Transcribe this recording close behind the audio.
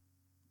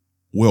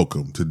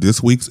Welcome to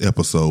this week's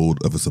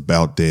episode of It's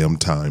About Damn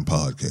Time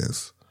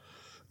podcast.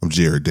 I'm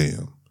Jared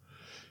Dam.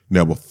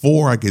 Now,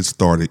 before I get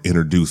started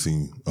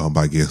introducing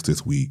my guest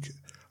this week,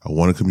 I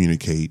want to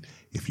communicate,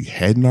 if you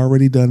hadn't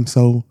already done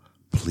so,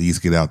 please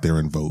get out there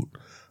and vote.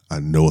 I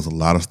know there's a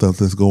lot of stuff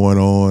that's going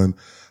on.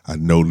 I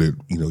know that,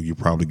 you're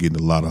probably getting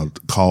a lot of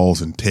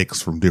calls and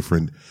texts from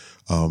different,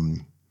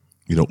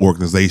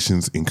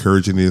 organizations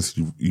encouraging this.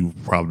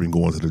 You've probably been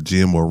going to the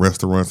gym or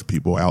restaurants,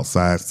 people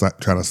outside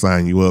trying to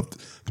sign you up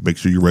to make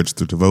sure you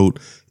register to vote.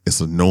 It's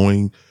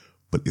annoying,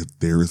 but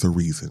there is a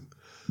reason.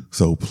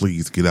 So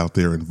please get out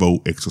there and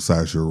vote,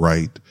 exercise your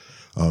right.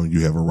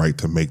 You have a right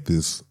to make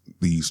these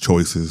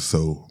choices,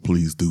 so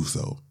please do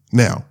so.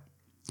 Now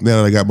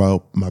that I got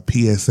my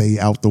PSA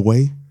out the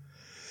way,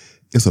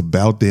 it's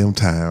about damn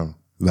time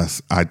that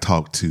I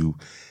talked to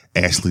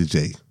Ashley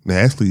J. Now,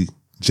 Ashley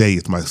J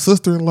is my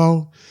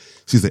sister-in-law.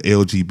 She's an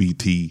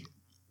LGBTQ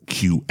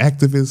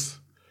activist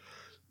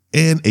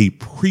and a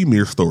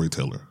premier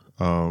storyteller.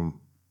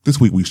 This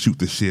week we shoot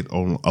the shit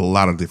on a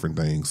lot of different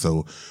things.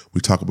 So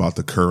we talk about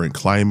the current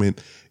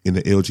climate in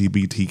the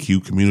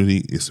LGBTQ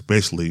community,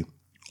 especially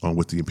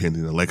with the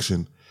impending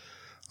election.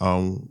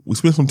 We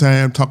spent some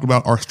time talking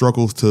about our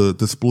struggles to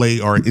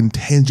display our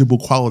intangible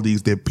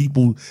qualities that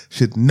people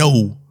should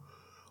know,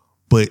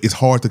 but it's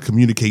hard to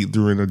communicate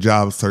during a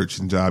job search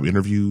and job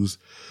interviews.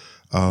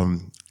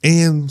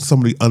 And some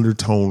of the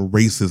undertone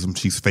racism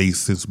she's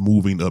faced since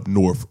moving up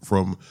north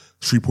from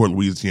Shreveport,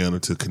 Louisiana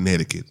to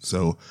Connecticut.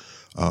 So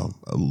a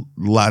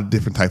lot of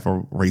different type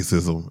of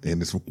racism,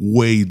 and it's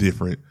way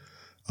different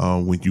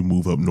when you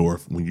move up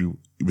north, when you've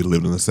been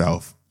living in the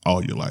South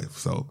all your life.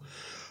 So,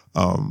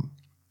 and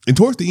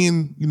towards the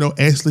end,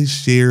 Ashley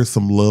shares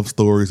some love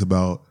stories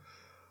about,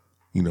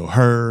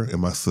 her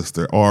and my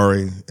sister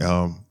Ari.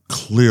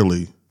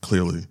 Clearly,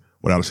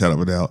 without a shadow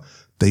of a doubt,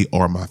 they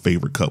are my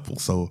favorite couple.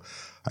 So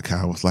I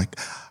kind of was like,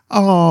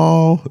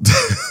 oh,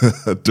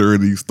 during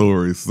these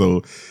stories.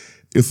 So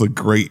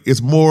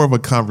it's more of a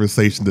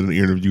conversation than an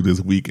interview this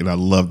week, and I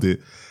loved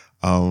it.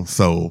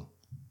 So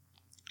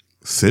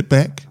sit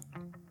back,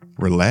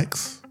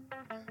 relax,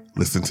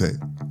 listen to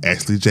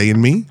Ashley J and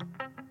me.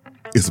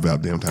 It's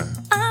about damn time.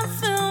 I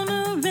found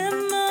a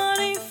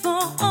remedy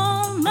for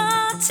all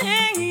my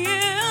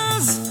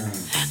tears,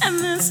 and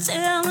this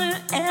tale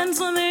it ends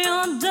with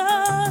your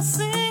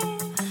dusting,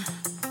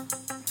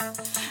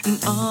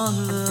 and all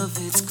of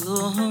its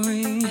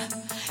glory.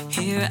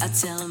 Here I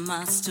tell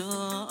my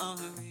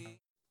story.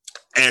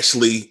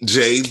 Ashley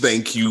J,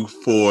 thank you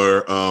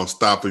for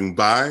stopping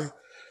by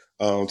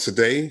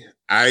today.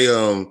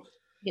 I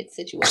get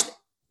situated.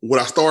 What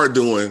I started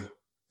doing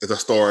is I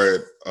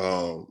started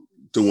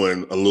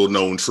doing a little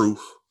known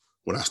truth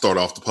when I start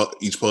off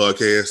each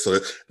podcast. So I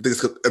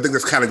think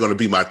that's kind of going to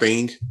be my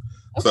thing.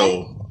 Okay.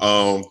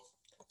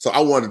 So I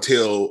want to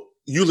tell.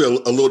 Usually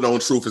a little known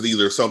truth is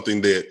either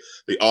something that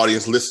the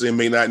audience listening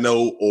may not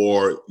know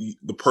or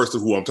the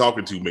person who I'm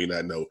talking to may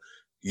not know.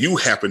 You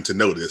happen to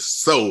know this.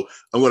 So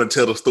I'm going to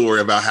tell the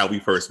story about how we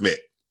first met.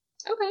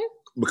 Okay.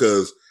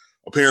 Because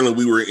apparently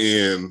we were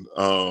in,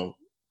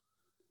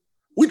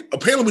 we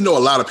know a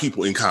lot of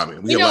people in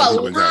common. We know a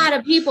lot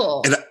of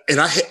people.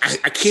 And I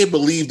can't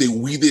believe that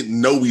we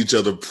didn't know each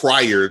other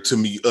prior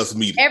to us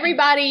meeting.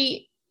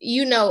 Everybody,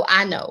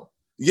 I know.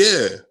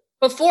 Yeah.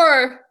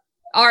 Before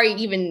Ari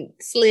even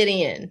slid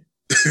in.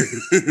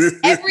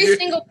 Every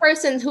single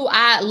person who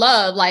I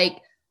love, like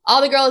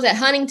all the girls at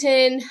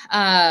Huntington,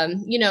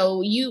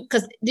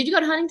 because did you go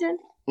to Huntington?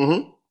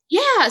 Mm-hmm.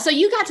 Yeah, so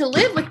you got to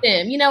live with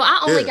them.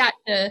 I only got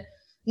to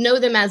know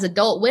them as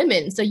adult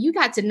women, so you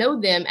got to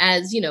know them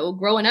as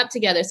growing up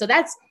together. So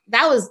that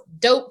was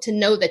dope to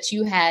know that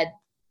you had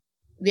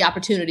the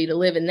opportunity to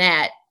live in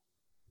that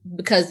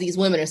because these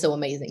women are so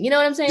amazing. You know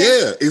what I'm saying?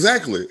 Yeah,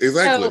 exactly.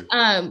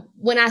 So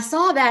when I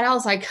saw that, I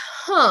was like,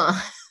 huh.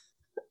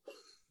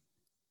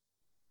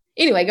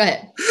 Anyway, go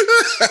ahead.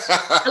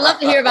 I love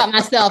to hear about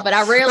myself, but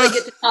I rarely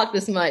get to talk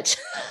this much.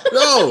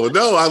 No,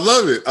 I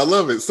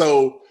love it.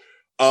 So,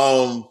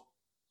 I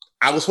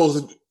was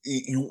supposed to.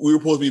 We were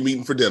supposed to be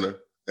meeting for dinner,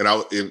 and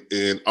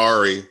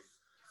Ari's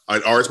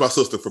my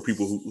sister. For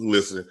people who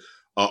listen,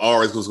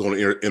 Ari was going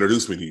to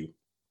introduce me to you.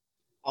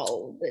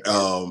 Oh,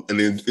 and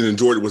then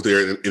Jordan was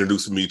there and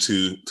introduced me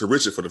to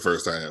Richard for the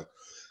first time.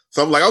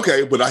 So I'm like,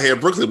 okay, but I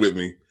had Brooklyn with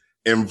me,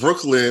 and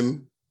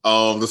Brooklyn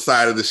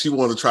decided that she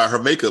wanted to try her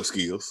makeup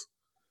skills.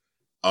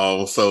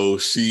 So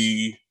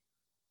she's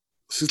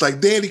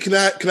like, Daddy, can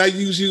I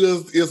use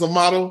you as a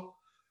model?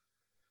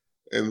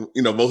 And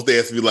most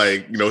dads be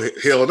like,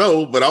 hell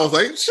no. But I was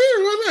like,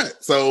 sure, why not?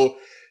 So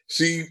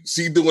she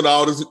doing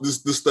all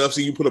this stuff.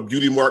 She put a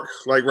beauty mark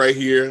like right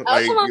here,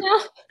 like come on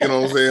now. You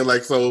know what I'm saying?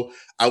 Like, so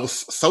I was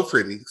so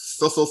pretty,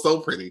 so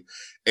pretty,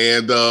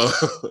 and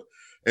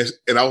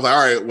and I was like,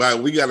 all right,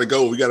 well, we gotta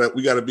go. We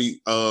gotta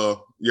be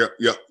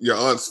your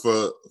aunts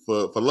for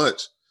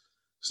lunch.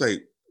 She's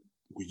like,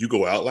 will you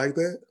go out like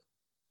that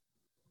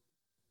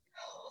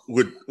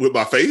with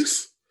my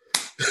face?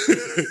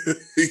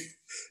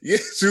 Yeah,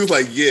 she was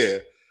like, yeah.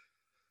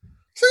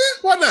 So,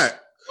 yeah, why not?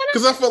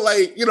 Because I feel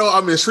like,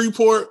 I'm in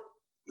Shreveport,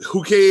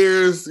 who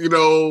cares, you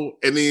know?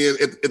 And then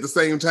at the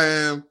same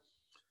time,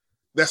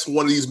 that's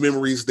one of these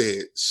memories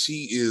that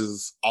she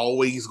is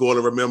always going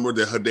to remember,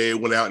 that her dad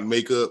went out in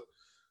makeup.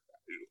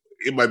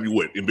 It might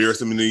be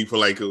embarrassing me for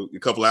like a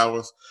couple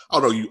hours. I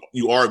don't know.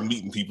 You are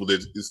meeting people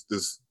that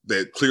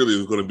that clearly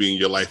is going to be in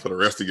your life for the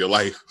rest of your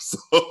life. So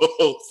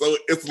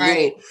it's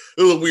a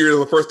little weird as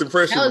a first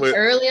impression. That was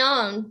early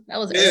on.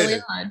 Early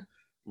on.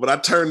 But I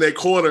turned that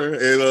corner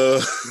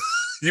and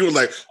you were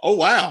like, oh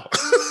wow.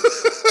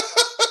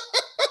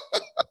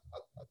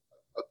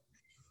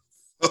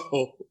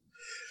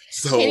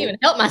 So I can't even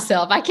help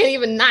myself. I can't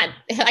even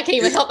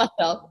help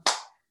myself.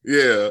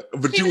 Yeah,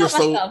 but you were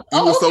so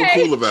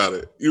cool about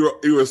it.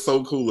 You were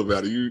so cool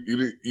about it. You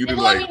didn't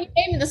like. You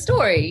gave me the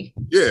story.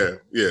 Yeah.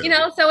 You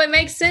know, so it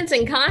makes sense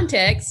in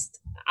context.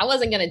 I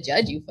wasn't gonna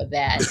judge you for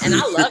that, and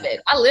I love it.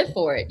 I live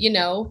for it. You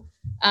know,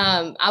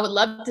 I would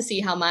love to see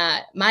how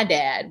my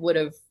dad would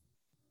have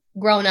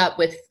grown up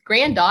with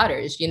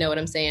granddaughters. You know what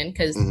I'm saying?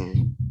 Because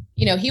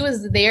you know, he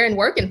was there and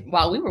working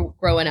while we were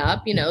growing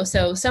up. You know,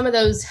 so some of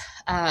those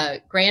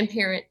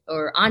grandparent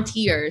or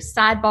auntie or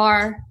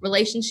sidebar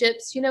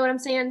relationships, you know what I'm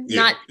saying?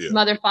 Not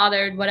mother,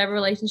 father, whatever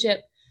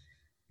relationship,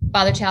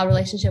 father, child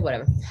relationship,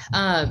 whatever.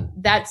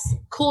 That's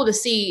cool to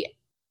see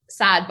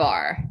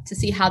sidebar, to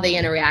see how they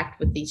interact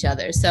with each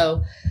other.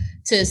 So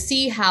to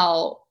see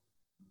how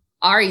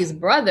Ari's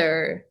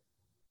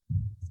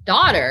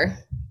daughter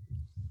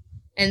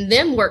and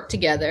them work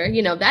together,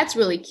 you know, that's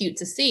really cute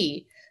to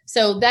see.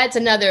 So that's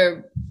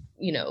another,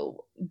 you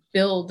know,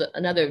 build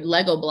another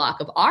Lego block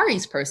of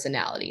Ari's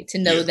personality, to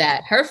know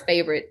that her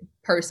favorite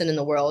person in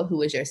the world,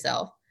 who is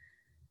yourself,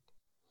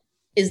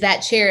 is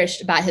that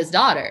cherished by his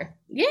daughter.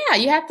 Yeah,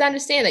 you have to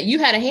understand that you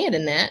had a hand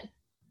in that.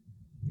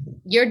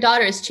 Your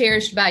daughter is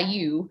cherished by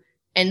you,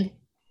 and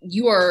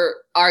you are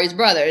Ari's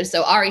brother,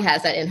 so Ari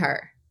has that in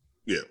her.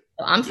 Yeah.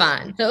 So I'm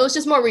fine. So it was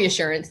just more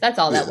reassurance. That's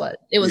all that was.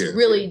 It was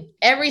really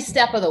every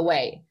step of the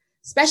way,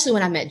 especially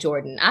when I met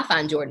Jordan. I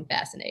find Jordan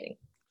fascinating.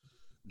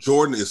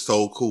 Jordan is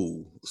so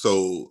cool.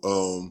 So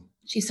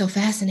she's so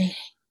fascinating.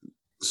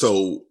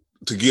 So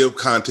to give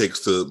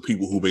context to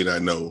people who may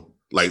not know,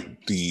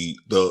 like the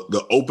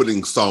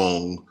opening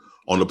song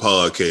on the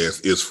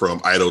podcast is from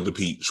Idol the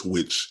Peach,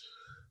 which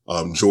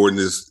Jordan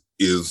was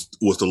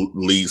the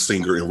lead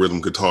singer and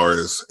rhythm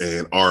guitarist,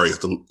 and Ari is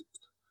the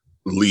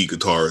lead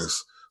guitarist.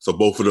 So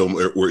both of them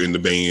were in the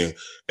band,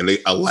 and they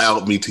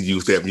allowed me to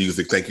use that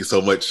music. Thank you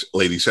so much,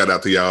 ladies. Shout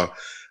out to y'all.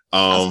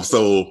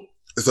 So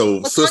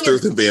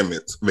sisters and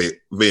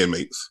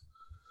bandmates.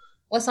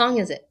 What song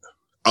is it?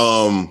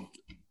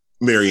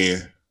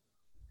 Marianne.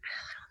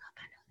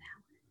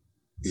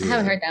 I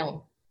haven't heard that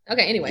one.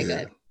 Okay, anyway, go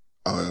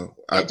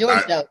ahead.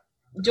 Jordan's dope.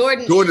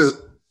 Jordan is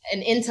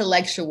an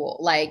intellectual,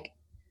 like,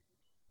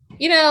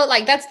 you know,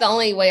 like that's the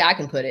only way I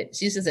can put it.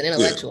 She's just an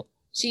intellectual.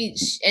 She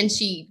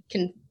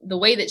can, the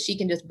way that she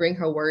can just bring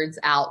her words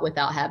out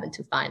without having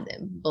to find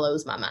them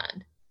blows my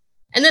mind.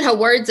 And then her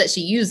words that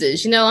she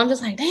uses, you know, I'm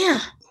just like, damn.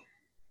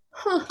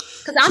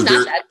 Because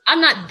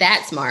I'm not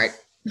that smart.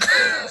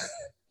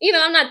 You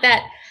know, I'm not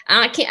that.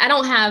 I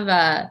don't have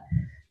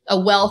a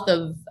wealth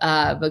of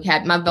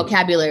my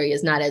vocabulary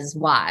is not as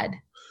wide.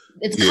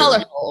 It's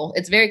colorful.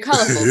 It's very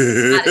colorful.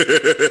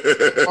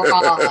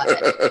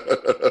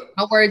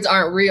 My words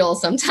aren't real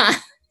sometimes,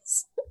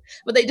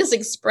 but they just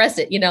express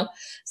it, you know.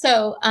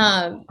 So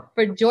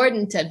for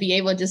Jordan to be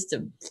able just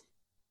to.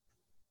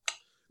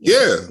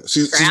 Yeah,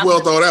 she's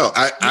well thought out.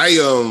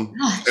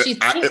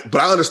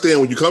 But I understand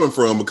where you're coming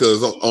from,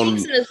 because on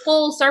a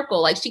full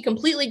circle, like she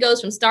completely goes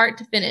from start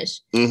to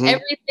finish.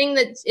 Everything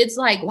that it's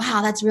like,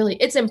 wow,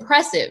 it's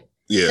impressive.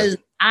 Yeah, because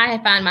I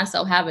find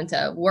myself having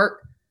to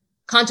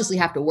consciously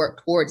have to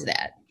work towards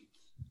that.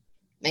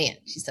 Man,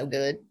 she's so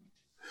good.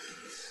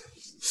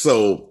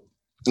 So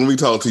let me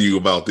talk to you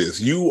about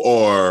this. You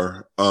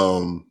are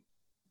a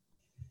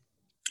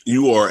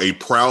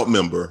proud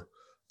member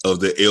of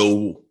the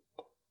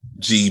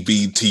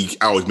LGBT,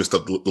 I always messed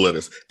up the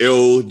letters,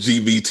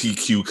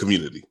 LGBTQ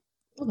community.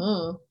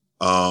 And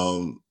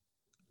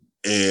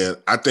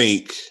I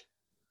think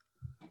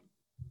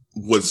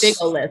what's big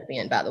old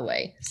lesbian, by the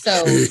way.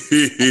 So there's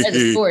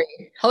a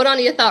story. Hold on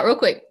to your thought real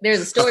quick.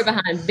 There's a story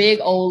behind big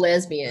old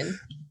lesbian.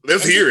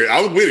 Let's hear it.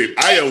 I'm with it.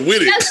 I am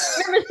with it. I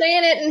remember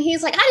saying it, and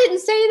he's like, I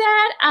didn't say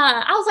that.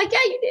 I was like,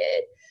 yeah, you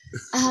did.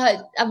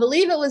 I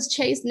believe it was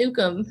Chase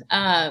Newcomb.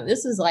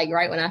 This was like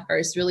right when I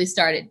first really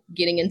started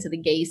getting into the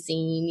gay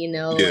scene, you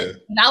know. Yeah.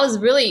 And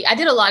I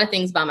did a lot of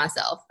things by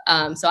myself.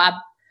 So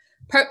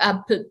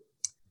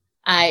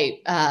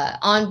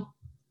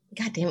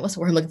God damn it, what's the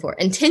word I'm looking for?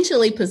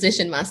 Intentionally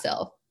positioned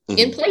myself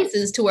in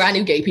places to where I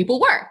knew gay people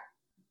were.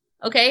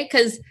 Okay,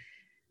 because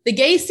the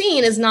gay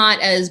scene is not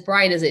as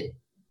bright as it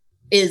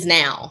is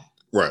now.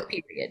 Right.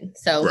 Period.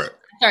 So I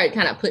started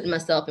kind of putting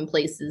myself in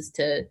places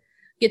to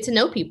get to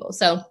know people.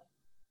 So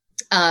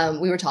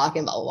we were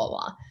talking blah, blah,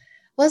 blah.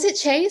 Was it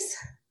Chase?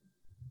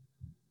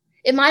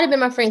 It might have been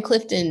my friend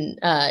Clifton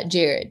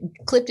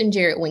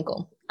Jarrett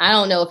Winkle. I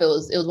don't know if it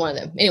was one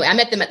of them. Anyway, I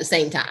met them at the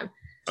same time.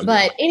 Okay.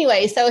 But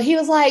anyway, so he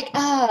was like,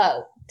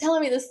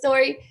 telling me the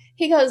story.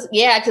 He goes,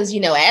 yeah, because,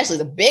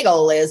 Ashley's a big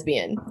old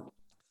lesbian.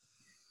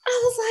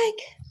 I was like,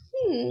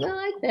 I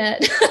like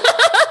that.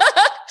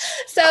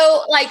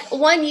 So like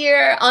one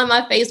year on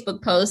my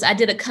Facebook post, I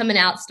did a coming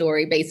out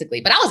story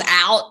basically, but I was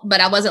out, but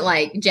I wasn't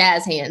like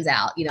jazz hands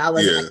out. I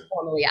wasn't like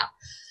formally out.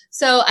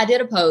 So I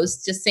did a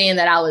post just saying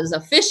that I was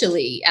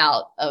officially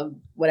out of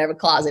whatever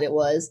closet it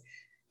was.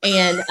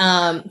 And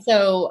and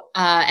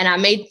I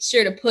made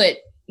sure to put,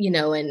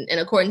 and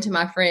according to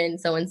my friend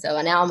so-and-so,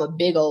 and now I'm a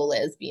big old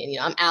lesbian,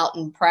 I'm out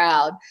and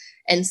proud.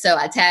 And so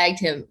I tagged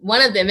him,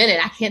 one of them in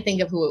it. I can't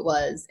think of who it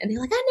was. And they're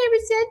like, I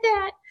never said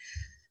that.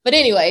 But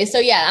anyway, so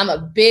yeah, I'm a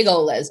big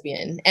old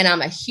lesbian and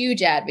I'm a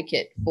huge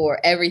advocate for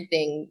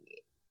everything.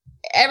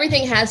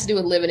 Everything has to do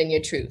with living in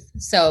your truth.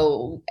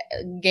 So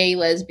gay,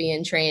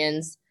 lesbian,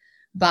 trans,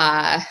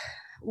 bi,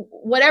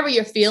 whatever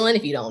you're feeling,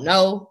 if you don't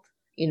know,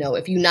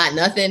 if you're not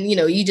nothing,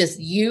 you're just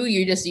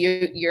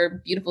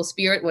your beautiful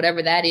spirit,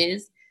 whatever that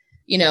is,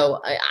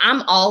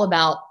 I'm all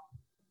about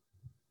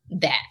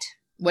that,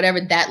 whatever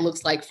that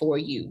looks like for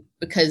you,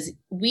 because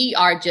we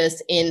are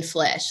just in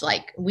flesh.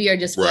 Like we are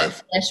just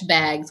flesh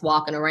bags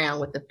walking around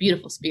with the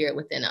beautiful spirit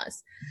within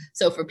us.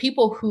 So for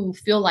people who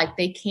feel like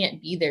they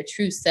can't be their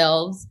true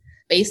selves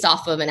based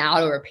off of an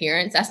outer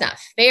appearance, that's not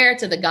fair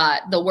to the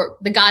God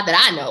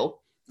that I know,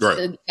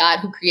 the God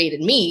who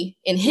created me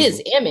in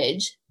his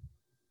image.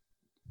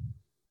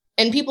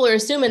 And people are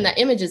assuming that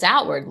image is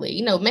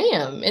outwardly,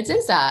 ma'am, it's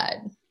inside.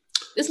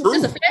 This is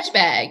just a flesh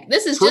bag.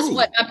 This is just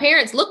what my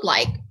parents look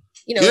like.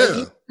 If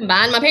you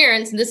combine my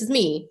parents and this is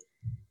me.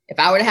 If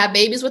I were to have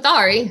babies with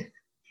Ari,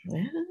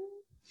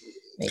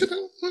 we could,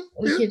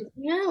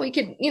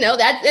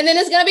 that, and then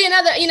it's going to be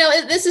another,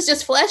 this is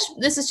just flesh.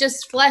 This is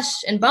just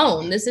flesh and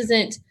bone. This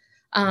isn't,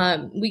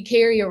 we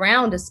carry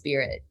around a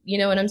spirit, you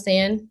know what I'm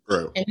saying?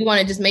 Right. And we want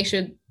to just make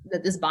sure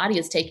that this body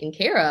is taken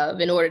care of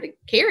in order to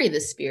carry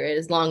this spirit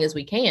as long as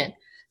we can.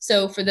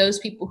 So for those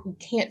people who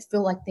can't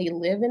feel like they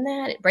live in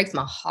that, it breaks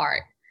my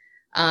heart.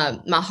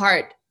 My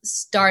heart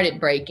started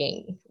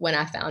breaking when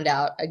I found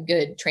out a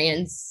good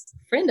trans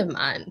friend of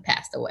mine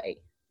passed away.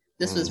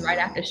 This was right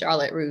after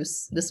Charlotte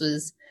Roos. This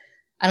was,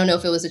 I don't know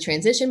if it was a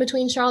transition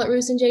between Charlotte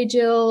Roos and J.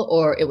 Jill,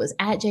 or it was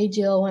at J.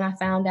 Jill when I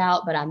found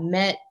out, but I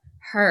met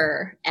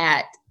her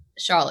at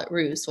Charlotte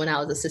Roos when I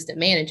was assistant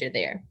manager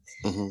there.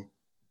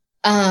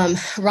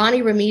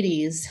 Ronnie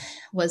Ramirez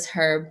was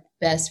her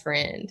best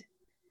friend.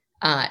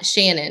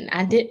 Shannon,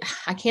 I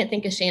can't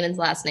think of Shannon's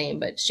last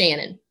name, but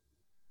Shannon.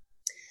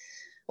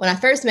 When I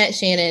first met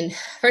Shannon,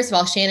 first of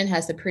all, Shannon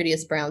has the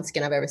prettiest brown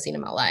skin I've ever seen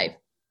in my life.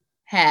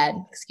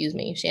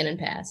 Shannon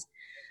passed.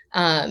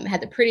 Had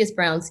the prettiest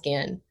brown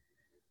skin.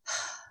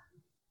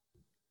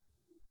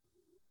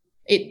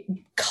 It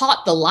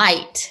caught the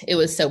light. It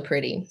was so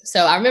pretty.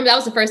 So I remember that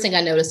was the first thing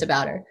I noticed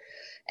about her.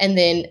 And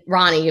then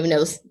Ronnie, even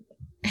though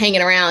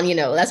hanging around,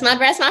 that's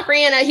my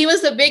friend. He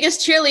was the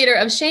biggest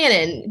cheerleader of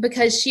Shannon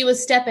because she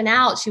was stepping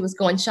out. She was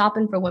going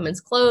shopping for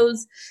women's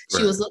clothes.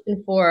 She was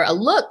looking for a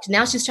look.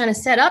 Now she's trying to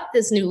set up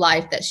this new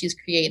life that she's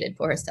created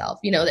for herself,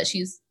 that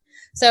she's,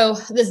 so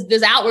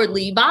this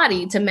outwardly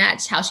body to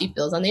match how she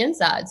feels on the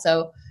inside.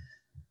 So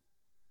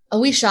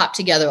we shopped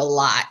together a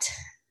lot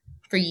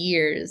for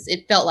years.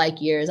 It felt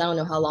like years. I don't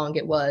know how long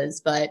it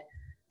was, but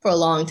for a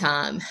long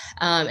time.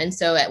 And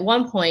so at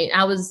one point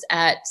I was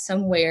at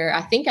somewhere,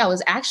 I think I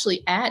was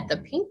actually at the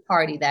pink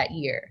party that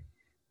year.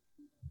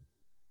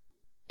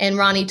 And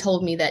Ronnie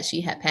told me that she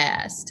had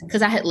passed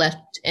because I had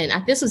left, and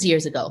this was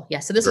years ago. Yeah.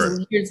 So this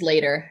was years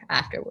later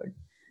afterward.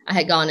 I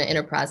had gone to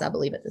Enterprise, I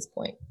believe, at this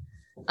point.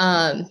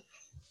 And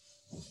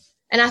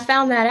I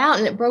found that out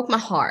and it broke my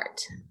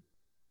heart,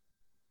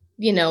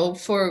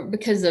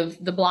 because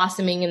of the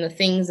blossoming and the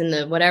things and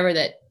the whatever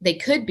that they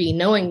could be,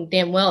 knowing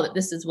damn well that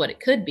this is what it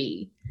could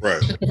be. Right.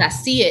 Because I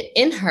see it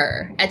in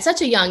her at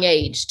such a young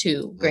age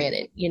too,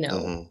 granted,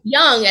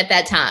 young at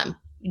that time.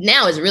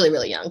 Now is really,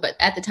 really young, but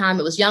at the time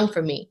it was young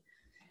for me.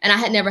 And I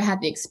had never had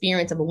the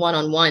experience of a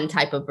one-on-one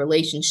type of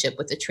relationship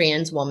with a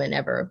trans woman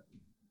ever.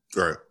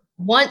 Right.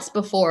 Once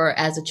before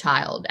as a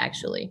child,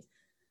 actually.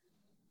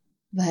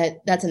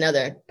 But that's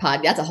another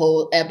that's a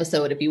whole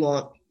episode if you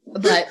want.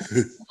 But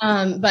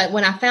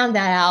when I found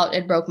that out,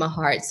 it broke my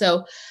heart.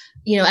 So,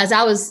 as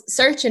I was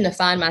searching to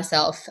find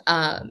myself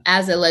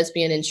as a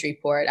lesbian in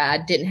Shreveport, I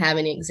didn't have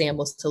any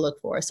examples to look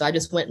for. So I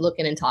just went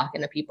looking and talking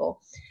to people.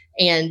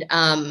 And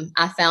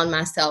I found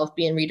myself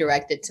being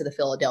redirected to the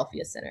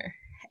Philadelphia Center.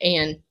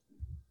 And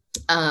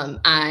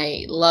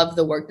I loved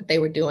the work that they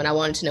were doing. I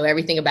wanted to know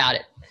everything about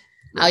it.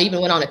 I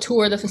even went on a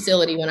tour of the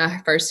facility when I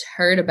first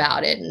heard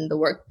about it and the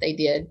work they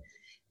did.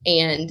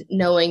 And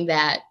knowing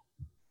that,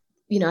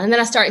 and then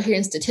I started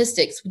hearing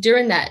statistics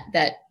during that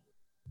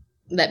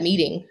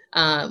meeting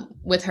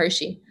with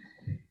Hershey.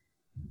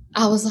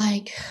 I was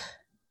like,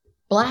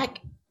 Black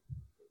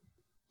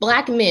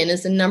men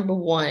is the number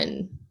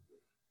one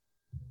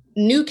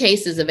new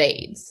cases of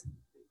AIDS.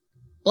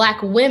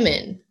 Black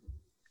women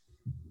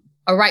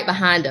are right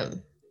behind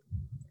them.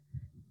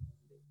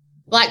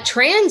 Black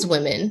trans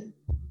women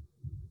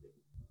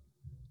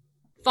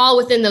fall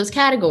within those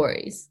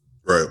categories.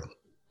 Right.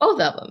 both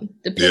of them,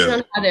 depending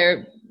on how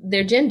they're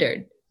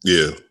gendered.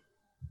 Yeah.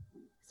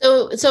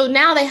 So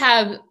now they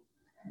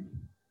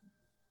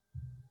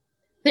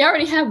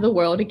already have the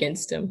world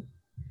against them.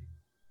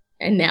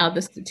 And now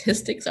the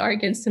statistics are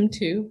against them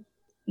too.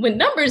 When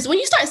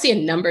you start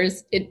seeing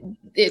numbers, it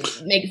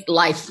makes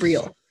life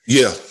real.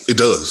 Yeah, it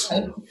does.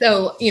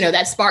 So,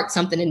 that sparked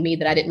something in me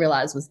that I didn't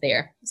realize was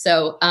there.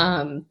 So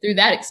through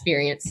that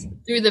experience,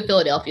 through the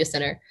Philadelphia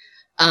Center,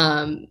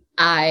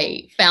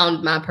 I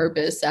found my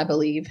purpose, I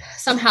believe.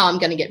 Somehow I'm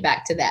going to get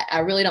back to that. I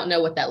really don't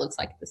know what that looks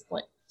like at this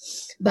point.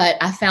 But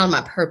I found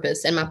my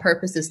purpose, and my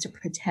purpose is to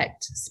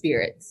protect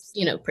spirits,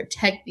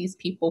 protect these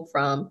people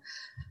from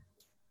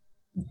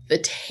the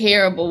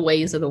terrible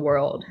ways of the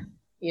world,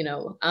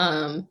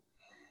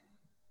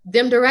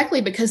 them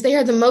directly, because they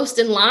are the most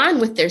in line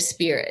with their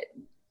spirit.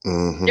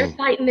 Mm-hmm. They're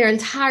fighting their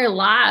entire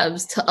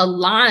lives to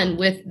align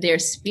with their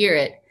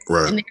spirit.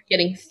 Right. And they're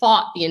getting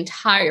fought the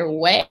entire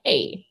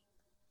way.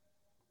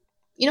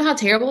 You know how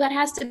terrible that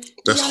has to be?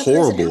 That's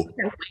horrible.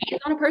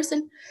 On a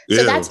person.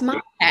 Yeah. So that's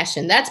my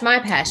passion. That's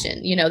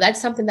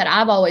something that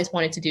I've always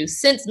wanted to do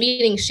since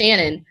meeting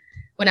Shannon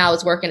when I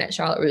was working at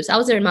Charlotte Russe. I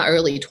was there in my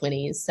early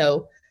 20s.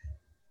 So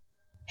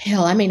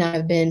hell, I may not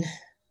have been,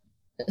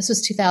 this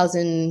was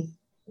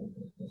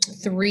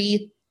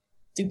 2003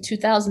 through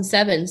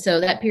 2007.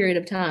 So that period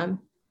of time,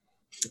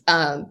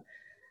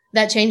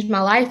 that changed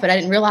my life, but I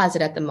didn't realize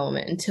it at the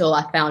moment until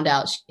I found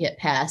out she had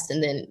passed.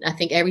 And then I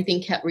think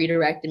everything kept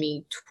redirecting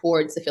me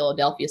towards the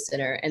Philadelphia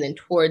Center, and then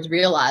towards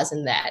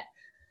realizing that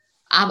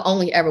I've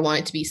only ever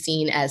wanted to be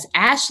seen as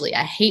Ashley.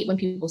 I hate when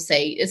people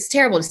say, it's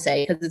terrible to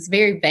say because it's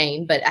very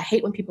vain, but I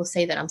hate when people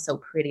say that I'm so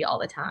pretty all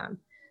the time.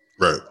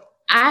 Right.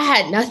 I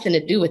had nothing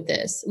to do with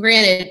this.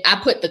 Granted, I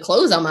put the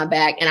clothes on my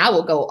back and I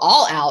will go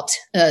all out.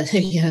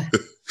 Yeah.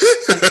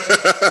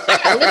 I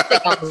got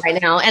lipstick on right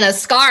now and a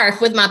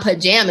scarf with my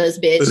pajamas,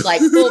 bitch,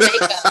 like full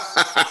makeup.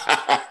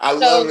 I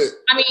love it.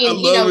 I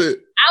mean,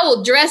 I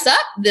will dress up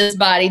this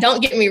body.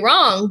 Don't get me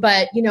wrong,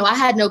 but I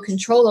had no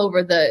control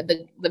over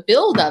the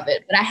build of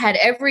it. But I had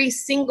I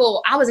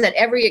was at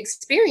every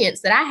experience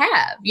that I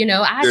have.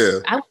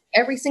 I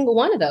every single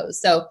one of those.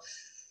 So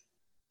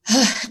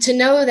to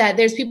know that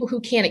there's people who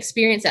can't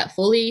experience that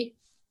fully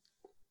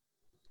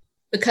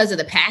because of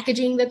the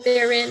packaging that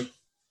they're in.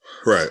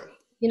 Right.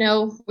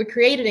 We're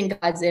created in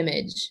God's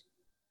image,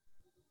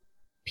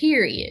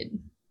 period.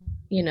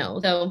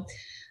 So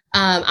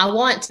I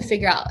want to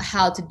figure out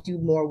how to do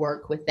more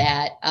work with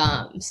that.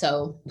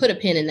 So put a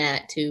pin in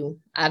that too.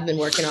 I've been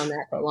working on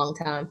that for a long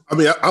time. I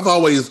mean, I've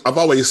always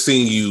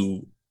seen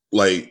you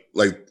like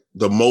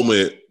the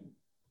moment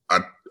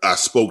I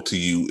spoke to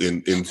you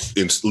and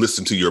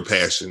listened to your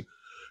passion.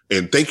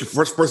 And thank you.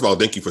 First of all,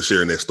 thank you for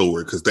sharing that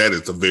story, because that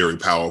is a very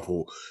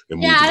powerful and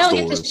moving story. I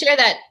don't get to share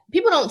that.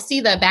 People don't see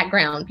the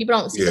background. People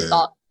don't see the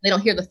thought. They don't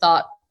hear the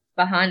thought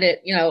behind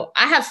it.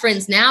 I have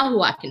friends now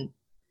who I can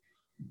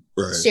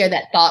share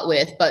that thought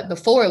with, but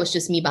before it was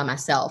just me by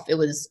myself.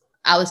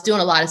 I was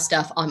doing a lot of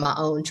stuff on my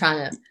own,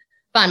 trying to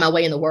find my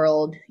way in the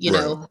world,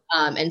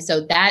 and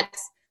so that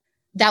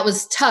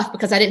was tough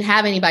because I didn't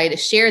have anybody to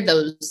share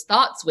those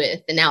thoughts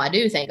with, and now I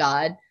do, thank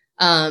God.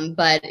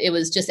 But it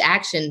was just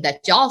action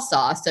that y'all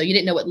saw. So you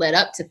didn't know what led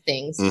up to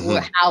things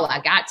or how I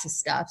got to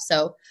stuff.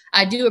 So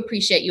I do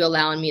appreciate you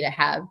allowing me to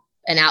have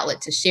an outlet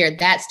to share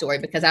that story,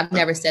 because I've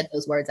never said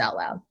those words out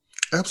loud.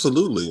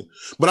 Absolutely.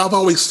 But I've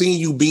always seen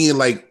you being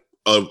like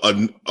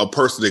a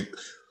person that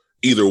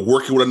either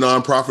working with a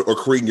nonprofit or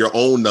creating your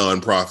own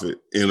nonprofit,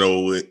 and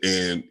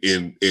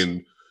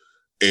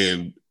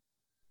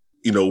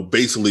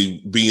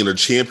basically being a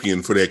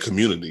champion for that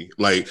community.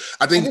 Like,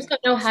 I just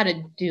don't know how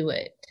to do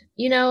it.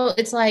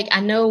 It's like, I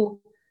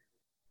know,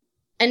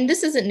 and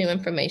this isn't new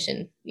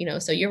information,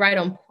 so you're right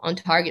on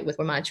target with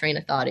where my train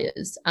of thought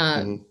is.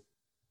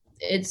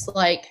 It's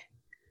like,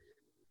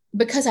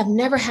 because I've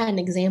never had an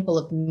example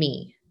of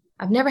me.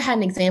 I've never had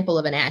an example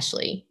of an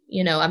Ashley.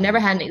 I've never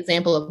had an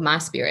example of my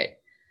spirit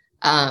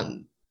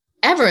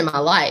ever in my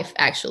life,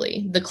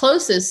 actually. The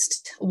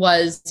closest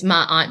was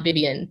my Aunt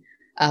Vivian.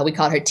 We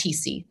called her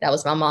TC. That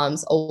was my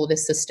mom's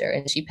oldest sister,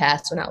 and she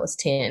passed when I was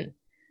 10.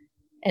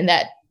 And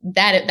that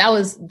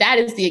is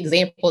the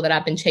example that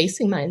I've been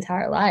chasing my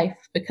entire life,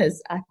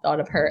 because I thought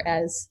of her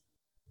as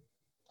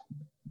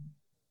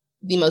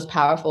the most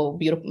powerful,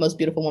 most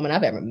beautiful woman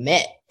I've ever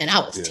met. And I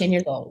was 10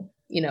 years old,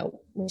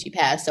 when she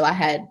passed. So I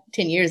had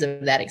 10 years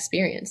of that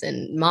experience,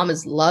 and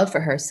mama's love for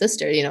her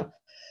sister,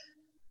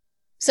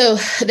 So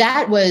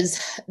that was,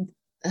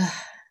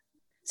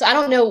 so I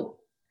don't know,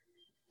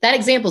 that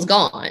example's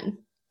gone.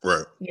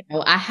 Right.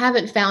 I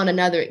haven't found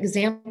another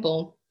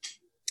example.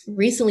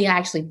 Recently, I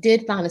actually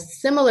did find a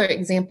similar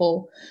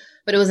example,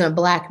 but it was in a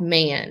Black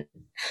man.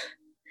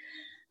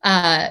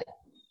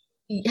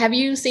 Have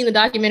you seen the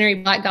documentary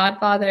Black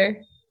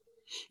Godfather?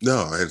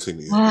 No, I haven't seen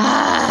it yet.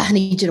 I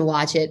need you to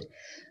watch it.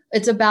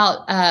 It's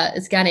about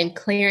this guy named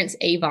Clarence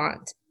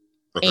Avant.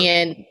 Okay.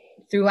 And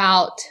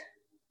throughout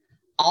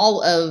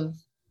all of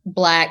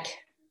Black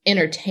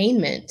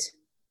entertainment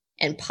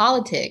and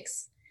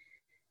politics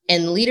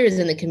and leaders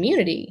in the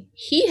community,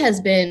 he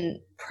has been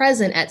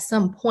present at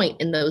some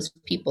point in those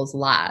people's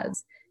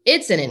lives.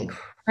 It's an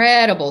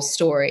incredible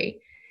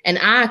story. And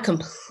I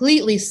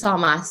completely saw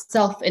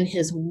myself in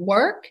his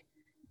work.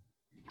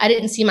 I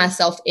didn't see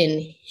myself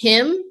in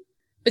him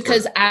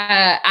because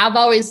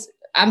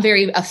I'm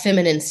very a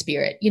feminine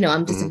spirit. You know,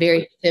 I'm just a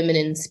very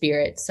feminine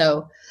spirit.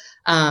 So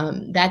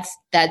I'm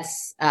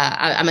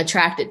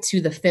attracted to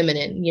the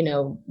feminine. You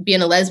know,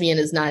 being a lesbian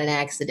is not an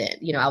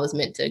accident. You know, I was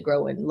meant to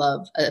grow and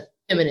love a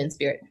feminine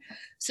spirit.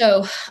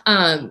 So,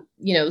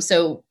 you know,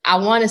 so I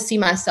want to see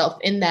myself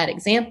in that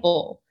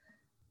example,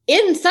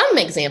 in some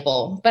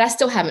example, but I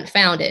still haven't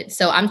found it.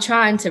 So I'm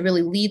trying to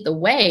really lead the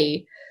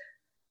way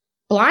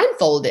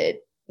blindfolded.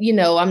 You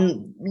know,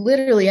 I'm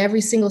literally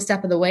every single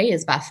step of the way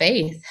is by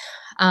faith.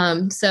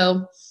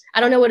 So I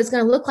don't know what it's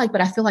going to look like,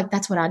 but I feel like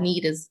that's what I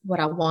need is what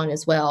I want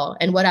as well.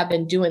 And what I've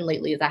been doing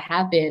lately is I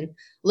have been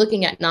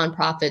looking at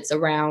nonprofits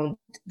around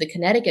the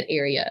Connecticut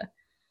area.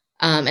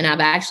 And I've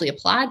actually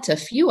applied to a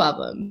few of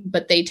them,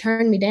 but they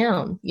turned me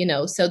down, you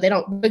know, so they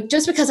don't, but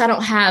just because I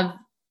don't have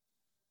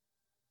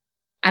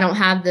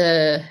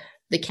the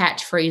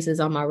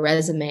catchphrases on my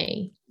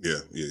resume. Yeah.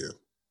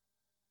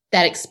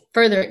 That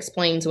further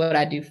explains what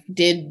I did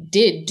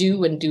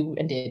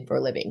for a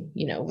living.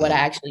 You know, what I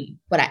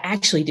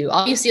actually do.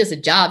 All you see is a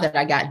job that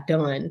I got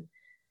done.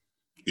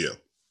 Yeah.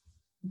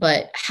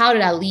 But how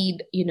did I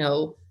lead? You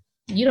know,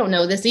 you don't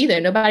know this either.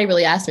 Nobody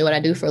really asked me what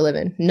I do for a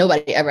living.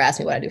 Nobody ever asked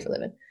me what I do for a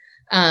living.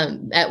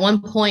 At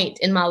one point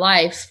in my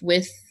life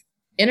with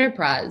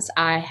Enterprise,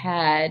 I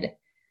had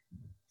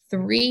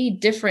 3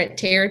 different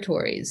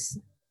territories,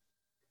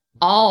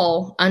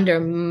 all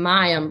under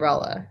my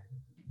umbrella.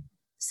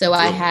 So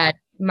I had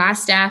my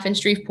staff in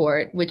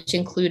Shreveport, which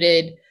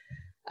included,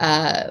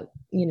 4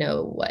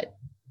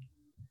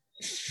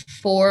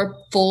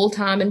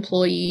 full-time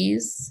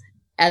employees,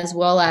 as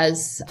well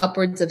as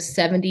upwards of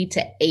 70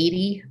 to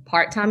 80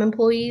 part-time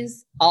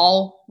employees,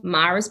 all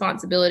my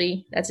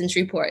responsibility. That's in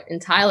Shreveport. In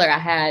Tyler, I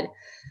had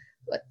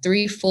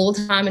 3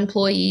 full-time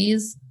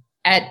employees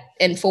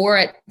and 4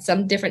 at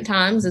some different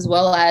times, as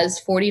well as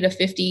 40 to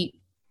 50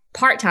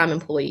 part-time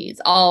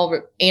employees, all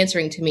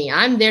answering to me.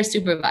 I'm their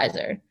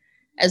supervisor,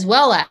 as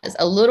well as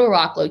a Little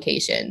Rock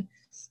location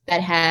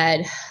that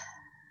had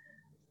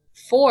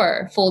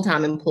 4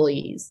 full-time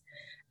employees.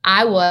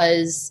 I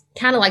was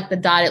kind of like the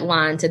dotted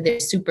line to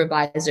their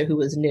supervisor who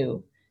was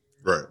new.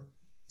 Right.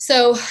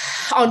 So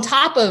on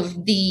top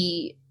of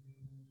the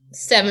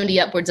 70,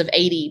 upwards of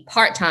 80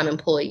 part-time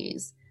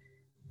employees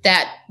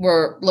that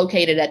were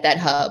located at that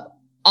hub,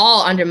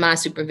 all under my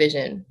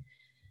supervision,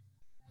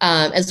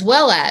 as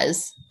well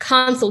as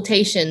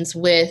consultations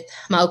with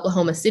my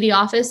Oklahoma City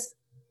office,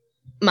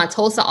 my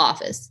Tulsa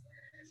office,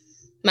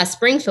 my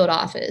Springfield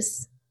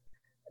office,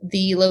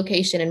 the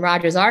location in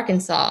Rogers,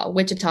 Arkansas,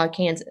 Wichita,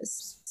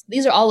 Kansas.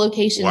 These are all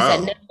locations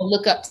that now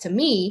look up to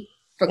me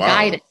for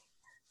guidance.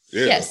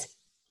 Yeah. Yes.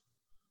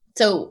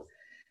 So,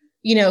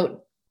 you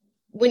know,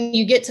 when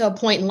you get to a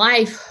point in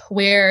life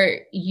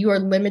where you are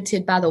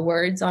limited by the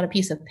words on a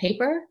piece of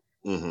paper,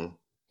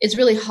 it's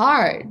really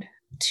hard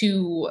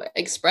to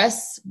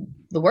express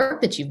the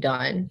work that you've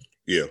done.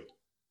 Yeah.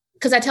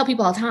 Because I tell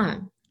people all the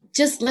time,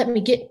 let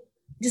me get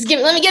in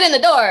the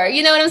door.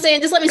 You know what I'm saying?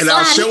 Just let me. And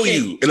I'll show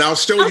you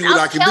what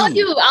I can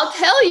do. I'll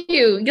tell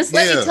you. Just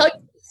let me tell you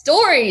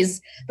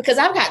stories, because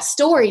I've got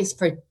stories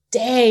for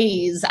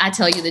days. I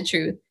tell you the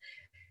truth.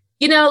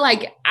 You know,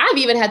 like I've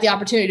even had the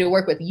opportunity to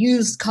work with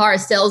used car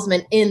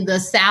salesmen in the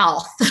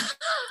South.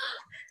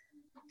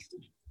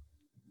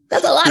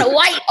 That's a lot of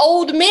white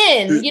old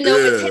men. You know,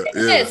 it's hit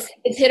or miss.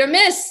 It's hit or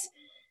miss.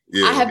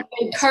 Yeah. I have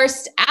been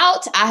cursed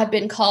out. I have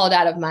been called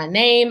out of my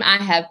name. I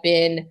have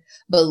been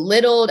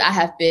belittled. I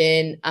have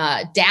been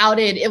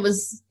doubted. It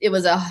was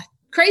a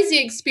crazy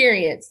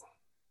experience.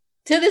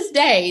 To this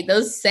day,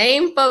 those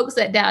same folks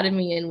that doubted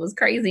me and was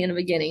crazy in the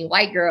beginning,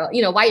 white girl,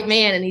 you know, white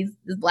man, and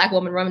this black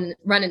woman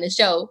running the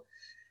show,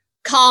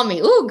 call me,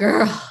 ooh,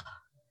 girl,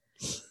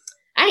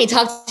 I ain't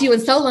talked to you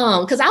in so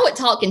long, because I would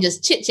talk and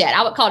just chit chat.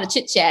 I would call to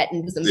chit chat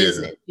and do some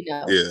business, you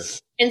know. Yeah.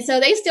 And so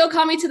they still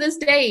call me to this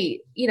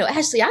day. You know,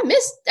 Ashley, I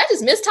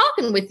just miss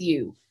talking with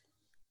you.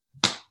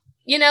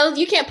 You know,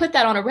 you can't put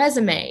that on a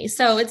resume.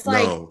 So it's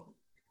like,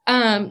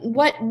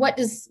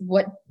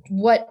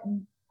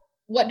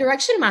 what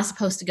direction am I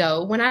supposed to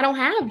go when I don't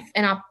have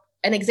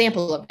an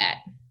example of that?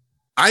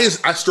 I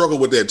struggle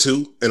with that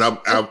too, and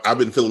I've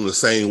been feeling the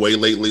same way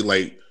lately.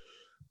 Like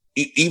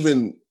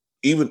even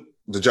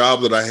the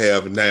job that I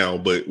have now,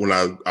 but when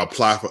I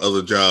apply for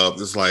other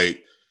jobs, it's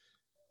like,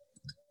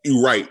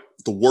 you're right.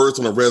 The words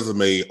on a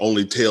resume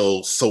only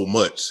tell so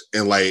much.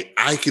 And like,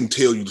 I can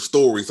tell you the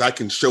stories. I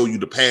can show you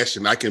the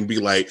passion. I can be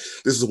like,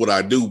 this is what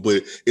I do,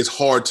 but it's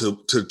hard to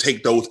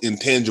take those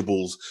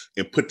intangibles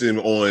and put them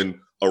on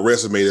a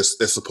resume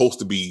that's supposed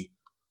to be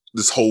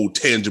this whole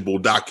tangible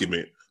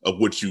document of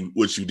what you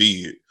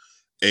did.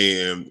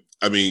 And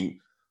I mean,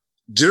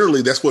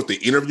 generally that's what the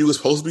interview is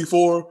supposed to be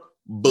for.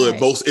 But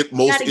right. most of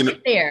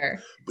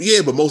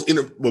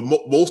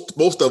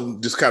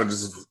them just kind of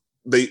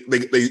they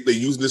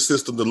use this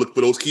system to look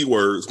for those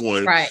keywords.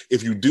 One,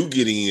 if you do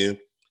get in,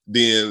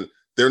 then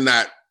they're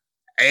not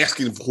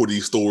asking for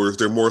these stories.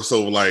 They're more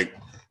so like,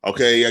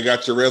 okay, I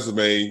got your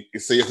resume. It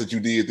says that you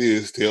did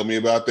this. Tell me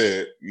about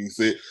that. You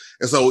see,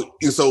 and so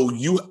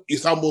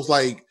it's almost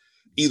like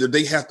either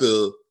they have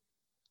to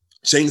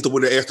change the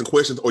way they're asking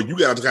questions, or you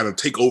got to kind of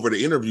take over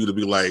the interview to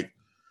be like,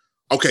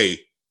 okay,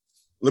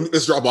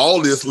 let's drop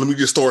all this. Let me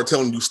just start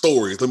telling you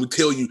stories. Let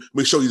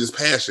me show you this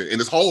passion.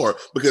 And it's hard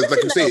because,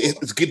 like you said,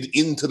 it's getting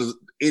into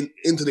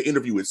the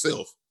interview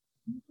itself.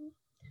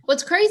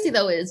 What's crazy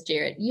though is,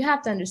 Jared, you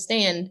have to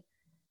understand,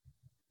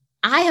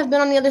 I have been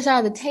on the other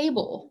side of the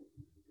table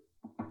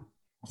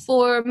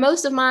for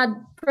most of my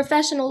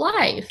professional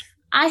life.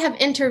 I have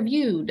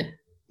interviewed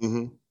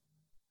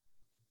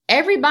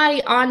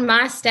everybody on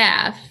my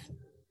staff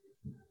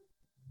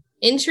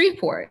in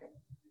Shreveport.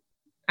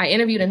 I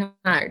interviewed and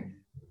hired.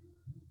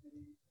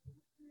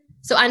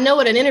 So I know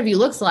what an interview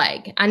looks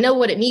like. I know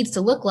what it needs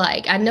to look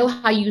like. I know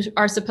how you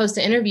are supposed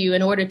to interview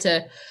in order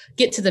to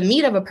get to the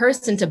meat of a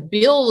person, to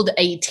build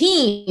a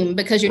team,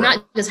 because you're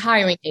not just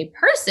hiring a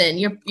person,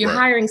 you're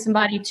hiring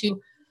somebody to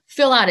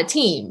fill out a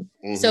team.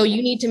 So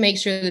you need to make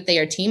sure that they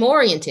are team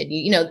oriented.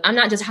 I'm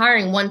not just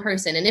hiring one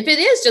person. And if it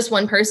is just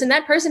one person,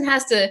 that person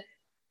has to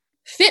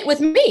fit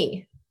with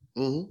me.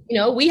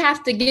 We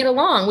have to get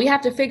along. We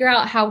have to figure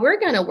out how we're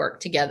going to work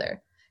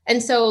together.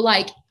 And so,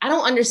 I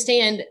don't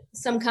understand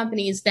some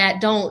companies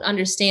that don't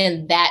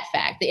understand that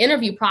fact. The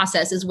interview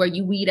process is where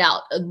you weed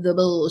out the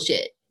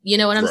bullshit. You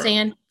know what I'm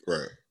saying?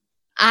 Right.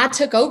 I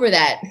took over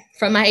that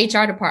from my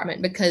HR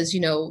department because,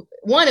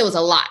 one, it was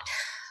a lot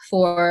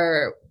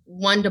for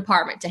one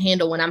department to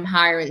handle when I'm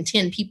hiring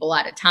 10 people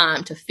at a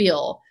time to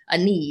fill a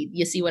need.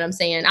 You see what I'm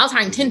saying? I was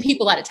hiring 10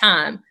 people at a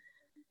time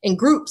in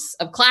groups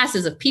of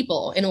classes of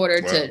people in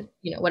order to,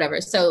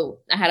 whatever. So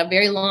I had a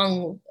very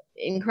long,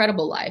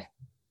 incredible life.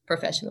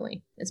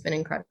 Professionally, it's been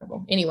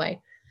incredible. Anyway,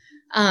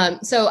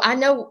 so I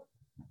know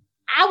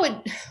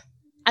I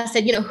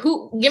said,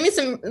 give me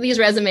some of these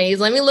resumes,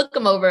 let me look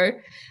them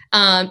over,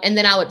 and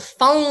then I would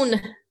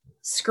phone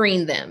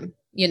screen them,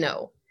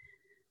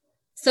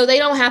 so they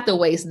don't have to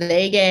waste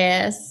their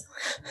gas.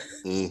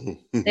 They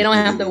don't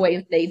have to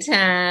waste their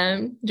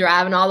time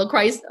driving all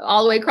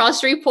the way across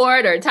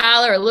Shreveport or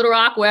Tyler or Little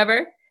Rock,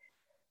 wherever.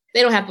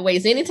 They don't have to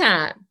waste any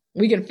time.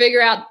 We can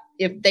figure out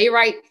if they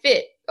right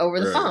fit over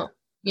the phone.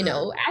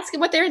 Ask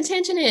them what their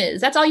intention is.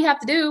 That's all you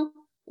have to do.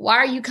 Why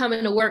are you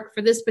coming to work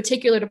for this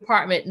particular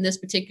department in this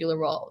particular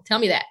role? Tell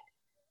me that.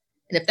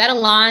 And if that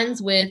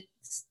aligns with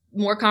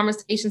more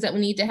conversations that we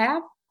need to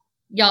have,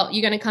 you're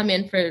going to come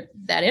in for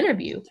that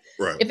interview.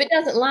 Right. If it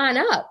doesn't line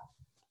up,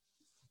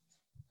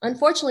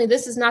 unfortunately,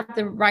 this is not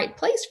the right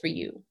place for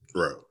you.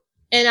 Right.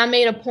 And I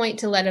made a point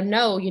to let them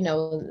know,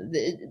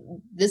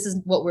 this is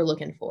what we're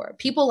looking for.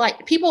 People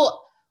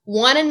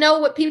want to know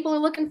what people are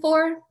looking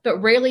for, but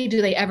rarely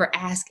do they ever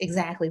ask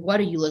exactly what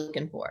are you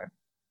looking for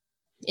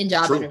in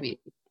job interviews.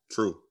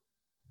 True.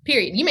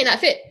 Period. You may not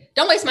fit.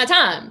 Don't waste my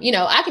time.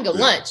 I can go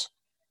lunch.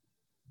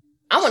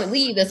 I want to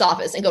leave this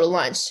office and go to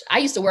lunch. I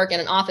used to work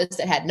in an office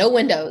that had no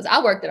windows.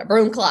 I worked in a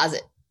broom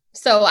closet.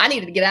 So I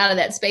needed to get out of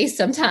that space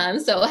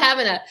sometimes. So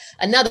having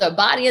another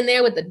body in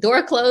there with the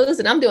door closed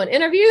and I'm doing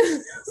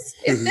interviews,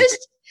 if this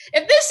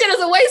shit is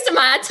a waste of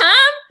my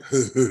time,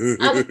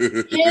 I'm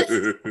pissed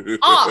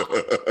off.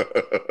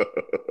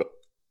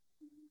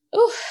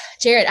 Ooh,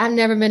 Jared, I've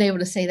never been able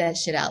to say that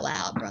shit out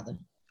loud, brother.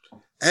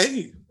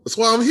 Hey, that's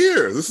why I'm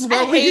here. This is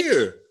why we're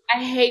here.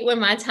 I hate when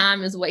my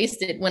time is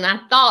wasted. When I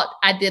thought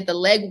I did the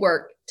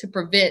legwork to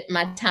prevent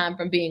my time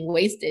from being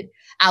wasted,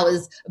 I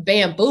was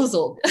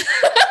bamboozled.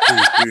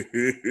 I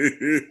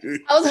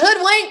was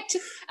hoodwinked.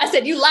 I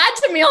said, you lied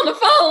to me on the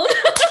phone.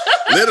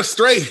 Led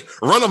astray,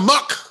 run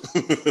amok.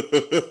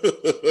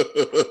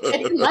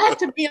 And you lied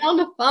to me on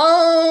the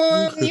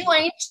phone. You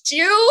ain't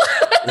you.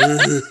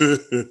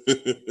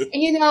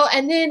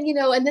 And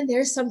then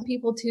there's some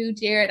people too,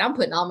 Jared. I'm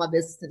putting all my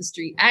business in the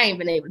street. I ain't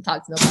been able to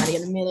talk to nobody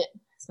in a minute.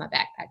 It's my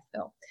backpack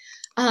fell.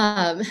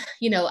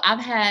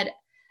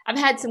 I've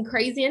had some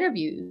crazy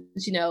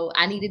interviews.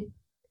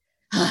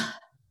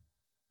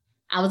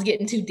 I was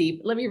getting too deep.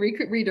 Let me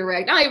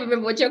redirect. I don't even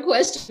remember what your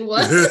question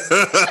was.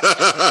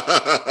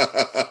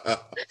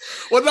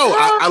 Well, no,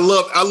 I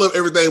love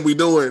everything we're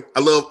doing. I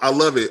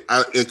love it.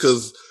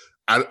 Because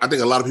I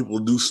think a lot of people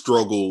do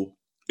struggle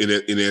in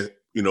a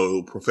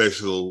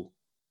professional,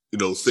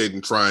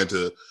 setting, trying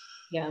to.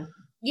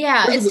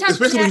 Yeah. It's tough,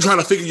 especially when you're trying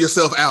to figure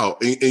yourself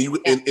out,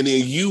 and then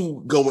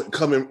you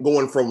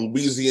going from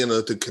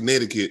Louisiana to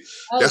Connecticut.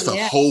 That's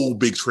a whole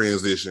big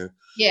transition.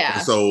 Yeah.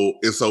 And so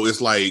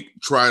it's like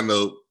trying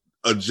to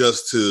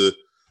adjust to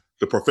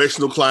the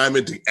professional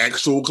climate, the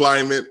actual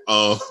climate.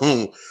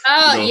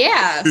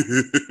 Yeah.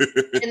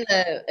 And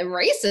the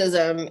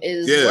racism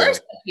is worse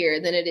up here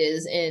than it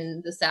is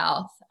in the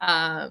South.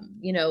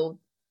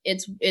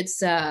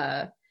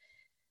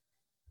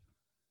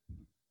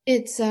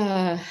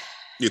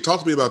 Yeah,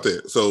 talk to me about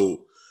that.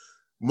 So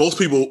most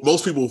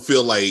people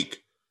feel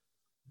like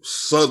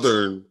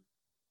Southern,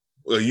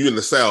 you in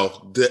the South,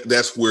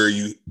 that's where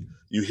you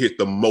hit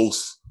the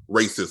most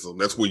racism.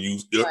 That's where you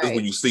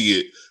see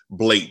it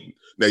blatant.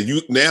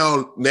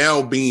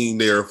 Now being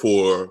there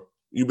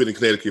you've been in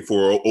Connecticut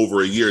for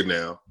over a year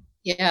now.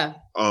 Yeah.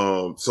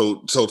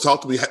 So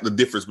talk to me the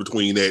difference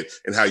between that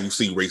and how you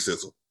see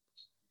racism.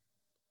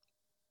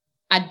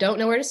 I don't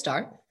know where to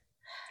start.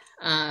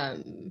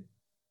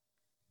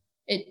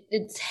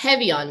 It's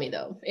heavy on me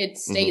though. It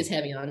stays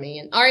heavy on me.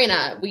 And Ari and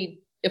I,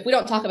 if we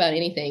don't talk about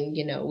anything,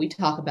 we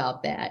talk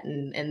about that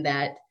and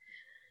that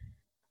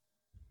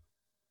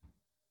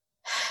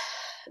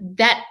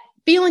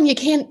feeling you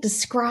can't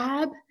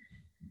describe,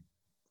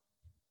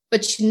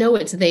 but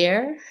it's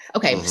there.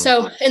 Okay.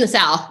 So in the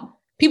South,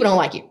 people don't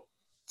like you.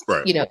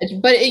 Right.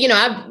 But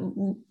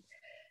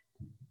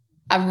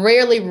I've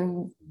rarely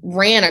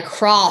ran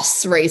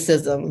across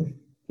racism.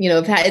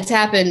 It's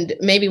happened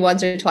maybe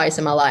once or twice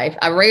in my life.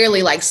 I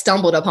rarely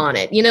stumbled upon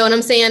it. You know what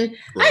I'm saying?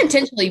 Right. I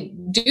intentionally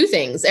do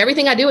things.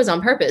 Everything I do is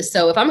on purpose.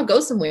 So if I'm gonna go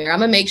somewhere, I'm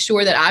gonna make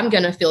sure that I'm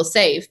gonna feel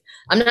safe.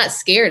 I'm not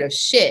scared of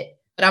shit,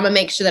 but I'm gonna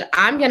make sure that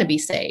I'm gonna be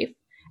safe.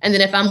 And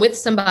then if I'm with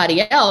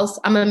somebody else,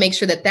 I'm gonna make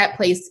sure that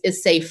place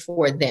is safe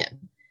for them.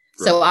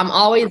 Right. So I'm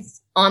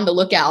always on the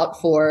lookout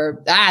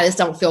for, this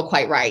don't feel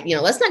quite right.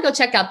 Let's not go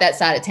check out that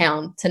side of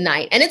town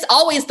tonight. And it's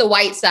always the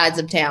white sides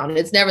of town.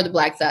 It's never the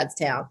black sides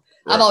of town.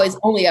 Right. I've always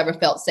only ever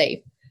felt safe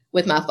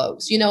with my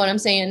folks. You know what I'm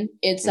saying?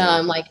 It's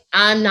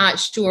I'm not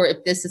sure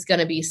if this is going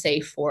to be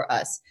safe for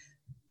us,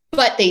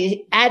 but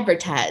they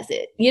advertise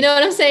it. You know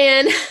what I'm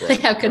saying? Right. They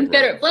have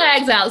Confederate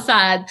flags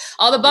outside.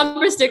 All the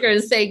bumper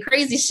stickers say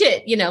crazy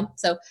shit,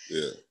 So,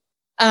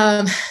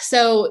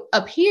 so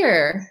up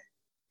here,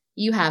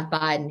 you have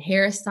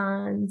Biden-Harris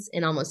signs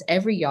in almost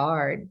every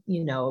yard,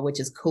 which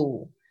is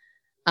cool.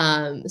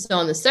 So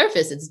on the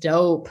surface, it's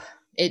dope.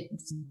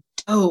 It's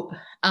dope.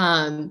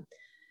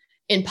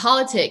 In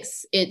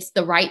politics, it's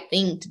the right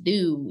thing to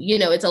do.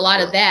 It's a lot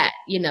of that,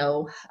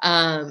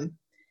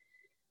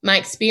 my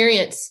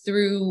experience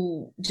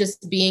through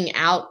just being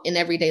out in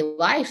everyday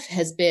life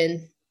has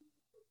been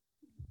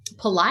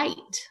polite,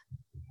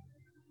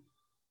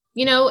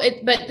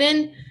 but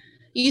then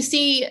you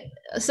see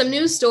some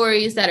news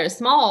stories that are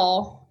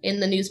small in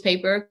the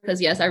newspaper, because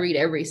yes, I read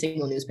every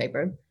single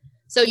newspaper.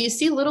 So you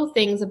see little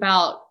things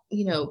about,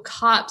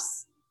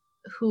 cops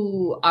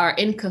who are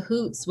in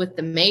cahoots with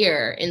the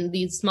mayor in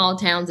these small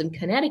towns in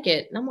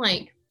Connecticut. And I'm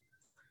like,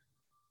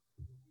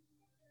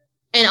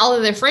 and all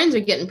of their friends are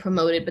getting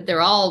promoted, but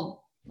they're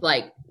all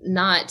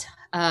not,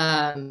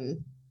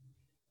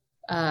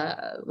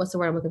 what's the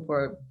word I'm looking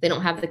for? They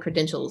don't have the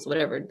credentials,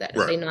 whatever that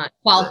right. They're not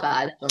qualified.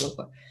 Right. That's what I'm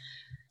looking for.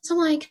 So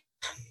I'm like,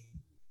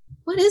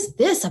 what is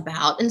this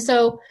about? And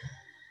so,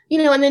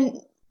 and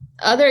then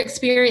other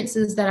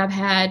experiences that I've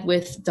had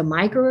with the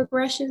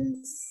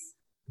microaggressions,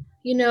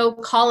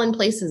 calling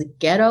places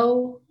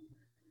ghetto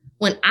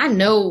when I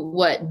know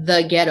what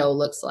the ghetto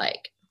looks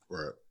like,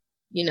 right?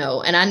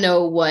 And I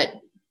know what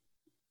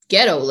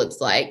ghetto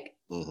looks like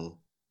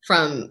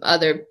from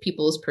other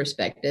people's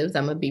perspectives.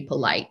 I'm gonna be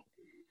polite.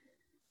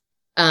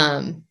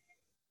 And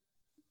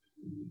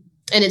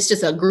it's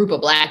just a group of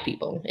Black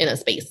people in a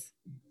space,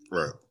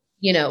 right?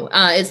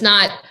 It's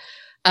not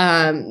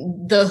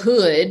the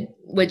hood,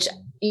 which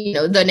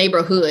the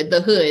neighborhood,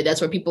 the hood.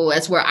 That's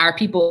where our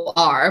people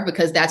are,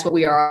 because that's what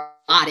we are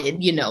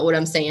allotted. You know what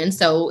I'm saying?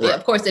 So right.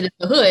 Of course it is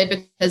the hood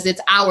because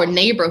it's our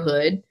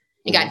neighborhood.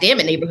 And goddamn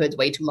it, neighborhood's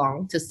way too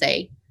long to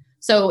say.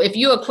 So if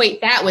you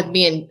equate that with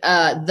being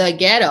the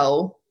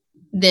ghetto,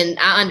 then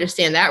I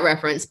understand that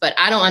reference, but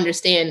I don't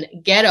understand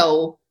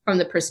ghetto from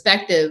the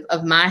perspective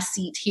of my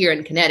seat here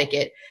in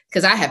Connecticut,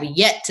 because I have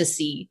yet to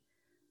see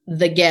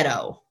the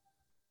ghetto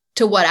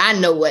to what I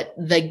know what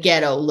the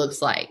ghetto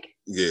looks like.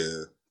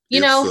 Yeah.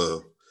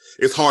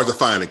 It's hard to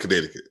find in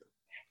Connecticut.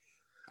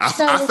 I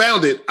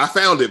found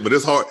it, but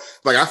it's hard.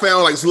 I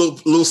found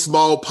little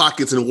small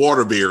pockets in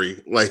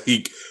Waterbury, but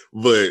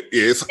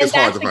it's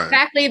hard to find.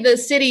 Exactly the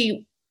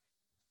city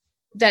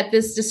that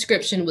this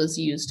description was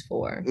used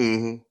for.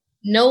 Mm-hmm.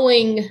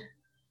 Knowing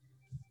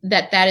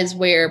that is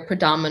where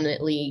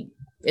it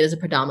is a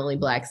predominantly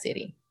Black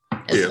city.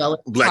 As well as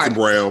Black Hartford.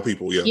 And brown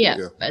people, yeah.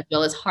 As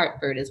well as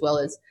Hartford, as well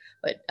as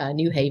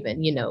New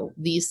Haven.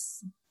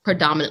 These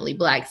predominantly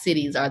Black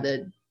cities are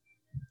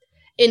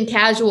in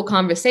casual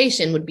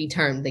conversation would be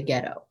termed the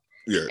ghetto.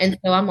 Yeah. And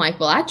so I'm like,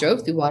 well, I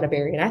drove through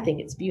Waterbury and I think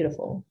it's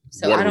beautiful.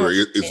 So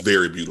Waterbury, it's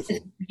very beautiful.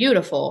 It's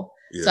beautiful.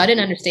 Yeah. So I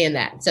didn't understand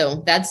that.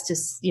 So that's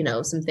just,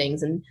 some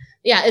things. And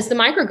yeah, it's the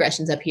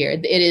microaggressions up here.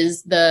 It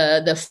is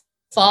the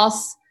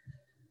false,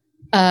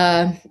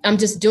 I'm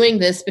just doing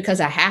this because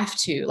I have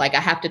to. I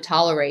have to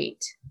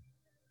tolerate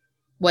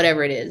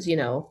whatever it is,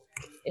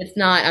 It's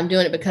not, I'm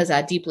doing it because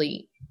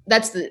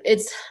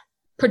it's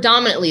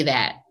predominantly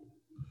that.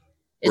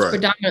 It's right.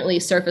 Predominantly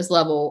surface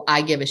level,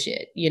 I give a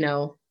shit,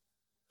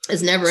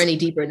 It's never any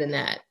deeper than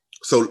that.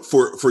 So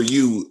for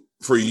you,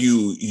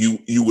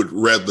 you would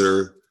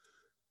rather,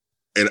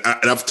 and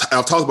I've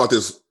talked about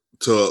this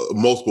to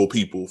multiple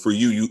people. For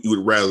you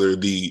would rather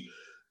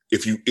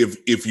if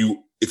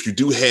you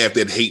do have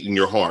that hate in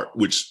your heart,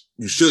 which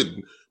you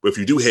shouldn't, but if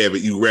you do have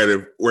it, you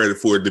rather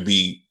for it to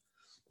be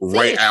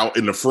right out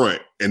in the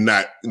front and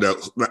not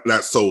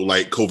so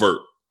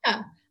covert.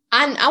 Yeah.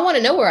 I want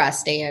to know where I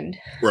stand.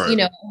 Right. You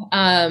know,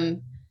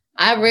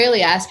 I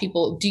rarely ask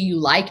people, do you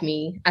like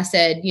me? I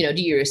said, you know,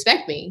 do you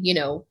respect me? You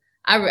know,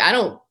 I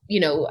don't, you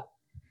know,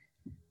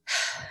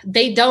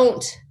 they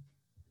don't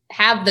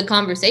have the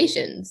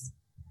conversations.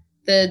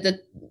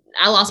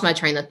 I lost my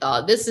train of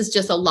thought. This is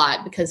just a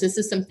lot because this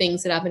is some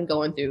things that I've been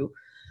going through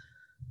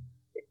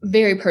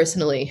very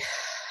personally.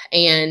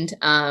 And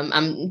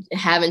I'm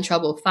having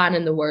trouble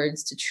finding the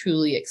words to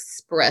truly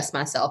express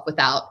myself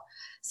without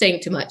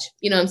saying too much.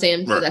 You know what I'm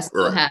saying? Because I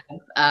still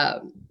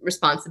have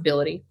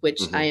responsibility,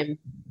 which I am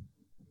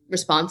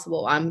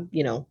responsible. I'm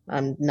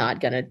not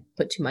going to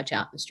put too much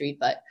out in the street,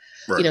 but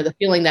you know, the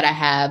feeling that I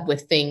have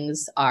with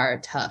things are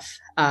tough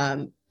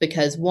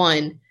because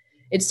one,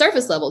 it's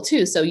surface level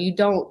too. So you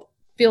don't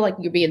feel like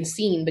you're being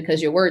seen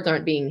because your words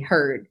aren't being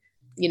heard,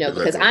 you know,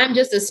 because I'm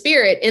just a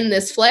spirit in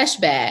this flesh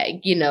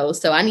bag, you know,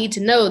 so I need to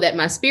know that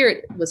my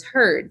spirit was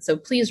heard. So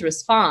please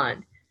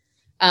respond.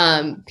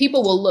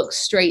 People will look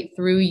straight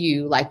through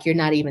you like you're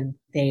not even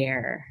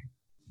there.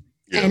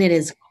 Yeah. And it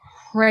is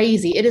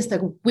crazy. It is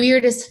the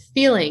weirdest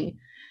feeling.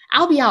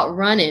 I'll be out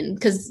running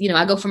because, you know,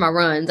 I go for my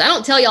runs. I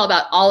don't tell y'all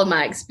about all of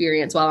my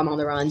experience while I'm on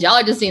the runs. Y'all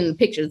are just seeing the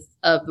pictures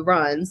of the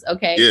runs.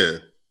 Okay. Yeah.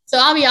 So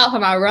I'll be out for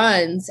my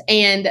runs.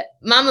 And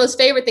my most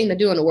favorite thing to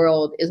do in the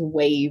world is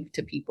wave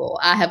to people.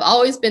 I have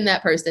always been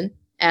that person.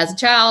 As a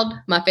child,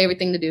 my favorite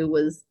thing to do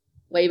was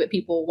wave at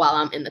people while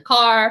I'm in the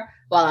car,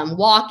 while I'm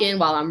walking,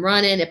 while I'm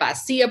running. If I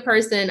see a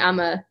person,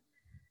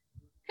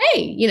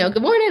 hey, you know,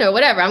 good morning or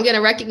whatever. I'm going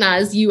to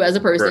recognize you as a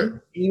person.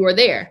 Right. You are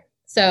there.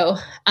 So,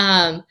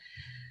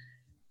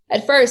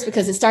 at first,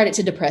 because it started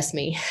to depress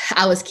me,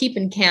 I was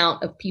keeping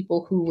count of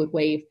people who would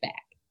wave back.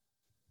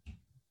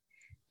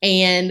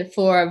 And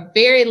for a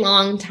very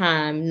long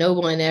time, no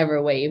one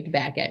ever waved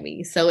back at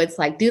me. So it's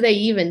like, do they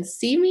even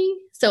see me?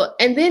 So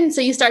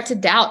you start to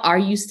doubt, are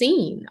you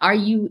seen? Are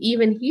you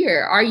even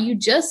here? Are you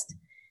just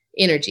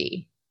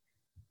energy?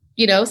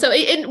 You know, so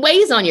it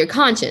weighs on your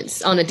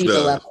conscience on a deeper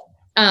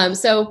level.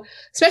 So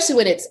especially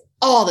when it's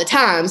all the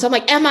time. So I'm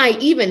like, am I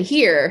even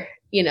here?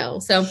 You know,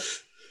 so.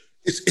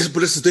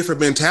 But it's a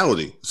different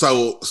mentality.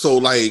 So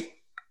like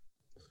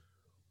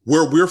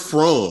where we're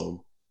from,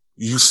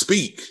 you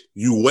speak,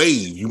 you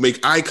wave, you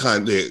make eye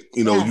contact,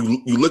 you know,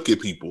 you look at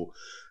people.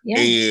 Yeah.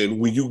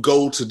 And when you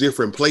go to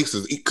different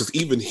places, because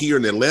even here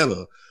in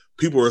Atlanta,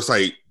 people are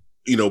like,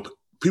 you know,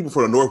 people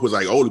from the North was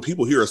like, oh, the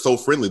people here are so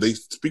friendly. They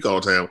speak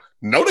all the time.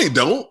 No, they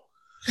don't.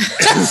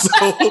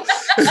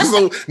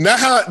 so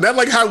not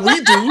like how we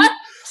do.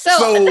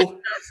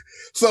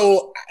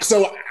 So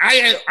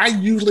I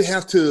usually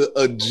have to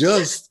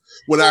adjust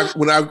when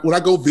I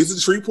go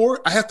visit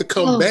Shreveport. I have to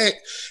come back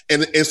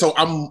and so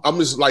I'm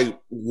just like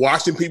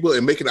watching people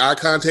and making eye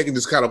contact and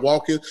just kind of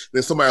walking. And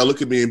then somebody will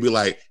look at me and be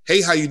like,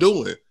 "Hey, how you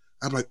doing?"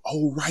 I'm like,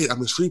 "Oh, right, I'm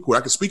in Shreveport.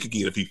 I can speak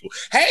again to people."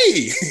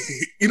 Hey,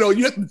 you know,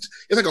 it's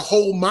like a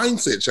whole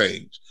mindset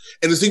change,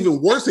 and it's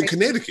even worse in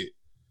Connecticut.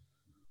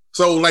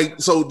 So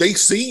they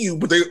see you,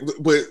 but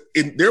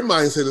in their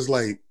mindset is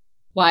like,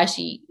 why is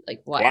she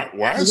like, why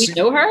do we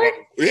know her?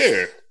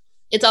 Yeah.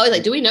 It's always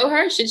like, do we know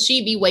her? Should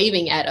she be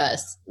waving at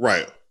us?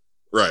 Right.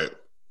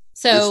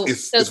 So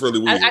it's really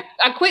weird.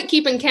 I quit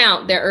keeping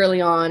count there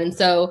early on. And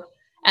so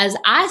as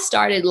I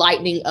started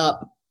lightening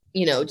up,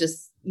 you know,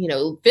 just, you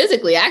know,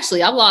 physically,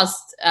 actually, I've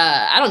lost,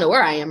 I don't know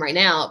where I am right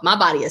now. My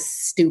body is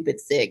stupid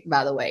sick,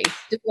 by the way.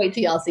 Just wait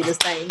till y'all see this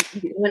thing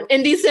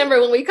in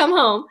December when we come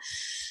home.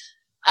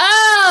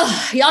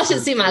 Oh, y'all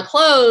should see my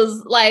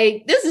clothes.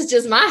 Like, this is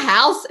just my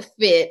house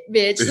fit,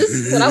 bitch. This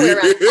is what I wear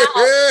around the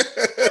house.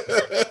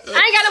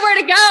 I ain't got nowhere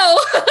to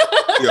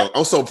go. Yo,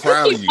 I'm so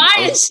proud of you.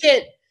 Buying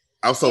shit.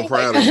 I'm so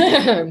proud of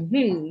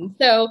you.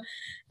 So,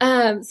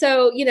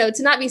 you know,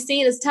 to not be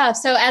seen is tough.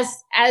 So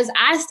as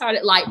I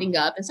started lightening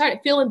up and started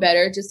feeling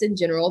better just in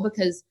general,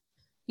 because,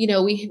 you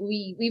know,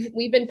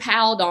 we've been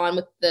piled on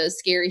with the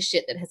scary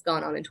shit that has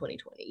gone on in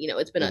 2020. You know,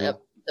 it's been a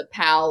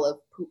pile of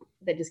poop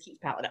that just keeps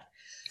piling up.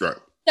 Right.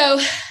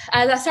 So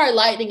as I started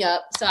lightening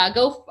up, so I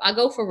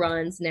go for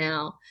runs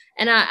now,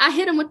 and I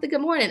hit them with the good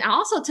morning. I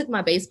also took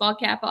my baseball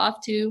cap off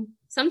too.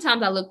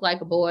 Sometimes I look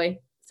like a boy.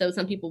 So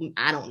some people,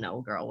 I don't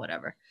know, girl,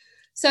 whatever.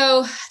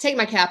 So take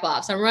my cap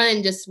off. So I'm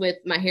running just with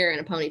my hair in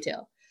a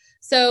ponytail.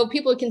 So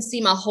people can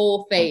see my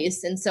whole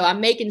face. And so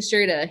I'm making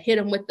sure to hit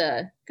them with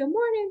the good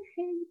morning.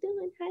 How you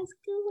doing? How's it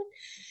going?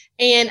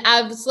 And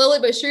I've slowly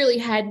but surely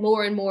had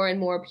more and more and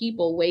more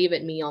people wave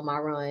at me on my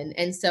run.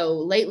 And so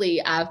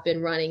lately I've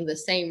been running the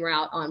same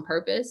route on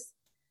purpose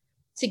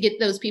to get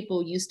those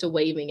people used to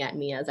waving at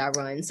me as I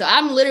run. So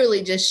I'm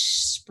literally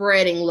just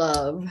spreading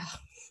love.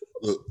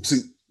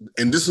 See,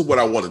 and this is what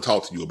I want to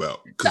talk to you about.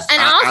 And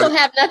I also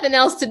have nothing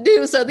else to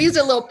do. So these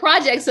are little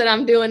projects that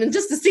I'm doing, and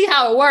just to see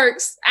how it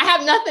works. I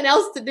have nothing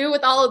else to do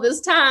with all of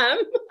this time.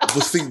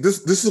 But see,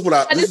 this is what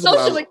I do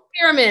social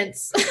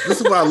experiments.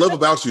 This is what I love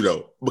about you,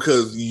 though,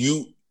 because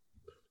you,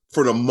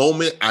 for the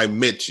moment I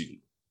met you,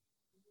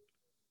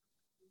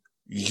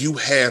 you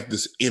have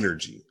this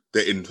energy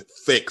that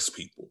infects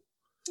people.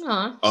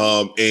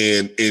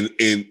 And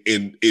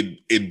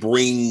it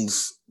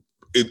brings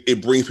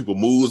people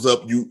moods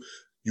up.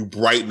 you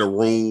brighten the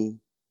room.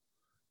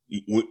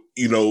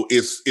 You know,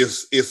 it's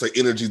an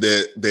energy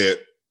that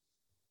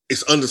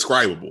it's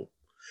undescribable,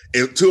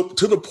 and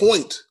to the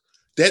point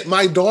that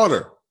my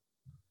daughter,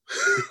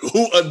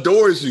 who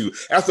adores you,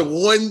 after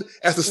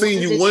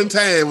seeing you one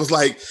time, was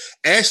like,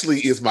 Ashley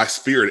is my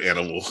spirit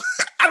animal.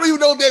 I don't even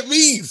know what that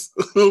means,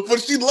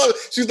 but she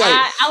loves. She's like,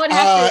 I would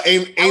have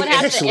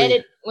to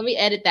edit. Let me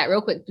edit that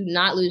real quick. Do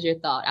not lose your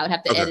thought. I would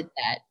have to edit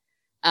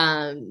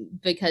that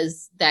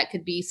because that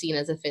could be seen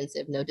as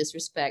offensive. No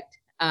disrespect.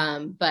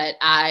 But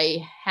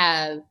I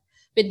have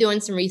been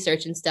doing some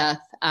research and stuff.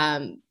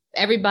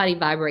 Everybody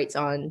vibrates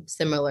on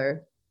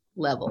similar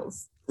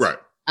levels. Right.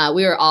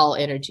 We are all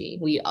energy.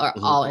 We are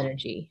all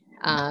energy.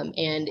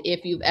 And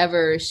if you've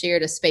ever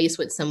shared a space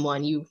with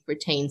someone, you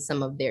retain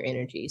some of their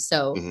energy.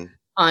 So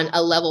on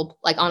a level,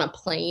 like on a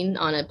plane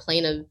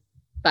of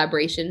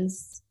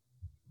vibrations,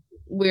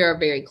 we are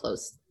very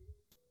close.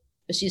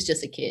 But she's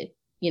just a kid,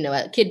 you know,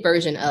 a kid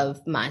version of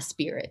my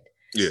spirit.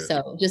 Yeah.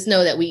 So just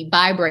know that we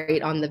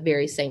vibrate on the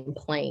very same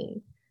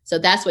plane. So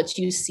that's what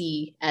you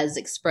see as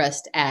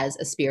expressed as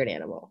a spirit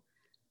animal.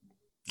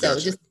 So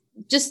Gotcha.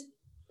 just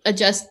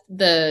adjust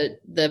the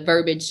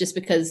verbiage, just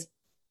because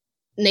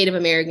Native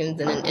Americans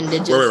and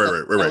indigenous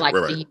don't like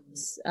to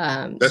use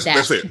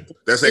that's fair.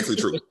 That's actually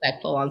true.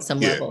 Respectful on some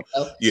level.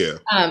 So, yeah.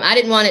 I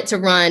didn't want it to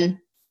run,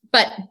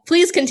 but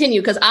please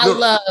continue, because I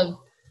love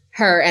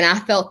her, and I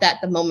felt that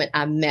the moment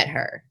I met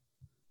her.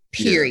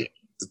 Period.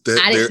 Yeah.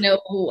 I didn't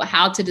know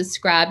how to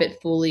describe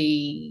it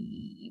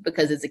fully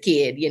because it's a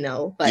kid, you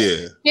know. But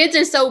kids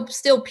are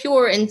still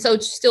pure and so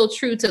still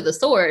true to the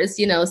source,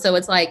 you know. So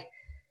it's like,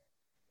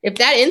 if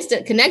that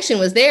instant connection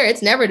was there,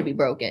 it's never to be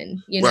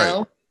broken, you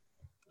know.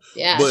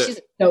 Yeah, she's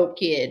a dope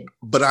kid.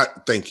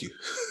 But thank you.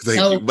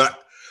 Thank you.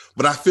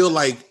 But I feel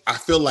like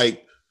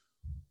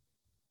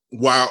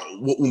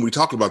when we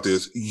talk about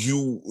this,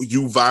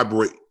 you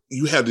vibrate,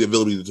 you have the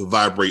ability to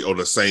vibrate on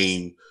the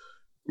same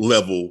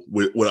level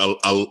with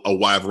a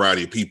wide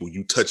variety of people.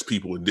 You touch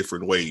people in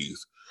different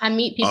ways. I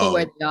meet people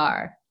where they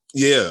are.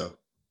 Yeah.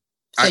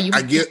 So you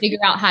have to figure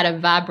out how to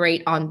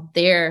vibrate on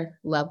their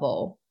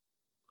level.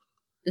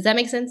 Does that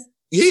make sense?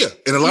 Yeah,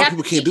 and a lot of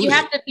people can't do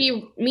that. You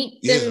have to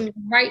meet them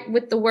right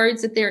with the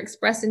words that they're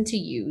expressing to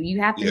you.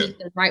 You have to meet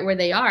them right where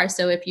they are.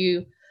 So if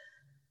you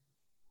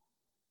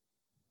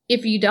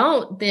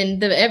don't, then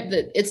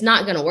it's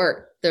not going to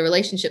work. The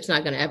relationship's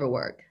not going to ever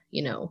work.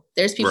 You know,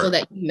 there's people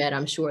that you met,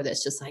 I'm sure,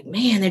 that's just like,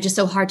 man, they're just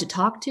so hard to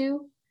talk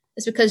to.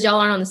 It's because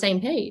y'all aren't on the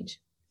same page.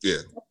 Yeah,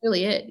 that's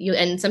really it.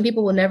 And some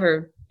people will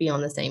never be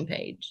on the same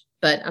page.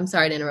 But I'm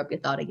sorry to interrupt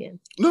your thought again.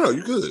 No,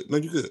 you're good.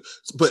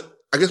 But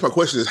I guess my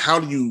question is, how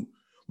do you,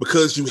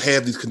 because you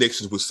have these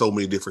connections with so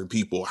many different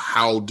people,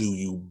 how do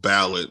you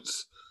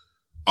balance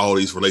all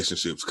these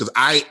relationships? Because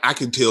I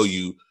can tell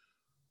you,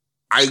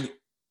 I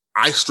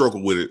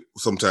struggle with it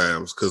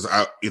sometimes, because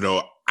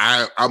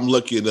I'm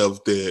lucky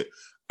enough that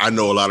I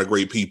know a lot of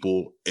great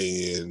people,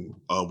 and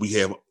we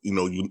have,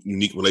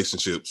 unique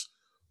relationships.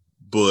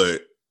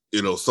 But,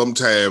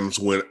 sometimes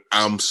when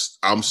I'm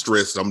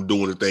stressed, I'm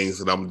doing the things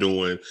that I'm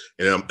doing,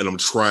 and I'm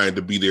trying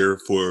to be there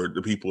for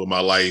the people in my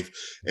life.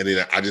 And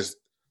then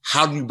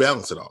how do you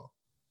balance it all?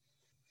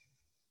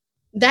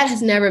 That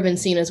has never been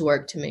seen as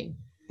work to me.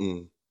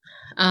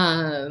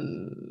 I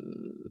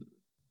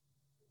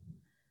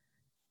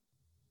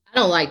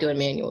don't like doing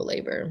manual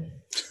labor.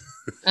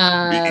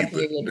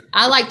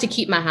 I like to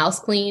keep my house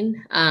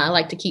clean. I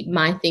like to keep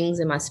my things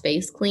in my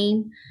space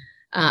clean.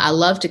 I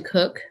love to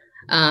cook.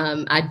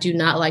 I do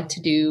not like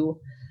to do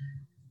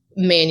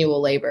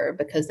manual labor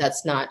because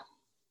that's not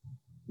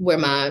where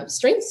my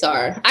strengths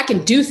are. I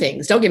can do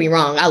things. Don't get me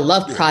wrong. I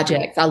love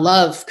projects. I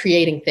love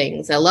creating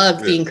things. I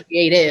love being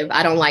creative.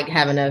 I don't like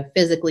having to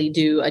physically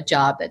do a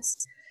job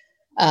that's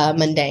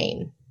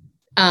mundane.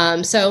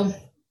 So,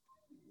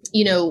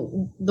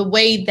 the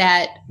way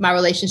that my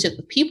relationship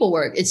with people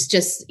work, it's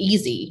just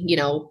easy.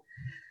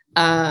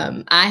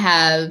 I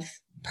have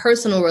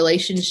personal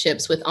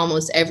relationships with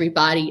almost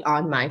everybody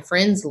on my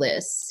friends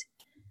list.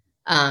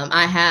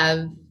 I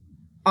have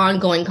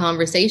ongoing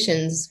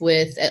conversations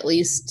with at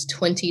least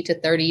 20 to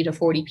 30 to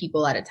 40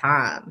 people at a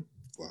time.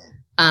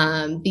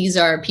 Wow. These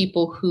are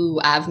people who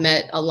I've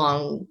met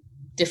along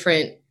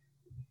different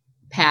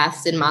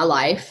paths in my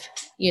life,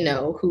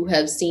 who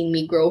have seen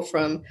me grow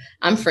from,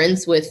 I'm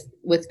friends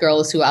with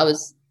girls who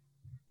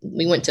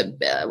we went to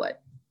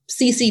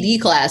CCD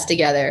class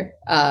together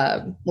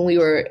when we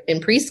were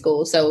in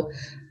preschool. So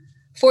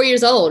 4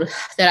 years old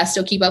that I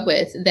still keep up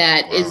with,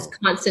 that is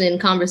constant in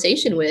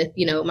conversation with,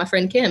 my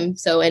friend Kim.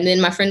 So, and then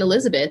my friend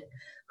Elizabeth,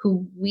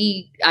 who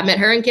I met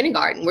her in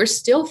kindergarten. We're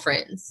still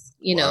friends,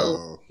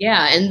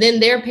 Yeah. And then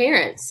their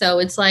parents. So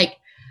it's like,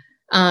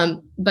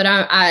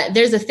 but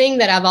there's a thing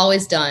that I've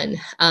always done.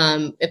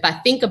 If I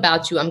think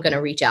about you, I'm going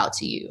to reach out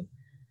to you.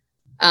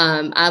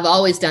 I've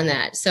always done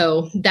that.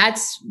 So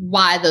that's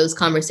why those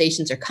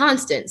conversations are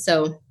constant.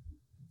 So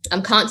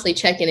I'm constantly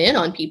checking in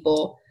on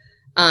people,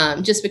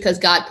 just because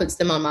God puts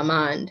them on my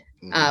mind,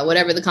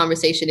 whatever the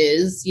conversation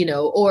is,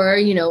 or,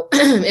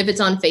 if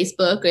it's on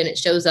Facebook and it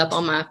shows up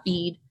on my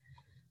feed,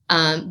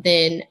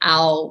 then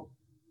I'll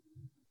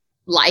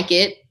like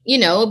it,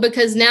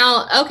 because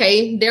now,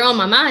 okay, they're on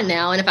my mind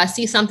now. And if I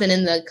see something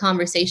in the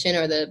conversation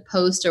or the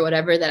post or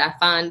whatever that I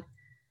find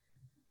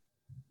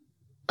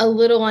a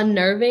little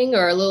unnerving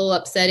or a little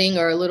upsetting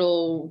or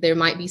there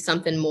might be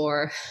something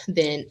more,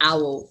 then I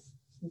will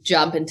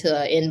jump into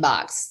an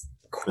inbox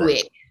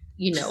quick.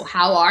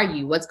 How are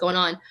you? What's going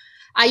on?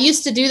 I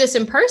used to do this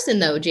in person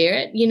though,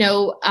 Jared.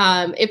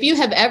 If you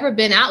have ever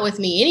been out with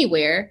me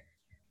anywhere,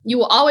 you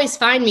will always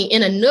find me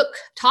in a nook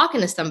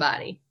talking to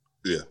somebody.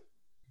 Yeah.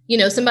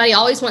 Somebody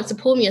always wants to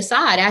pull me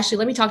aside. Ashley,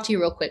 let me talk to you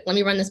real quick. Let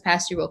me run this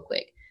past you real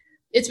quick.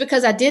 It's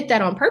because I did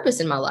that on purpose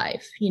in my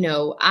life.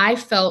 I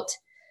felt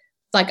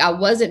like I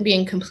wasn't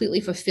being completely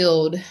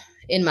fulfilled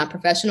in my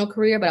professional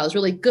career, but I was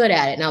really good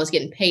at it and I was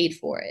getting paid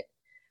for it.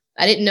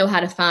 I didn't know how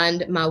to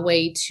find my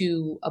way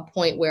to a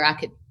point where I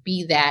could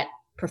be that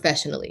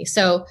professionally.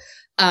 So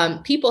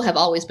people have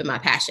always been my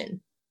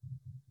passion.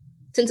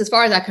 Since as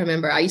far as I can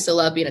remember, I used to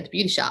love being at the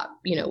beauty shop,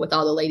 with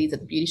all the ladies at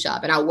the beauty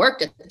shop. And I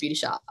worked at the beauty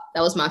shop.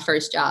 That was my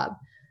first job,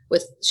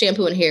 with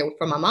shampoo and hair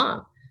for my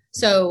mom.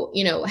 So,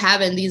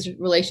 having these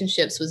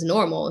relationships was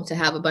normal, to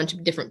have a bunch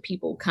of different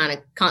people kind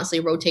of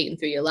constantly rotating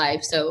through your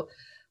life. So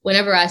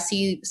whenever I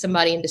see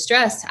somebody in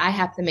distress, I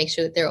have to make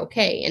sure that they're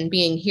okay. And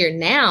being here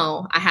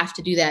now, I have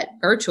to do that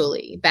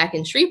virtually. Back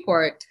in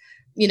Shreveport,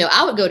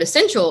 I would go to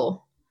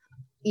Central,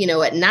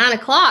 at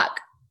 9:00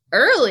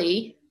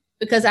 early,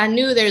 because I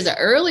knew there's an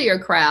earlier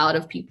crowd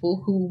of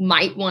people who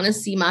might want to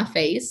see my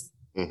face.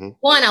 Mm-hmm.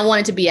 One, I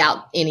wanted to be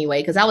out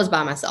anyway, because I was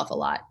by myself a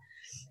lot.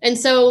 And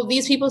so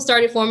these people we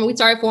started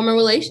forming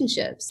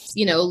relationships,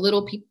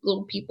 little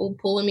people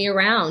pulling me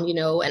around,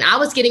 and I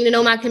was getting to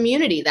know my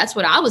community. That's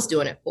what I was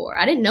doing it for.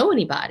 I didn't know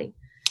anybody.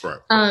 Right.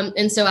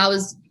 And so I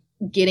was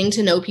getting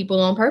to know people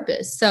on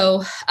purpose.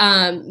 So,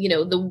 and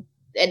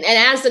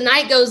as the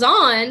night goes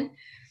on,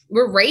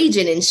 we're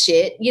raging and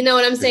shit. You know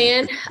what I'm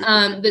saying?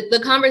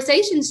 The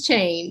conversations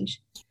change.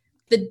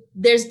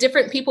 There's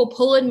different people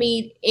pulling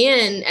me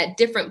in at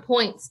different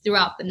points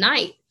throughout the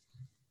night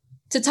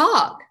to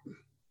talk.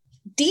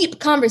 Deep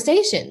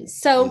conversations.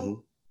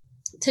 So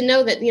to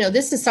know that,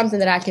 this is something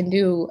that I can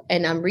do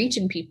and I'm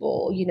reaching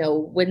people,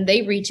 when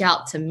they reach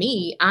out to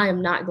me, I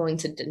am not going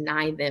to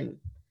deny them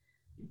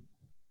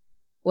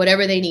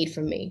whatever they need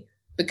from me,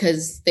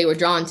 because they were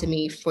drawn to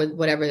me for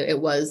whatever it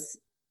was.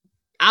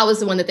 I was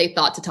the one that they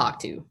thought to talk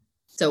to.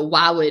 So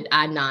why would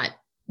I not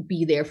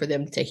be there for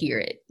them to hear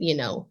it?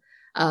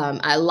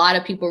 A lot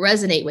of people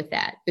resonate with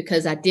that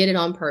because I did it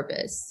on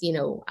purpose.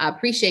 I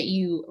appreciate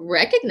you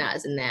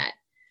recognizing that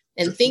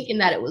and thinking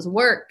that it was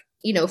work,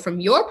 from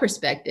your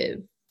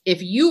perspective,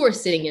 if you were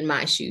sitting in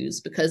my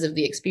shoes because of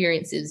the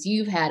experiences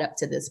you've had up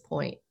to this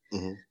point.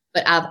 Mm-hmm.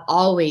 But I've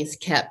always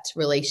kept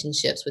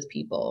relationships with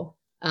people.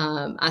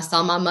 I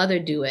saw my mother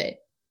do it.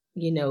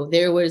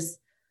 There was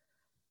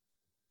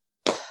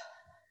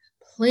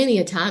plenty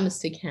of times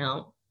to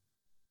count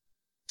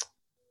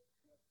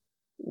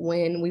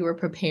when we were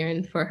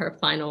preparing for her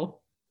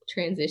final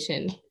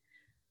transition,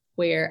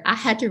 where I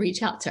had to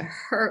reach out to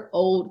her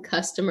old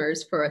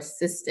customers for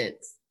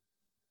assistance.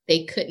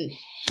 They couldn't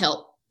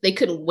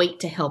wait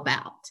to help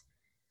out,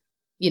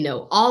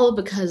 all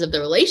because of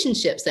the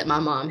relationships that my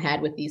mom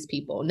had with these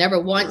people. Never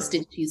once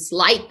did she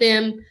slight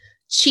them,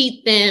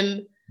 cheat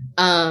them,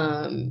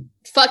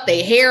 fuck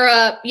their hair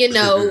up, and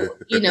there's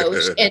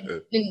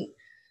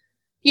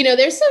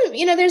some,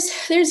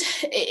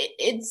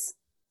 it's,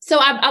 so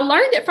I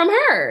learned it from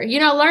her.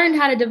 I learned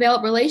how to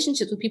develop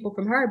relationships with people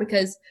from her,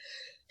 because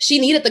she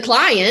needed the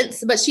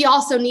clients, but she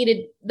also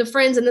needed the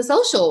friends in the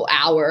social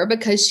hour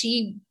because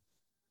she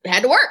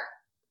had to work,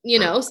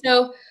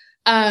 so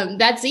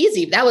that's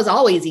easy. That was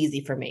always easy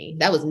for me.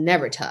 That was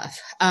never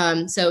tough.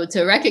 So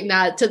to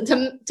recognize,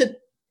 to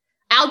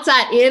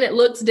outside in, it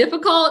looks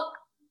difficult.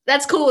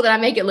 That's cool that I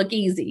make it look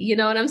easy. You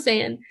know what I'm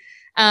saying?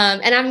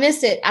 And I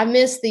miss it. I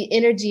miss the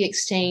energy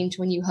exchange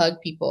when you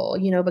hug people,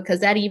 because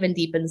that even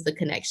deepens the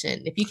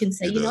connection. If you can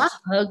say, I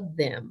hugged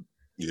them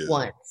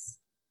once.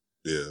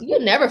 Yeah. You'll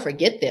never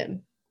forget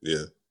them.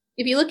 Yeah.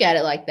 If you look at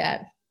it like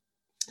that.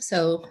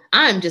 So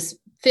I'm just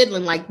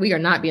fiddling like we are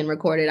not being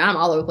recorded. I'm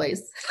all over the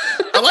place.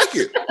 I like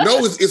it.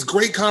 No, it's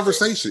great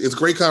conversation. It's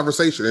great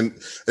conversation. And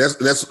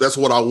that's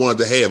what I wanted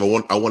to have.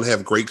 I want to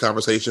have great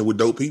conversation with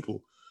dope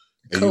people.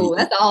 And cool.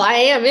 That's all I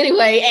am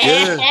anyway.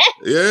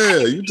 Yeah,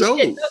 you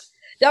don't.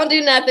 Don't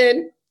do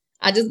nothing.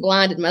 I just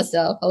blinded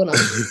myself. Hold on.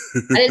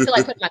 I didn't feel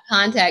like putting my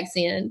contacts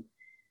in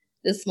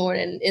this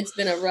morning. It's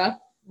been a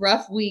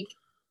rough week.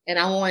 And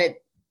I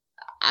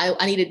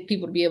needed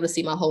people to be able to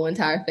see my whole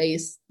entire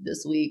face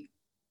this week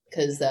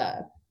because,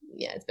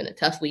 it's been a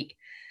tough week.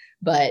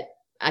 But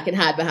I can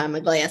hide behind my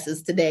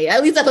glasses today.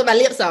 At least I put my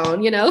lips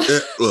on,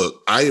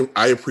 Look, I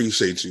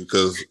appreciate you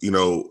because, in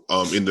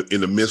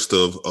the midst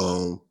of,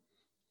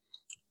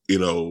 in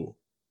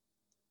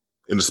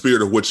the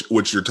spirit of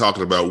what you're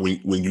talking about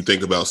when you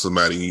think about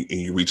somebody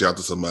and you reach out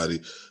to somebody,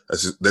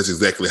 that's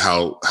exactly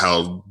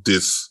how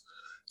this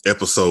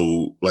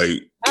episode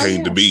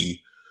came to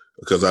be.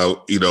 because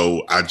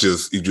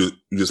you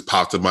just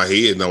popped in my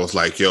head, and I was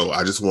like, yo,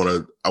 I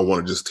want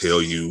to just tell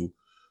you,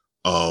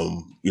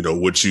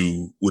 what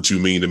you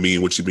mean to me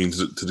and what you mean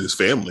to this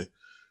family.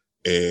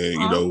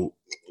 And,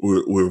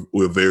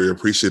 we're very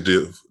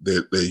appreciative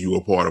that you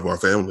are part of our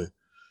family,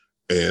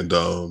 and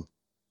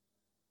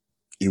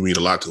you mean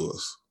a lot to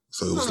us.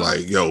 So it was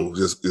like, yo,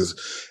 just,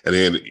 and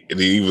then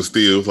even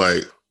still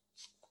like,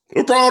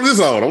 what brought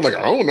this on? I'm like,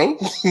 I don't know.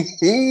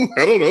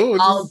 I don't know.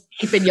 All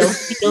keeping your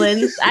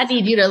feelings. I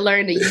need you to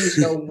learn to use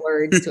your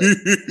words.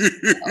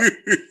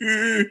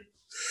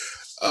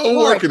 I'm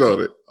working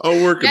on it.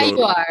 Yeah,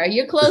 you are.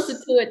 You're closer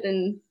to it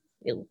than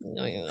I'm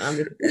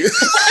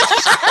just.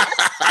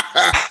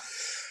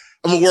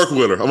 I'm gonna work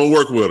with her. I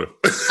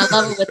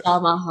love her with all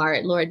my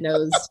heart. Lord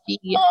knows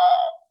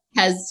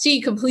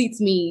she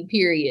completes me.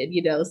 Period.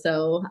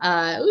 So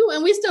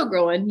and we're still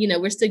growing.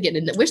 We're still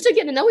getting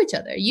to know each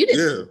other. You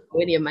didn't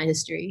know any of my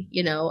history.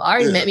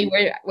 Ari met me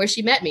where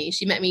she met me.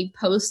 She met me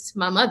post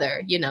my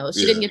mother. She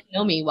didn't get to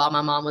know me while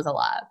my mom was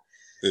alive.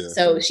 Yeah.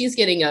 So she's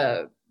getting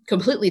a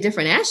completely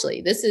different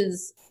Ashley. This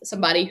is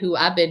somebody who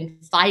I've been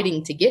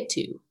fighting to get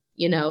to.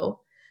 Not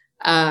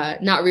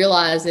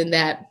realizing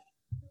that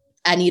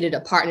I needed a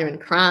partner in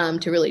crime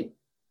to really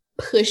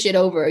push it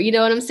over. You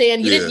know what I'm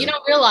saying? You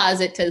don't realize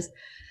it because,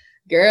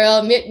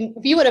 girl,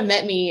 if you would have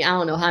met me, I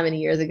don't know how many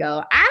years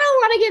ago, I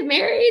don't want to get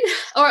married.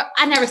 Or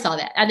I never saw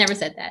that. I never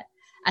said that.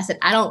 I said,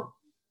 I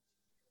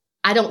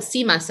don't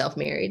see myself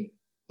married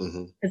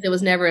because it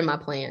was never in my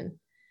plan.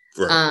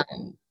 Right.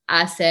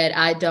 I said,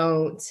 I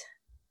don't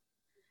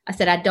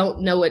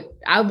know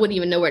I wouldn't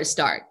even know where to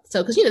start.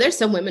 So, because, there's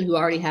some women who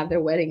already have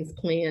their weddings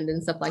planned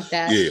and stuff like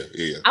that.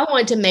 Yeah. I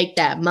wanted to make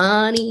that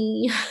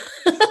money.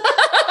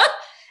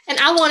 And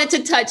I wanted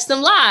to touch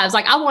some lives.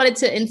 Like, I wanted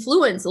to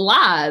influence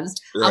lives.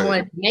 Right. I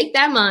wanted to make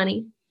that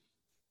money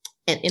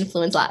and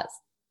influence lives.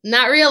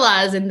 Not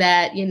realizing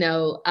that,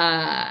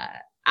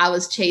 I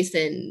was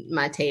chasing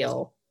my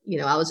tail.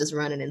 I was just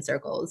running in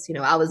circles.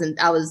 I was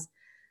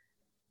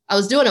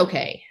doing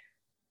okay.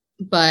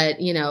 But,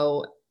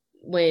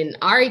 when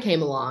Ari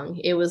came along,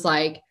 it was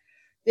like,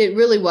 it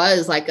really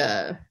was like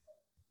a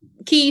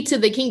key to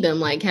the kingdom.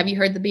 Like, have you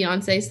heard the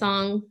Beyonce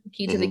song,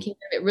 Key to the Kingdom?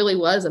 It really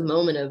was a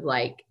moment of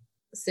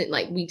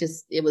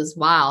it was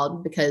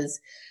wild because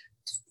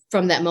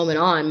from that moment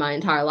on, my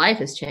entire life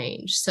has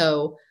changed.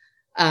 So,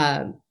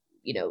 I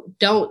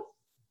don't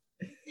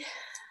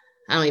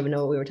even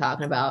know what we were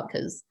talking about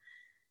because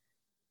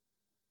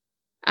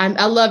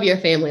I love your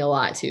family a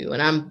lot too.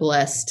 And I'm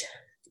blessed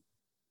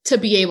to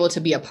be able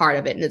to be a part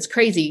of it. And it's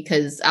crazy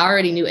because I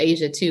already knew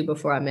Asia too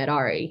before I met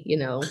Ari,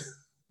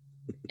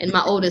 and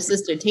my oldest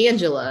sister,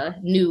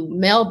 Tangela, knew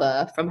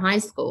Melba from high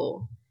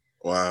school.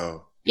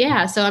 Wow.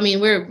 Yeah. So,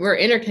 we're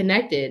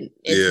interconnected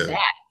into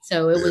that.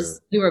 So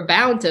we were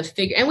bound to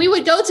figure, and we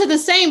would go to the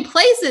same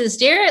places,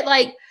 Jared.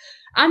 Like,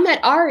 I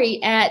met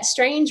Ari at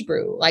Strange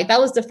Brew. Like,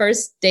 that was the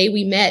first day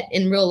we met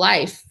in real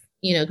life,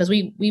 because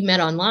we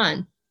met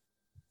online.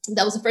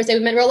 That was the first day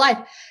we met in real life.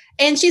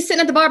 And she's sitting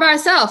at the bar by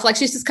herself. Like,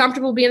 she's just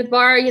comfortable being at the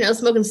bar,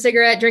 smoking a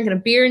cigarette, drinking a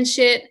beer and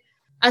shit.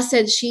 I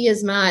said,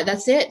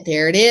 that's it.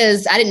 There it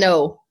is. I didn't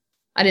know.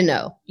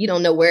 You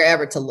don't know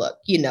wherever to look,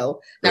 Not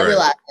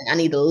realizing I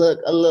need to look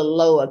a little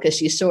lower because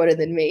she's shorter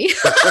than me.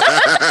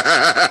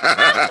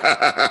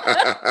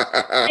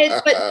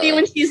 But see,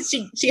 when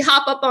she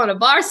hop up on a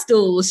bar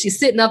stool, she's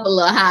sitting up a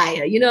little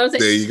higher. You know what I'm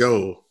saying? There you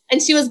go.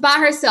 And she was by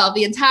herself.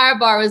 The entire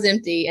bar was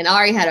empty. And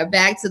Ari had her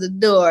back to the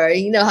door.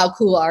 You know how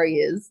cool Ari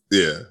is.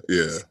 Yeah.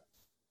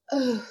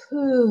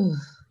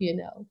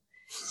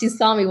 She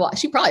saw me walk.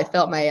 She probably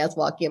felt my ass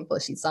walk in before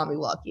she saw me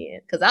walk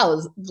in because I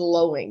was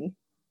glowing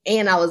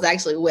and I was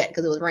actually wet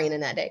because it was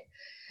raining that day.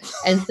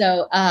 And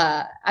so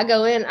I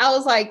go in. I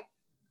was like,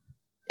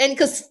 and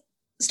because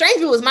Strange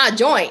Brew was my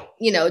joint,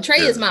 Trey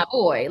is my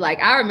boy. Like,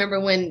 I remember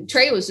when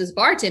Trey was just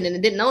bartending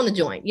and didn't own a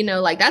joint,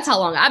 like that's how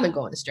long I've been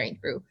going to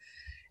Strange Brew.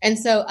 And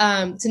so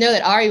to know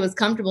that Ari was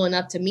comfortable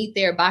enough to meet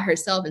there by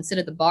herself and sit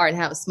at the bar and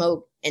have a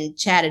smoke and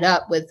chat it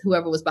up with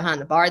whoever was behind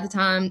the bar at the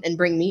time and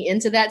bring me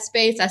into that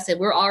space, I said,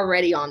 we're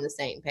already on the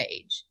same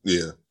page.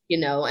 Yeah.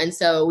 And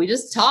so we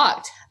just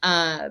talked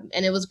and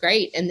it was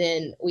great. And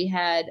then we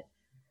had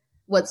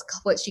what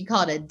she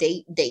called a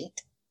date.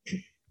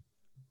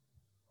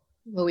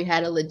 Well, we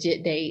had a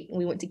legit date.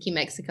 We went to Key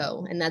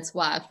Mexico. And that's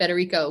why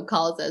Federico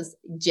calls us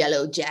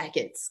Jello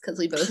Jackets, because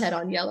we both had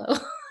on yellow.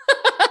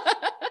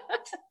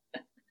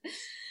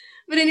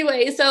 But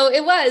anyway, so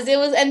it was,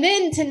 and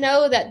then to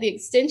know that the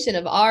extension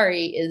of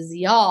Ari is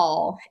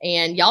y'all,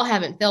 and y'all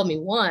haven't failed me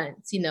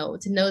once, to know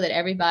that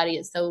everybody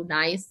is so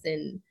nice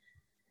and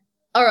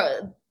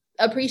or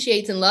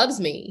appreciates and loves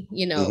me,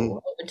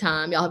 over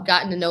time. Y'all have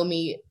gotten to know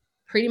me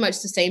pretty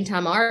much the same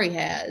time Ari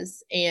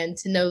has, and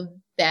to know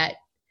that,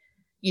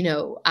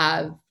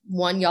 I've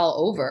won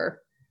y'all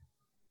over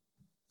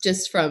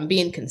just from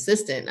being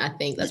consistent. I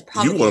think that's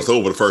probably. You won us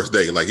over the first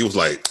day. Like, it was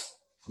like,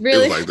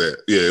 really? It was like that.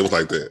 Yeah, it was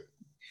like that.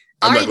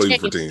 I'm not going to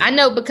pretend. I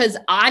know, because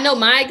I know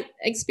my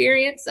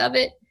experience of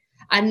it.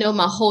 I know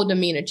my whole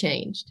demeanor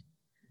changed,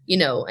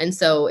 and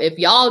so if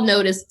y'all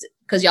noticed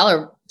because y'all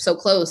are so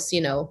close,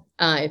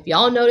 if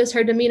y'all notice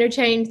her demeanor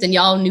change, then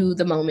y'all knew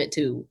the moment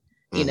too.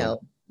 You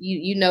know,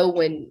 you know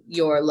when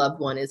your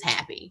loved one is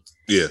happy.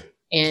 Yeah.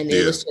 And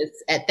it was just,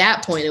 at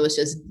that point, it was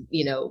just,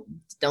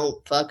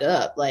 don't fuck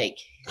up. Like,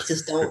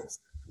 just don't,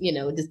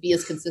 just be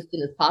as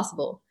consistent as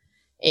possible.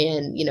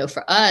 And,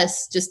 for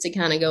us, just to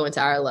kind of go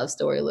into our love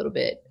story a little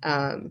bit,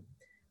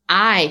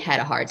 I had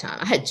a hard time.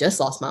 I had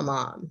just lost my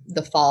mom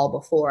the fall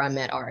before I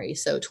met Ari.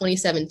 So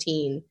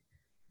 2017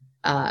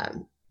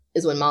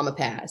 is when Mama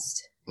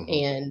passed.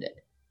 And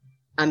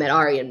I met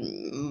Ari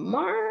in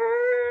March.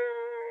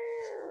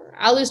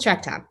 I lose track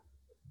of time.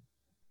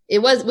 We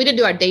didn't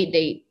do our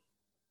date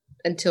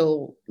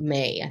until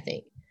May, I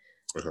think.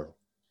 Okay.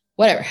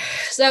 Whatever.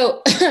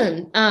 So,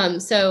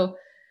 so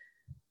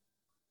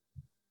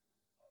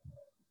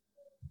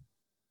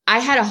I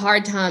had a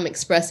hard time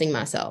expressing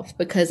myself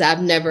because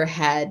I've never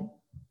had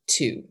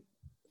to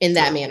in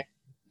that manner,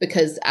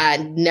 because I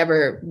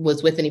never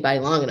was with anybody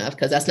long enough,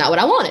 because that's not what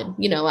I wanted.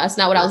 That's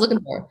not what I was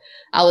looking for.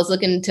 I was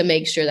looking to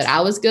make sure that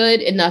I was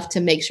good enough to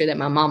make sure that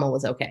my mama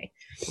was okay.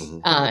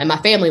 And my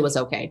family was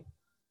okay.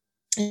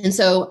 And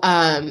so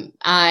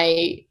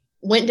I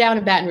went down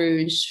to Baton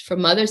Rouge for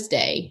Mother's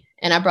Day,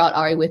 and I brought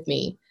Ari with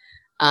me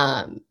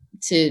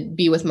to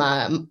be with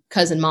my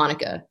cousin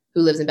Monica,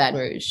 who lives in Baton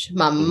Rouge.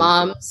 My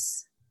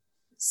mom's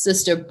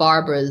sister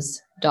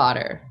Barbara's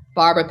daughter.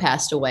 Barbara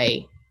passed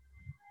away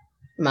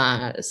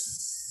my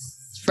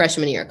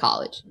freshman year of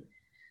college.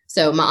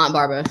 So my Aunt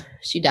Barbara,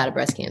 she died of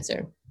breast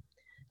cancer.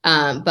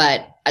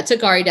 But I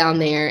took Ari down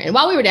there, and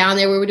while we were down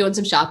there, we were doing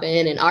some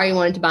shopping, and Ari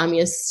wanted to buy me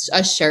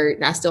a shirt,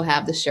 and I still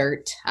have the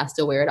shirt. I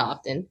still wear it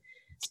often.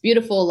 It's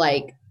beautiful,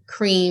 like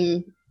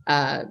cream,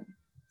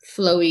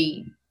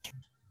 flowy,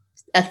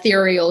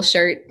 ethereal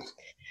shirt.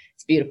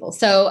 It's beautiful.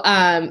 So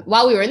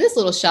while we were in this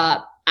little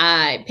shop,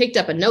 I picked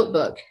up a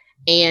notebook,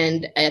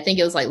 and I think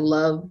it was like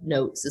Love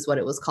Notes is what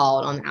it was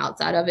called on the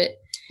outside of it.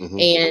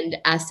 And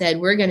I said,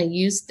 we're going to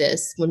use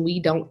this when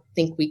we don't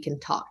think we can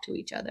talk to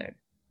each other.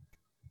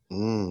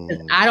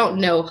 I don't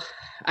know.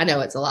 I know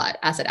it's a lot.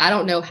 I said, I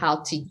don't know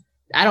how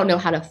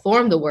to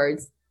form the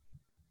words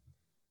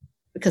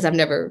because I've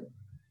never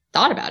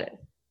thought about it.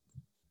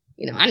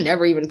 I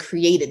never even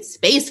created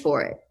space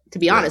for it, to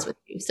be honest with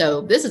you.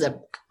 So this is a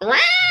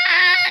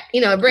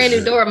brand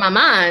new door in my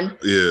mind.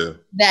 Yeah.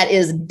 That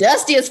is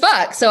dusty as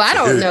fuck. So I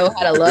don't know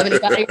how to love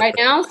anybody right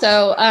now.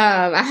 So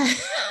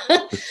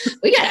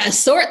we got to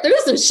sort through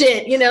some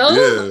shit,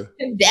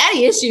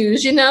 daddy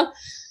issues,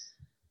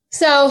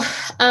 So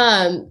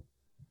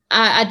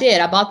I did.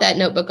 I bought that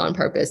notebook on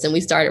purpose, and we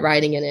started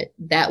writing in it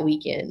that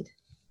weekend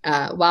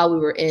while we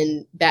were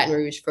in Baton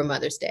Rouge for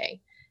Mother's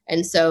Day.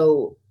 And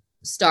so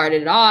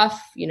started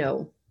off,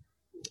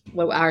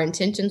 what our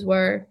intentions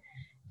were.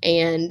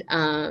 And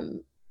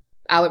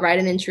I would write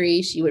an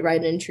entry. She would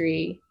write an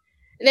entry.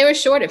 And they were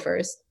short at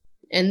first.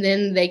 And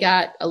then they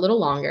got a little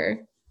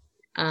longer.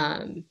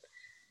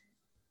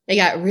 They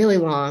got really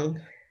long.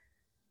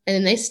 And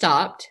then they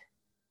stopped.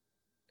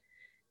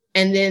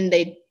 And then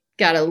they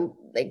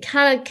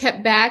kind of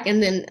kept back.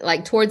 And then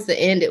like towards the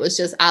end, it was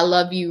just, I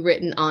love you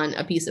written on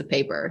a piece of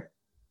paper.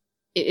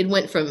 It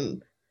went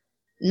from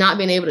not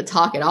being able to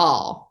talk at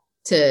all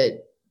to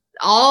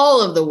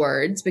all of the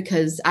words,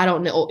 because I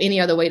don't know any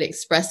other way to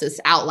express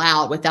this out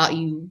loud without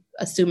you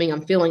assuming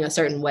I'm feeling a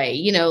certain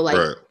way,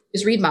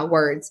 just read my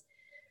words.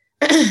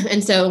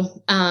 And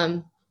so,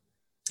 and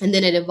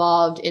then it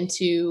evolved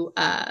into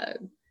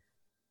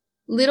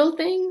little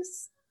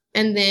things.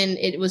 And then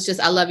it was just,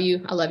 I love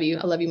you. I love you.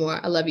 I love you more.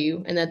 I love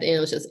you. And at the end,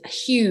 it was just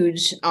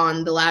huge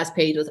on the last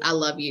page was, I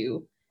love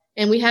you.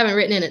 And we haven't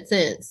written in it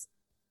since.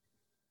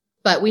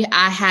 But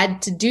I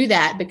had to do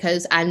that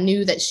because I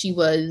knew that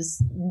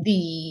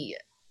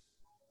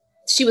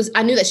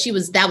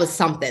that was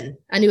something.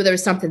 I knew there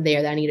was something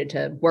there that I needed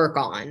to work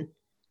on.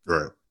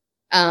 Right.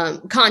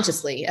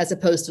 Consciously, as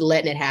opposed to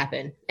letting it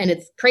happen. And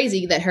it's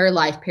crazy that her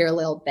life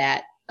paralleled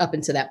that up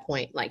until that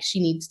point. Like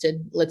she needs to,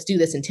 let's do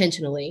this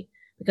intentionally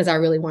because I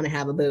really want to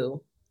have a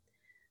boo.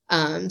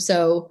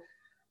 So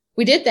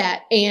we did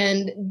that.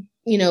 And,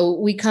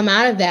 we come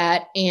out of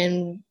that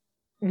and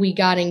we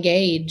got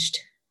engaged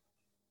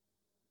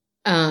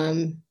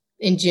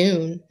in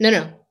June.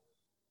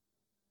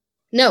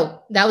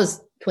 No, that was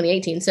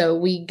 2018. So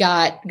we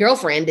got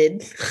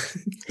girlfriended.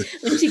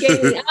 When she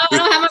gave me, I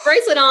don't have my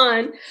bracelet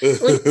on.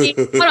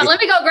 Hold on,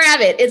 let me go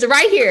grab it. It's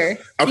right here.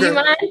 Okay. Do you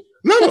mind?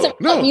 No, put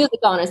some music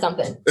on or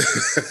something.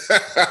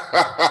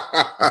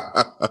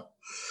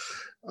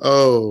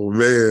 Oh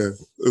man,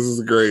 this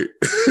is great.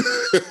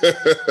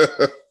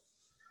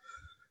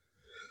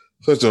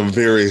 Such a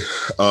very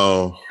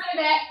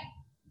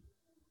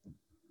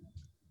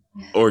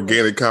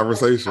organic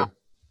conversation.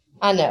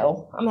 I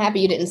know. I'm happy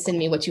you didn't send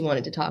me what you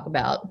wanted to talk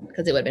about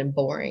because it would have been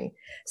boring.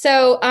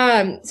 So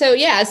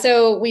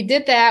we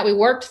did that. We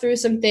worked through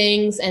some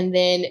things, and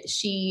then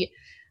she,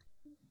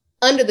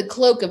 under the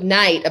cloak of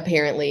night,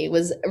 apparently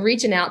was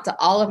reaching out to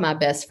all of my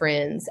best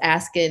friends,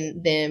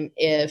 asking them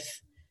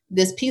if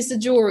this piece of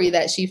jewelry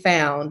that she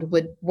found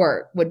would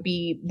work, would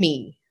be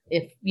me,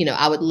 if,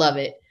 I would love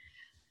it.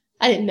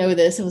 I didn't know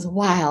this. It was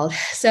wild.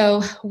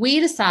 So we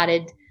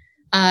decided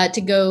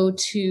to go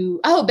to,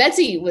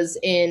 Betsy was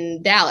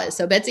in Dallas.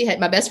 So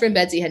my best friend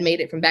Betsy had made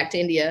it from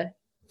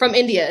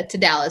India to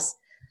Dallas,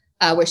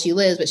 where she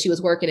lives, but she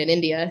was working in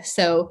India.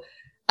 So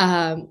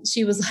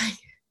she was like,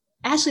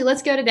 Ashley,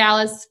 let's go to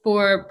Dallas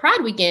for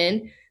Pride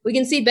weekend. We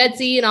can see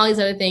Betsy and all these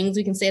other things.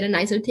 We can stay at a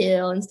nice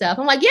hotel and stuff.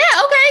 I'm like, yeah,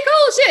 okay,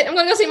 cool, shit. I'm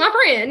going to go see my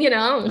friend,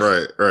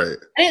 Right.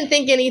 I didn't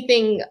think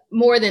anything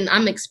more than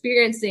I'm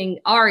experiencing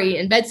Ari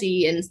and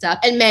Betsy and stuff.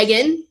 And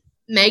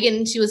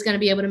Megan, she was going to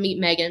be able to meet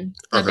Megan,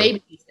 my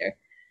baby sister,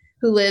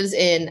 who lives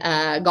in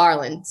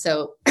Garland.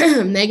 So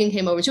Megan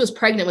came over. She was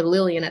pregnant with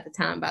Lillian at the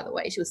time, by the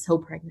way. She was so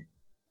pregnant.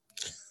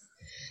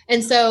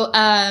 And so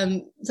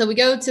we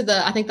go to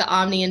the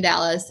Omni in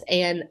Dallas,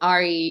 and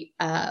Ari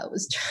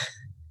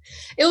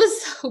it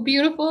was so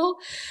beautiful.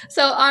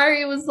 So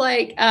Ari was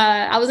like,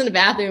 I was in the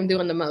bathroom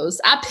doing the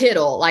most. I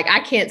piddle, like I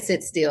can't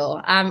sit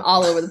still. I'm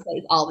all over the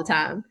place all the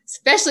time,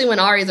 especially when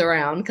Ari's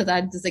around because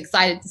I'm just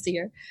excited to see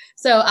her.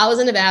 So I was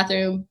in the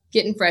bathroom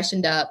getting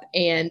freshened up,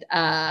 and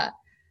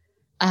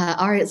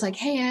Ari is like,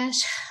 hey,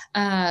 Ash,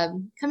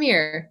 come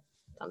here.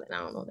 Something, I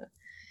don't know that.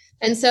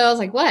 And so I was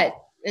like, what?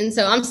 And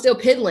so I'm still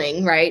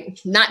piddling, right?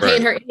 Not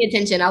paying her any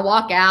attention. I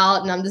walk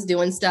out and I'm just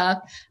doing stuff.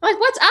 I'm like,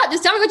 what's up?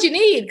 Just tell me what you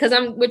need. Cause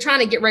we're trying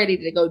to get ready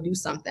to go do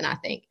something, I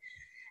think.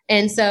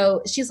 And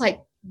so she's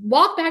like,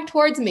 walk back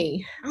towards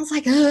me. I was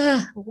like,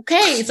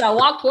 okay. So I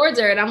walk towards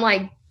her and I'm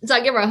like, so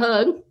I give her a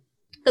hug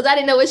because I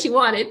didn't know what she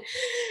wanted.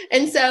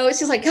 And so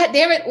she's like, God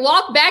damn it,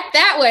 walk back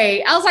that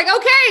way. I was like,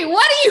 okay,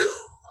 what do you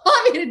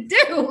want me to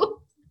do?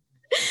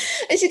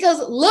 And she goes,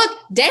 look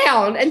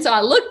down. And so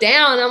I look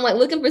down and I'm like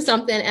looking for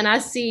something. And I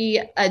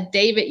see a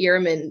David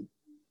Yurman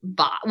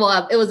box.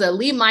 Well, it was a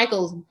Lee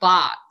Michaels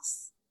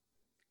box.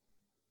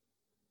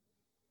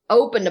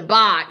 Open the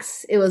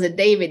box. It was a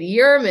David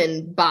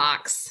Yurman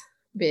box,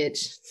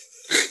 bitch.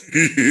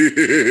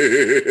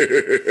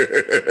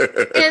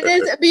 And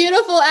this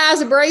beautiful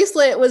ass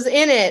bracelet was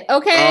in it.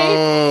 Okay.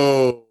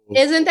 Oh.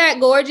 Isn't that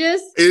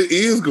gorgeous? It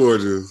is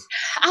gorgeous.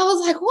 I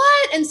was like,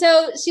 what? And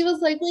so she was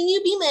like, will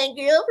you be my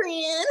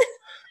girlfriend?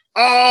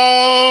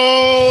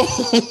 Oh.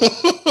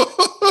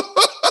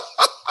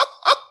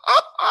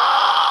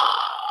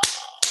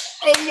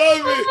 I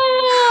love it.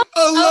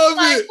 I love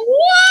it.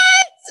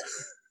 What?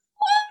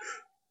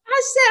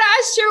 I said,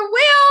 I sure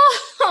will.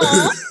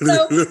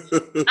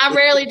 So I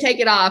rarely take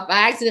it off.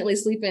 I accidentally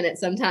sleep in it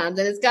sometimes.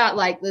 And it's got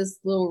like this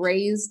little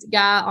raised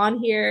guy on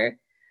here.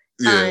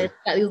 Yeah. It's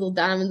got these little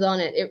diamonds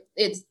on it.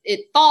 It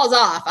falls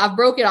off. I've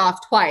broke it off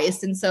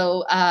twice. And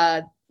so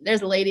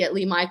there's a lady at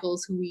Lee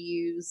Michaels who we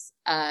use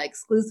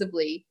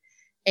exclusively.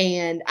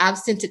 And I've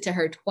sent it to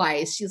her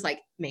twice. She's like,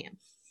 man,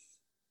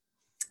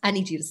 I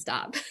need you to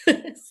stop.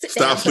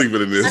 Stop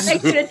sleeping in this. I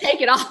need you to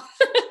take it off.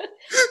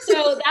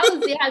 So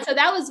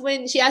that was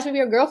when she asked me to be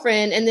her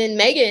girlfriend. And then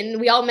Megan,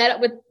 we all met up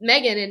with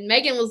Megan, and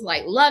Megan was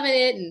like loving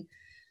it. And,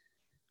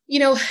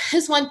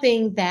 it's one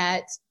thing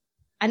that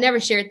I never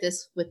shared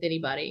this with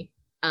anybody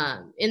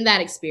in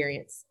that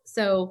experience.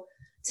 So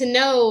to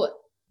know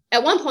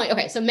at one point,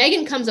 okay, so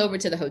Megan comes over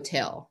to the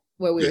hotel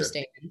where we were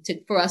staying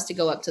for us to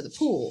go up to the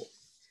pool.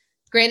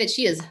 Granted,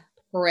 she is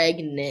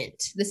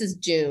pregnant. This is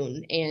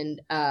June,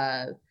 and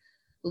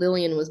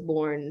Lillian was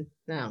born,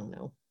 I don't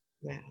know,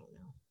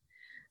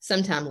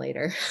 sometime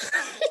later.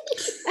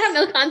 I have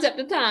no concept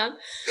of time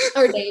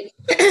or date.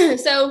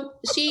 So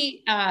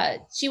she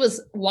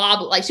was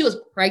wobbled, like she was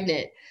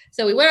pregnant.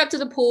 So we went up to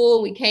the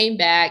pool, we came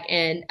back,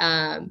 and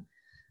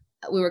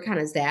we were kind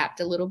of zapped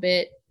a little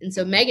bit. And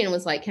so Megan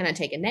was like, can I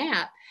take a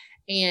nap?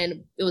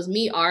 And it was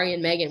me, Ari,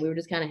 and Megan. We were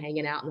just kind of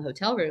hanging out in the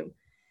hotel room.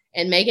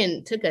 And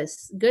Megan took a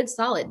good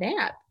solid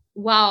nap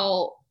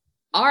while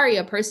Ari,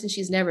 a person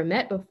she's never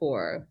met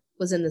before,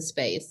 was in the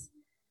space.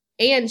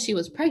 And she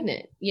was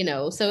pregnant,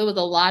 So it was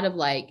a lot of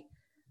like,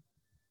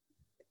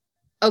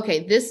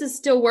 okay, this is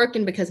still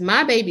working because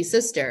my baby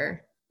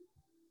sister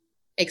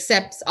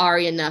accepts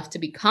Ari enough to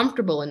be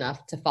comfortable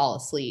enough to fall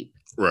asleep.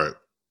 Right.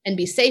 And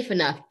be safe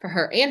enough for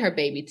her and her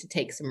baby to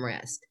take some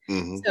rest.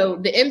 Mm-hmm. So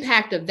the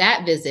impact of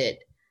that visit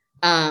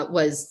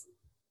was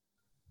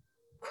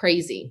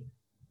crazy,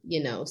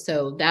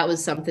 So that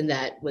was something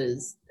that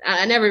was,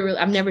 I've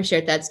never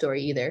shared that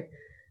story either.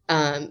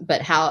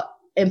 But how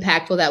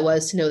impactful that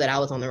was to know that I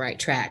was on the right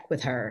track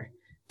with her.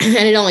 And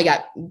it only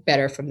got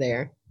better from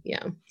there.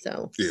 Yeah.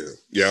 So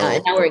yeah.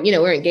 Now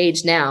we're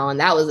engaged now, and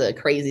that was a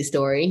crazy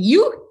story.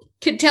 You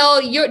could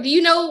tell do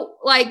you know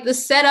like the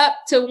setup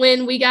to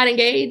when we got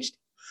engaged?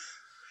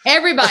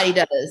 Everybody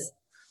does.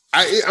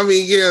 I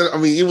mean,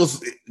 it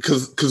was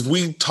because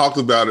we talked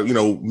about it,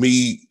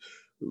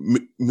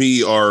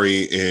 me,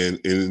 Ari,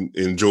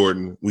 and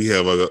Jordan, we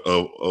have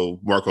a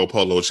Marco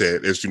Polo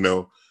chat, as you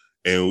know.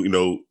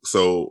 And,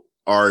 so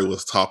Ari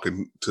was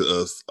talking to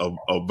us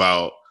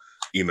about,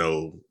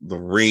 the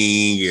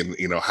ring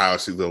and, how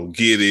she's going to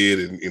get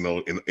it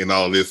and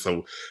all this.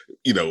 So,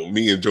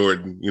 me and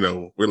Jordan,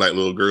 we're like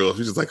little girls.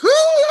 We're just like,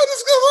 oh, this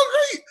is going so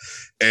great.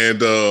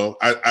 And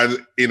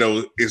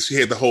and she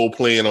had the whole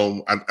plan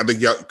on, I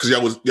think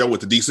y'all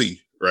went to DC,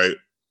 right?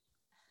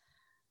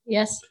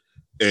 Yes.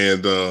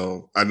 And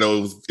I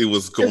know it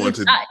was going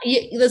to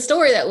the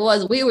story that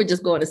was we were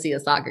just going to see a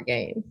soccer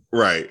game.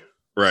 Right.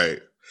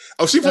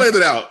 Oh, she played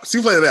it out.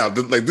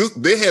 Like this,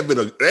 there had been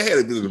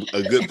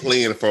a good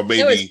plan for maybe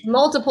there was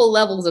multiple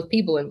levels of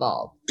people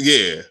involved.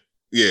 Yeah.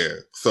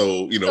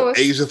 So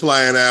Asia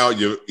flying out.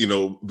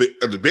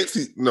 The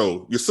Betsy.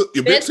 No,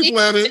 your Betsy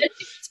flying in.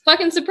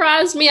 Fucking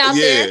surprised me out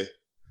there.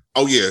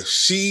 Oh yeah.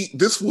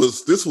 This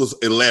was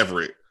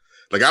elaborate.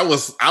 Like I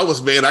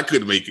was mad I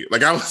couldn't make it.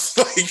 Like I was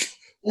like.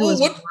 It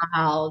was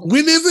wild.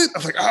 When is it? I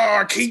was like,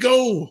 I can't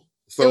go.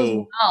 So it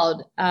was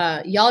wild.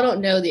 Y'all don't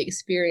know the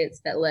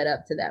experience that led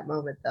up to that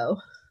moment, though.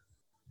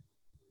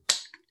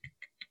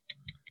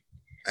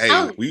 Hey,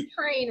 I was a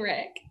train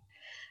wreck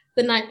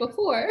the night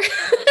before.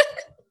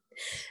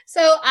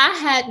 So I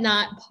had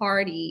not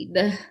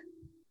partied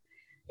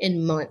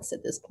in months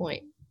at this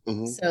point.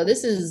 Mm-hmm. So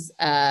this is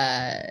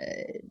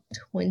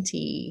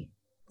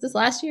this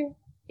last year?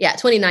 Yeah,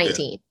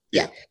 2019.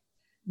 Yeah.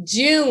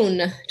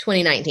 June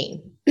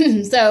 2019.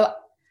 So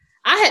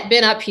I had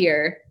been up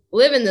here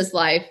living this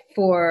life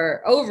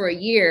for over a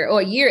year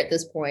at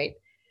this point.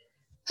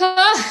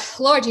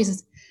 Lord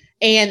Jesus.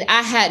 And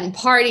I hadn't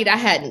partied. I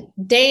hadn't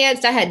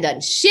danced. I hadn't done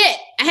shit.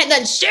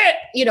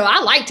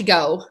 I like to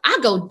go. I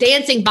go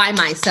dancing by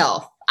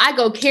myself. I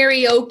go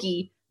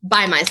karaoke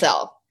by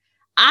myself.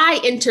 I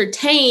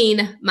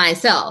entertain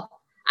myself.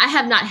 I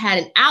have not had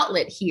an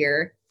outlet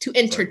here to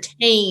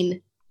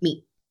entertain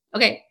me.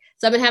 Okay.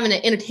 So I've been having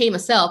to entertain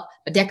myself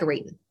by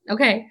decorating.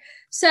 Okay.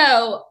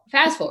 So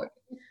fast forward.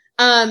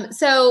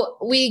 So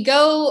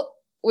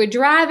we're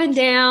driving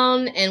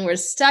down and we're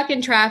stuck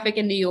in traffic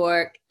in New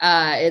York.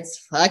 It's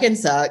fucking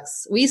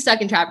sucks. We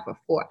stuck in traffic for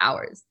 4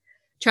 hours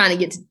trying to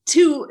get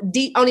to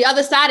on the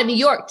other side of New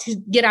York to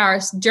get our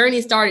journey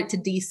started to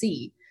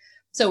DC.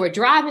 So we're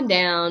driving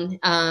down.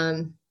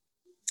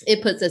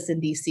 It puts us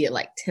in DC at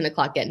like 10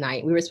 o'clock at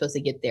night. We were supposed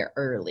to get there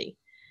early.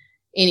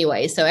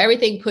 Anyway, so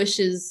everything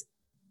pushes.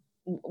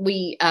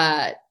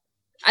 I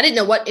didn't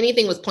know what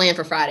anything was planned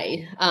for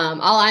Friday.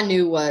 All I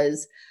knew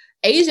was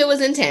Asia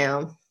was in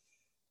town.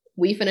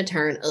 We finna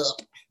turn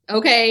up.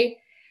 Okay.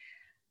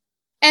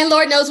 And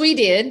Lord knows we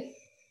did.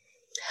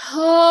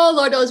 Oh,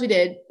 Lord knows we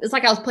did. It's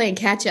like I was playing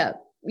catch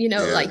up,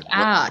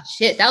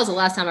 shit. That was the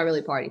last time I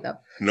really partied though.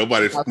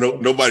 Nobody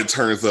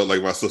turns up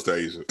like my sister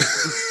Asia.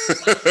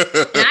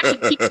 And I can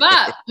keep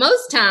up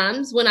most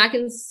times when I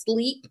can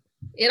sleep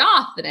it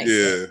off the next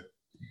day.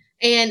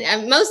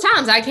 And most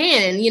times I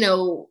can,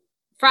 and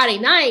Friday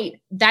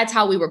night, that's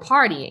how we were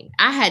partying.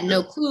 I had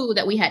no clue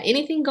that we had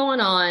anything going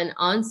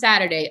on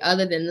Saturday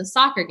other than the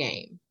soccer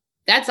game.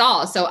 That's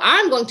all. So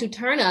I'm going to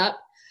turn up.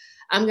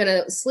 I'm going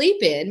to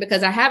sleep in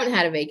because I haven't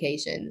had a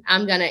vacation.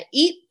 I'm going to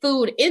eat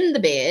food in the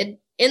bed,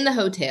 in the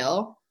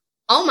hotel,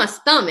 on my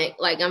stomach,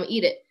 like I'm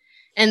eat it,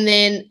 and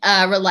then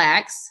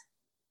relax,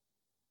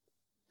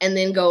 and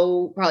then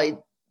go probably,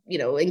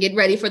 and get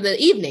ready for the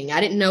evening.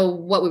 I didn't know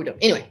what we were doing.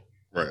 Anyway.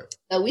 Right.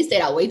 So we stayed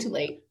out way too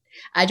late.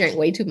 I drank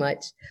way too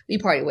much. We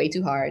partied way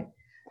too hard.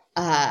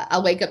 I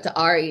wake up to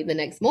Ari the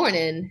next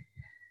morning.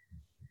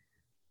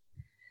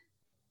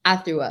 I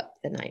threw up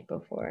the night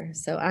before,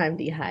 so I'm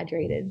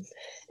dehydrated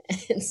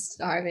and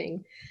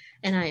starving,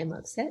 and I am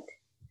upset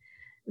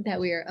that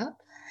we are up,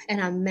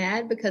 and I'm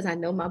mad because I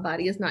know my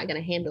body is not going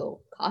to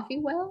handle coffee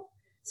well,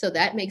 so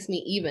that makes me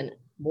even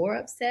more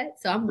upset.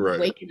 So I'm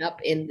waking up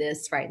in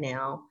this right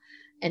now.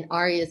 And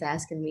Ari is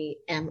asking me,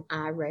 am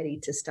I ready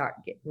to start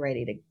getting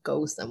ready to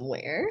go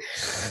somewhere?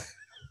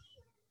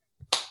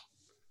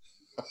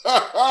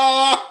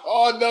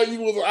 Oh, no, you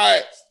was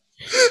right.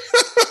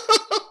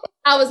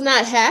 I was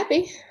not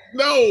happy.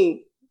 No.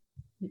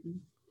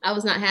 I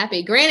was not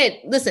happy. Granted,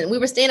 listen, we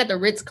were staying at the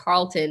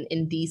Ritz-Carlton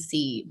in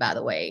DC, by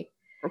the way.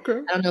 Okay.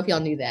 I don't know if y'all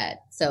knew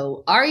that.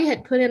 So Ari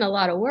had put in a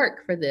lot of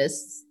work for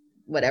this,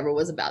 whatever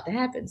was about to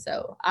happen.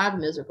 So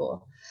I'm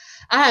miserable.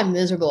 I'm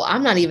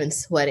not even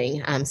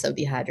sweating. I'm so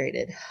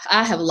dehydrated.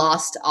 I have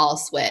lost all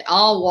sweat.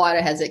 All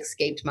water has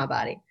escaped my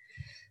body.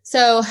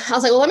 So I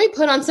was like, well, let me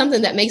put on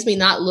something that makes me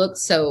not look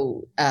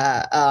so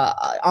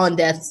on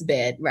death's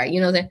bed, right?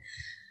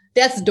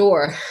 Death's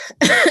door.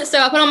 So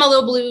I put on my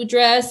little blue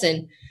dress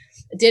and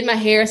did my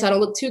hair so I don't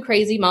look too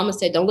crazy. Mama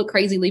said, don't look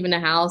crazy leaving the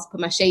house. Put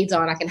my shades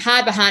on. I can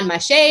hide behind my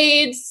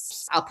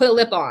shades. I'll put a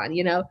lip on,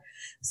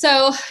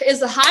 So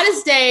it's the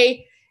hottest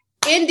day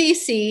in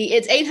DC.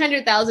 It's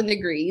 800,000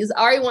 degrees.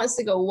 Ari wants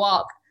to go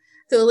walk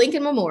to the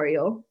Lincoln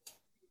Memorial.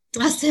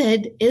 I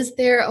said, is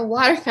there a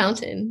water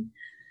fountain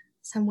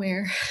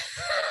somewhere?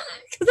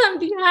 Because I'm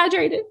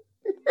dehydrated.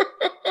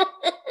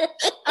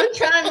 I'm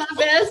trying my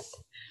best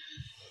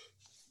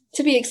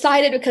to be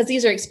excited because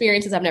these are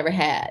experiences I've never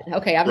had.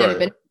 Okay, I've never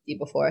been to DC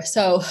before.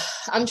 So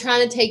I'm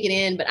trying to take it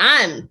in, but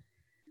I'm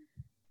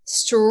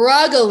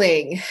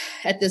struggling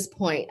at this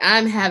point.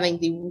 I'm having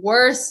the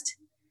worst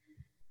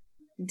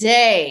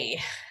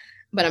day,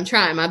 but I'm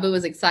trying. My boo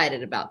is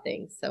excited about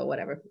things, so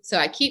whatever. So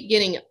I keep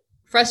getting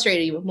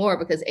frustrated even more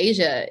because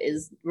Asia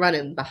is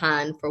running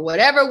behind for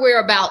whatever we're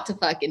about to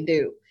fucking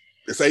do.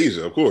 It's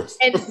Asia, of course.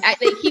 And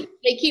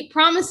they keep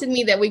promising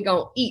me that we're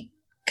gonna eat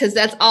because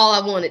that's all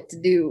I wanted to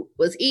do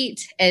was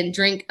eat and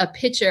drink a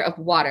pitcher of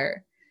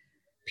water,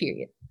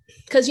 period.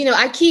 Because, you know,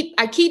 I keep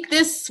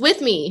this with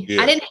me.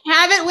 Yeah. I didn't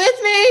have it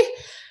with me.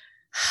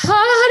 Oh,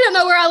 I don't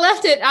know where I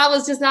left it. I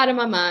was just not in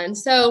my mind.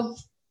 So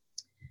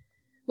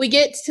we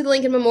get to the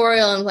Lincoln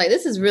Memorial and I'm like,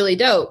 this is really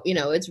dope. You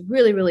know, it's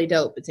really, really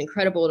dope. It's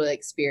incredible to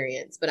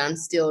experience, but I'm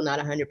still not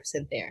 100%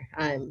 there.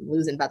 I'm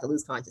about to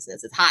lose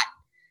consciousness. It's hot.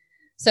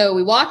 So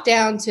we walk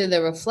down to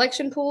the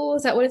reflection pool.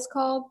 Is that what it's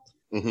called?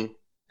 Mm-hmm.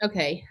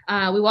 Okay.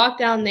 We walk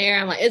down there.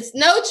 I'm like, it's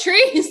no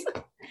trees.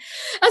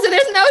 I said,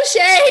 there's no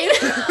shade.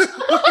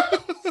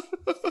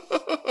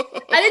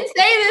 I didn't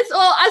say this.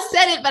 Well, I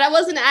said it, but I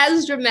wasn't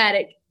as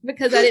dramatic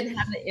because I didn't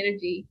have the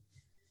energy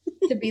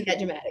to be that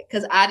dramatic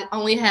because I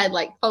only had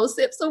like 4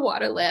 sips of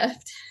water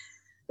left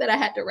that I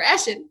had to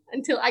ration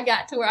until I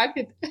got to where I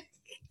could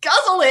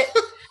guzzle it.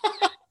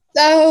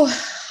 So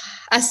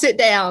I sit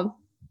down.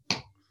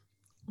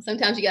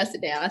 Sometimes you got to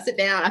sit down. I sit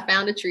down. I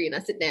found a tree and I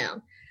sit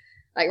down.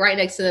 Like right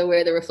next to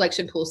where the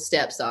reflection pool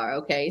steps are.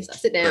 Okay. So I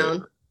sit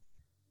down.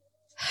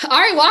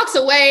 Ari walks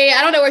away.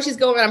 I don't know where she's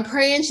going, but I'm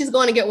praying she's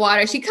going to get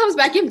water. She comes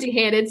back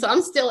empty-handed. So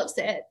I'm still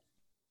upset.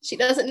 She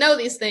doesn't know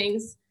these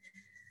things.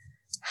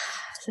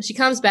 So she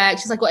comes back.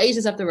 She's like, well,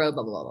 Asia's up the road,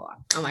 blah, blah, blah, blah.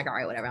 I'm like, all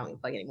right, whatever. I don't give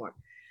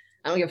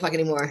a fuck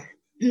anymore.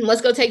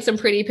 Let's go take some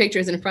pretty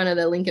pictures in front of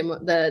the Lincoln,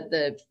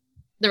 the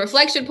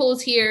reflection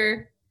pool's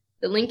here.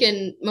 The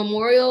Lincoln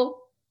Memorial.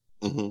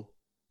 Mm-hmm.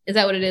 Is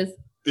that what it is?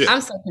 Yeah.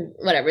 I'm so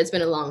whatever. It's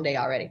been a long day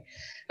already.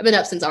 I've been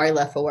up since Ari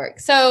left for work.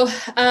 So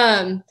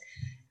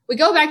we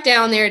go back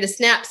down there to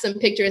snap some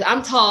pictures.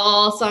 I'm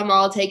tall, so I'm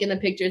all taking the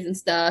pictures and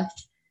stuff.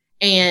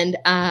 And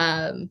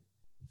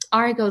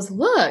Ari goes,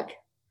 look.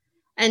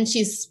 And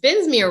she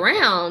spins me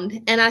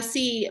around and I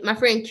see my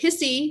friend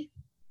Kissy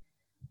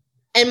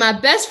and my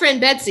best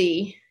friend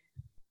Betsy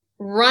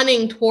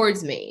running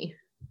towards me.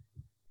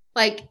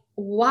 Like,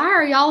 why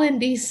are y'all in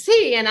DC?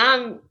 And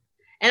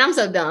I'm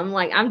so dumb.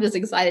 Like, I'm just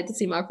excited to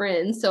see my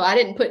friends. So I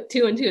didn't put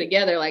 2 and 2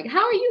 together. Like,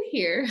 how are you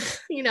here?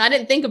 You know, I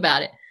didn't think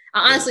about it.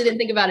 I honestly didn't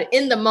think about it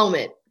in the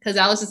moment because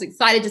I was just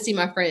excited to see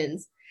my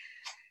friends.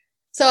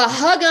 So I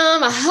hug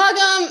them.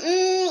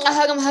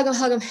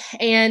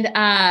 And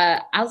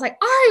I was like,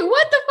 Ari,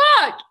 what the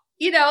fuck?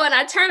 You know, and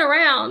I turn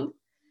around.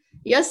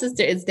 Your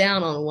sister is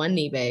down on one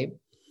knee, babe.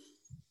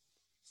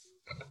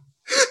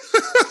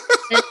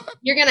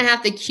 You're going to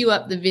have to queue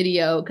up the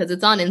video because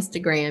it's on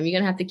Instagram. You're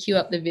going to have to queue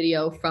up the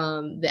video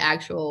from the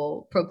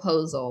actual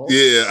proposal.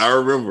 Yeah, I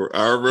remember.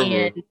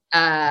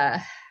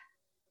 And,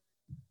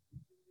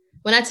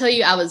 when I tell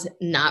you I was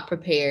not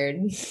prepared,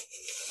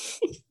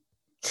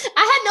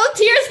 I had no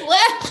tears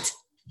left.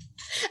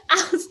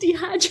 I was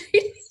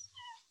dehydrated.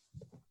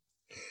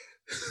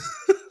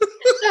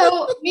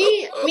 So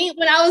me,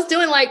 when I was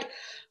doing like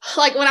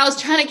when I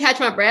was trying to catch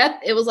my breath,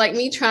 it was like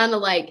me trying to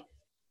like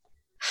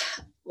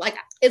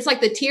it's like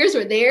the tears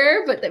were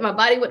there, but that my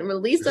body wouldn't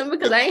release them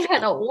because I ain't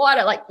had no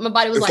water. Like my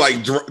body was it's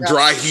like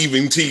dry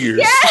heaving tears.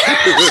 Yeah.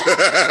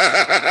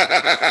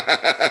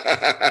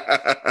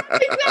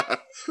 Exactly.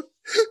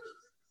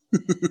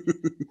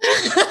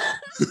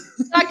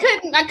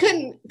 I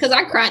couldn't because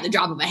I cried the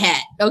drop of a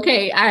hat.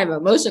 Okay, I am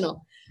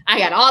emotional. I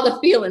got all the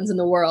feelings in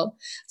the world.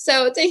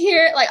 So to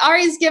hear like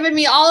Ari's giving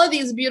me all of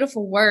these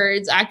beautiful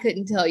words, I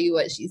couldn't tell you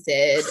what she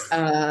said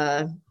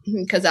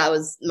because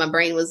my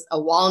brain was a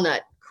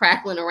walnut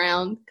crackling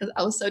around because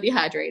I was so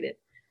dehydrated.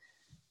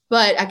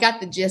 But I got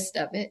the gist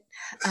of it.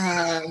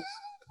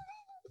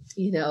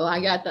 You know,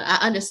 I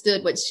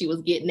understood what she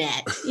was getting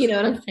at. You know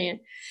what I'm saying?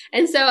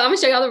 And so I'm gonna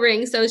show y'all the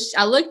ring. So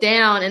I look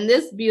down and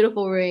this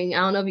beautiful ring, I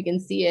don't know if you can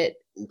see it.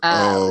 In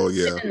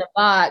the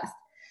box.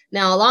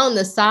 Now along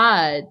the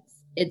sides,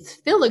 it's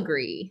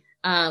filigree,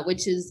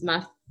 which is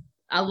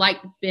I like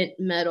bent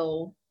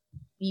metal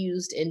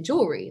used in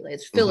jewelry.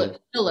 It's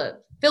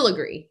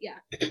filigree. Yeah.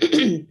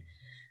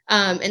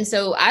 And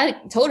so I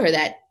told her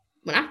that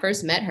when I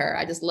first met her,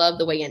 I just love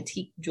the way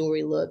antique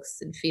jewelry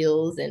looks and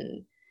feels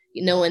and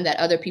knowing that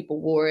other people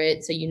wore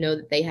it. So you know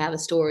that they have a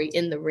story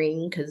in the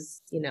ring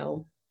because, you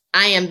know,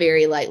 I am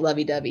very like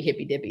lovey-dovey,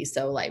 hippy-dippy.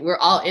 So like we're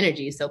all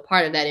energy. So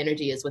part of that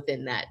energy is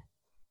within that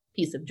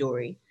piece of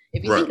jewelry.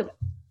 If you think about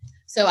it.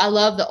 So I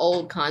love the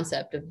old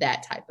concept of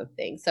that type of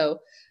thing. So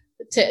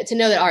to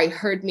know that Ari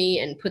heard me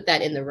and put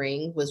that in the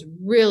ring was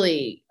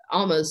really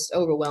almost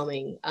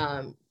overwhelming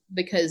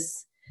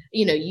because,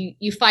 you know,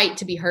 you fight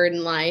to be heard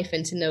in life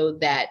and to know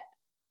that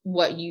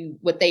what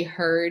they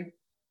heard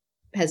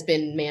has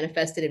been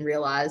manifested and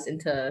realized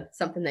into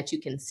something that you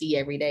can see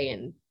every day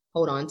and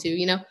hold on to,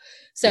 you know?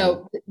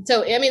 So,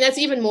 I mean, that's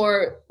even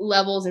more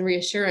levels and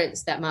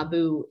reassurance that my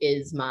boo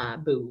is my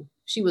boo.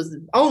 She was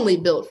only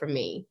built for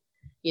me.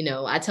 You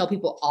know, I tell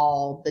people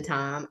all the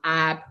time,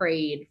 I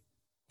prayed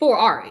for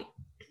Ari.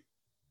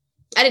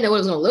 I didn't know what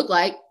it was going to look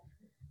like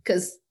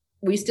because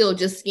we still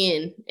just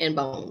skin and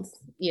bones.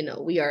 You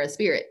know, we are a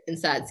spirit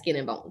inside skin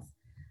and bones.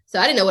 So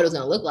I didn't know what it was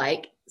going to look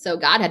like. So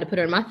God had to put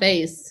her in my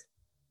face,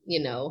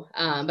 you know,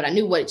 but I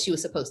knew what she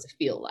was supposed to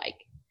feel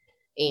like.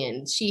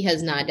 And she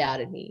has not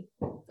doubted me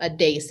a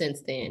day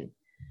since then.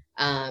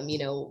 You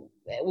know,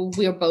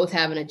 we're both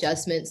having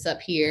adjustments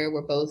up here.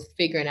 We're both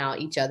figuring out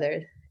each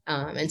other.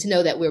 And to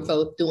know that we're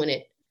both doing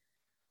it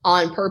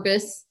on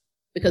purpose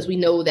because we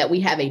know that we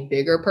have a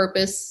bigger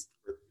purpose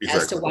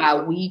as to why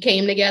we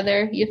came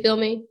together. You feel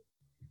me?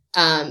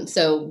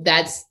 So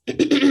that's,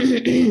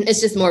 it's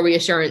just more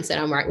reassurance that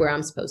I'm right where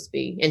I'm supposed to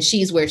be. And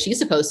she's where she's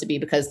supposed to be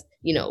because,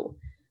 you know,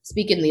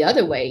 speaking the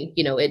other way,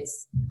 you know,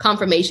 it's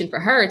confirmation for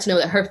her to know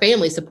that her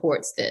family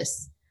supports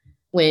this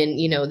when,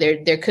 you know,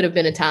 there could have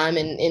been a time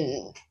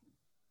in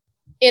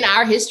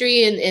our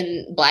history and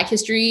in Black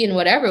history and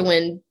whatever,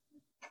 when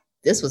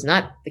this was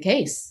not the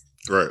case.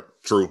 Right.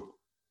 True.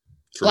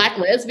 Black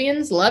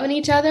lesbians loving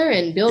each other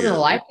and building a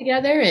life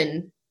together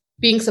and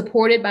being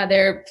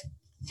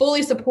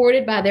fully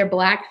supported by their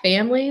Black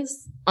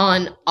families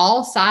on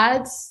all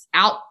sides,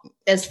 out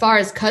as far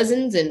as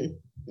cousins and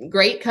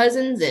great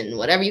cousins and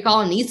whatever you call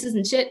them, nieces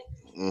and shit.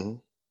 Mm-hmm.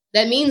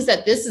 That means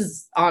that this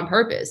is on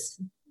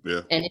purpose.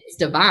 Yeah. And it's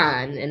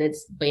divine and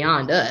it's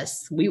beyond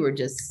us. We were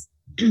just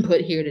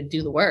put here to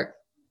do the work.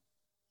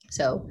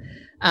 So,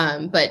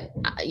 but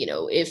you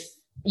know, if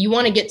you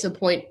want to get to a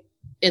point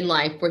in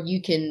life where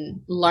you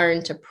can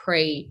learn to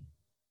pray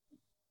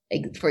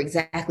for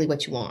exactly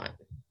what you want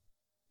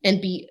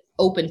and be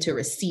open to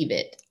receive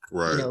it.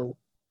 Right. You know,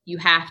 you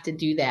have to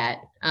do that.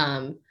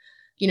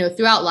 You know,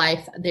 throughout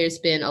life, there's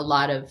been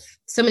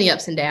so many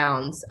ups and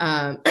downs.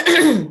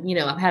 You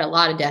know, I've had a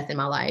lot of death in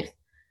my life.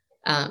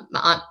 My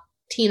Aunt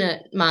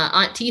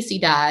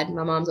TC died.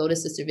 My mom's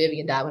oldest sister,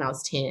 Vivian, died when I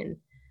was 10.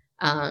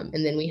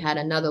 And then we had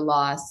another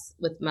loss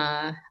with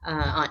my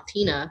Aunt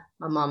Tina.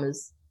 My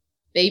mama's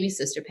baby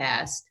sister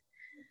passed.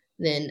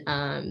 Then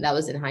that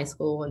was in high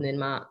school. And then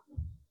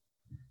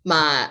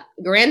my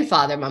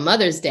grandfather, my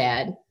mother's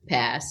dad,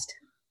 passed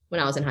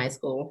when I was in high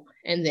school.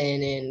 And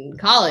then in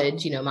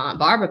college, you know, my Aunt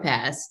Barbara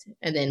passed.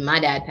 And then my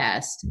dad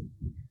passed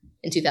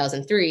in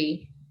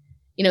 2003.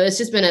 You know, it's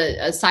just been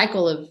a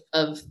cycle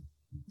of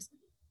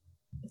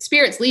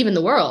spirits leaving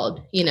the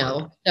world, you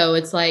know. So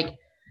it's like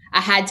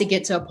I had to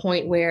get to a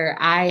point where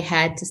I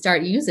had to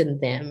start using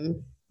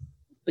them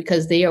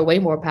because they are way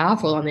more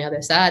powerful on the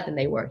other side than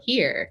they were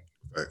here.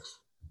 Thanks.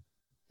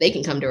 They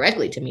can come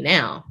directly to me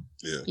now.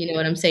 Yeah. You know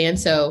what I'm saying?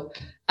 So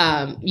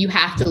you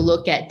have to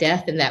look at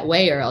death in that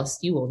way or else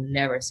you will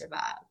never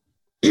survive.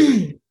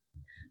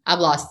 I've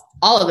lost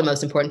all of the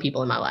most important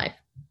people in my life.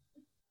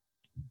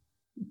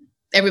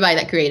 Everybody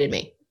that created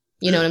me.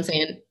 You know what I'm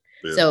saying?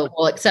 Yeah. So,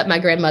 well, except my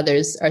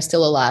grandmothers are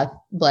still alive,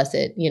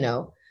 blessed, you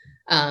know.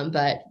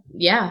 But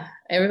yeah,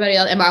 everybody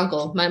else, and my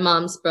uncle, my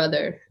mom's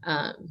brother,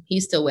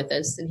 he's still with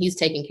us and he's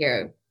taking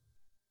care of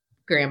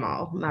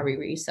grandma, my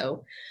Riri.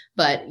 So,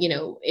 but you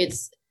know,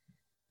 it's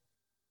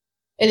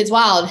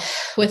wild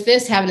with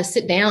this, having to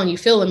sit down, you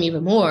feel them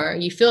even more.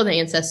 You feel the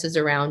ancestors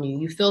around you.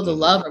 You feel the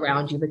love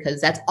around you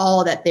because that's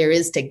all that there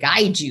is to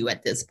guide you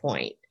at this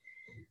point.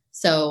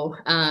 So,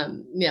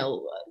 you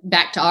know,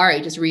 back to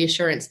Ari, just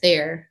reassurance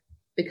there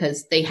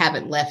because they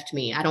haven't left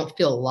me. I don't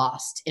feel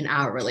lost in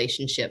our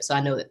relationship. So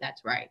I know that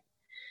that's right.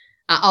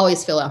 I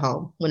always feel at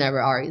home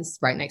whenever Ari's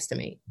right next to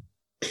me.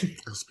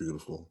 That's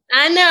beautiful.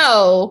 I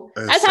know.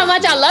 That's how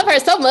much I love her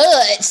so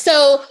much.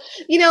 So,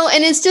 you know,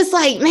 and it's just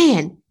like,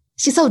 man,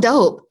 she's so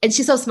dope and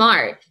she's so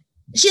smart.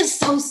 She is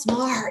so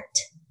smart.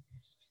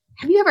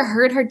 Have you ever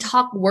heard her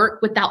talk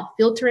work without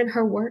filtering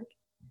her work?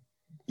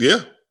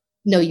 Yeah.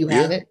 No, you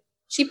haven't.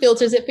 She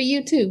filters it for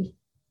you too.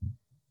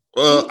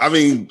 Well, I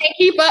mean, can't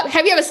keep up.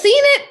 Have you ever seen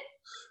it?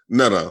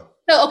 No.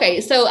 So, okay.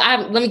 So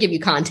let me give you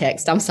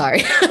context. I'm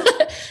sorry.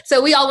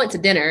 So we all went to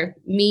dinner,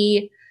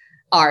 me,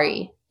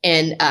 Ari,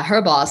 and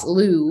her boss,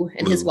 Lou,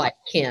 and his wife,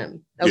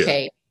 Kim.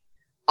 Okay. Yeah.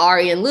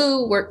 Ari and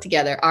Lou work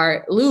together.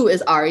 Lou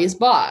is Ari's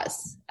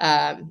boss.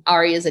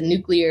 Ari is a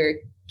nuclear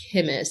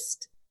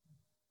chemist.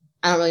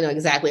 I don't really know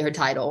exactly her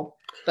title,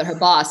 but her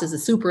boss is a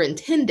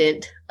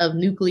superintendent of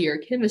nuclear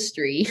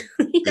chemistry.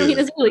 I mean,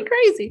 it's really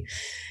crazy.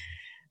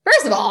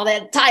 First of all,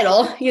 that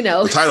title, you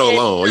know. The title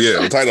alone,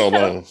 yeah, the title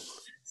alone.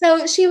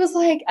 So she was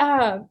like,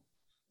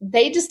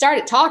 they just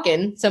started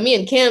talking. So me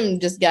and Kim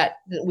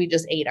we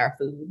just ate our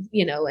food,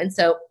 you know. And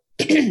so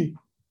to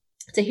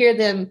hear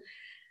them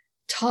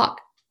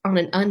talk on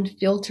an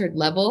unfiltered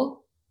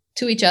level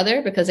to each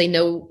other because they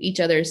know each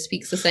other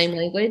speaks the same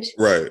language.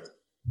 Right.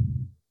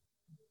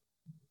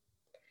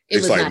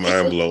 It's like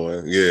mind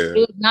blowing. Yeah.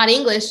 It was not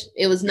English.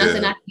 It was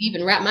nothing I could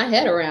even wrap my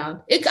head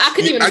around.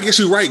 I guess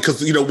you're right.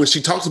 Cause you know, when she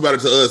talks about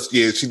it to us,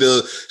 yeah, she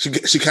does.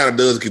 She kind of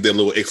does get that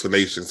little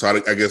explanation. So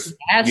I guess,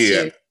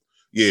 yeah.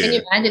 Can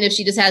you imagine if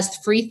she just has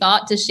free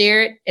thought to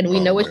share it and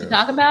we know what she's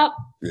talking about?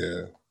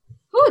 Yeah.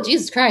 Oh,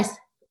 Jesus Christ.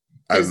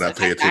 I did not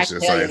pay attention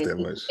to science that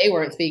much. They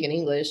weren't speaking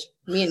English.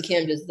 Me and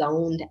Kim just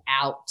zoned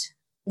out.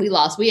 We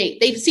lost. We ate.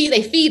 They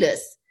feed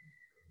us,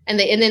 and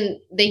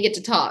then they get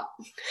to talk.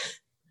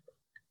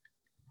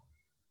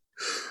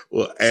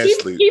 Well,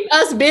 Ashley, keep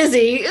us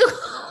busy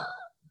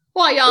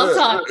while y'all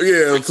talk.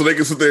 Yeah, so they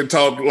can sit there and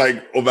talk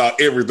like about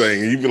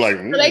everything, and you'd be like,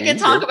 so they can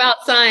talk about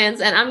science,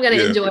 and I'm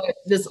gonna enjoy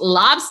this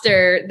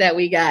lobster that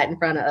we got in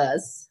front of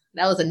us.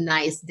 That was a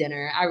nice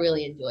dinner. I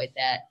really enjoyed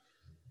that.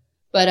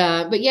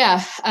 But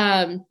yeah,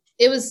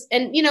 it was,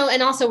 and you know,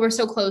 and also we're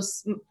so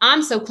close.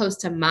 I'm so close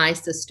to my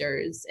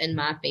sisters and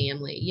my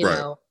family, you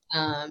know,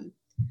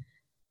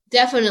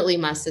 definitely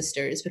my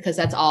sisters, because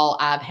that's all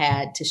I've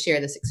had to share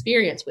this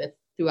experience with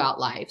throughout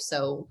life.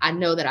 So I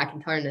know that I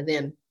can turn to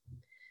them.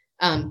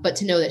 But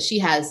to know that she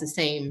has the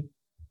same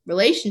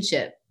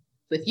relationship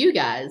with you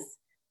guys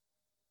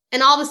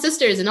and all the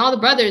sisters and all the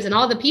brothers and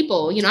all the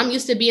people, you know, I'm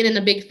used to being in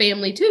a big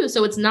family too.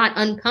 So it's not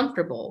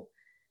uncomfortable,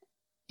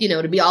 you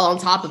know, to be all on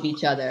top of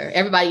each other,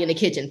 everybody in the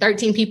kitchen,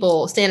 13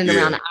 people standing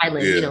around the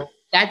island, you know,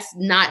 that's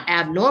not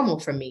abnormal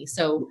for me.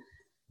 So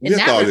we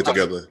have to all get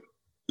together.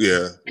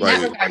 Yeah.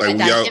 Like when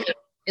y'all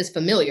is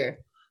familiar.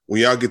 When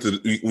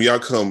y'all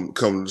come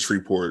to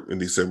Shreveport in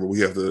December,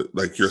 we have to,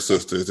 like, your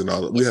sisters and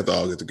all, we have to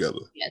all get together.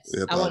 Yes,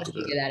 I want to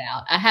figure that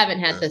out. I haven't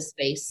had the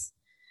space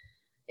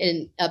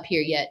up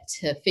here yet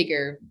to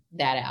figure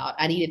that out.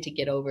 I needed to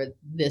get over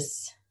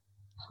this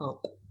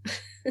hump.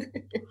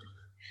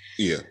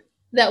 Yeah.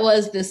 That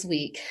was this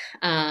week.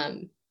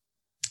 I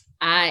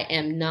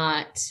am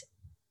not.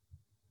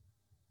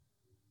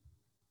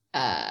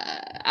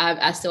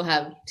 I still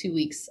have 2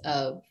 weeks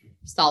of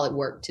solid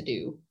work to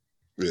do.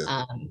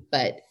 Yeah.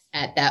 But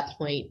at that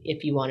point,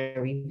 if you want to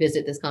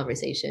revisit this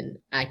conversation,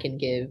 I can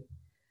give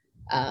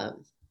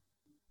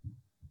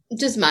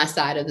just my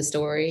side of the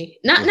story.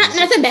 Not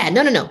nothing bad.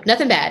 No,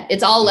 nothing bad.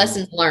 It's all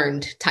lessons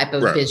learned type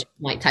of vision,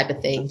 like type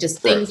of thing. Just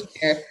things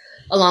where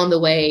along the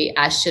way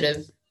I should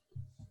have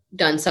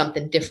done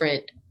something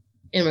different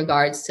in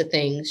regards to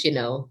things. You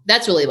know,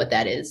 that's really what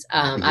that is.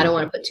 I don't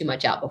want to put too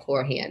much out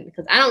beforehand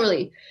because I don't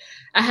really.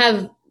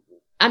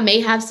 I may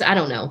have. I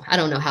don't know. I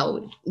don't know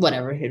how.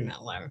 Whatever.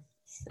 Whatever.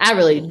 I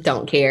really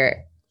don't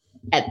care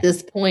at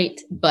this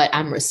point, but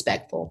I'm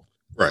respectful.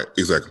 Right.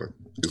 Exactly.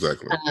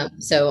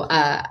 So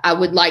I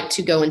would like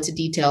to go into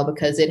detail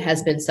because it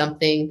has been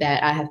something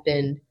that I have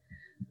been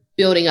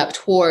building up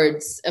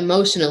towards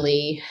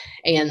emotionally,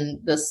 and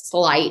the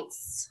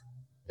slights,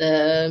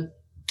 the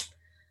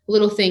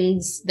little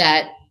things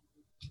that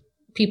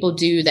people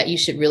do that you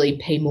should really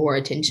pay more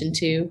attention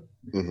to.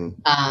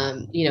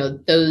 You know,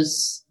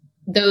 those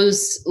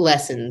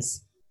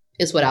lessons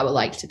is what I would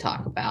like to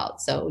talk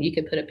about. So you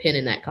could put a pin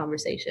in that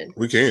conversation.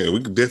 We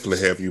can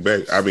definitely have you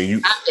back. I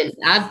mean,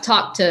 I've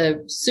talked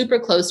to super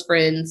close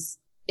friends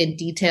in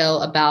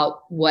detail about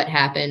what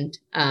happened,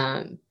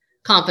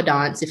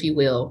 confidants, if you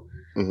will,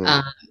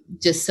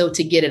 just so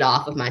to get it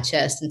off of my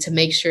chest and to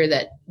make sure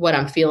that what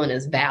I'm feeling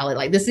is valid.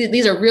 Like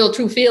these are real,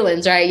 true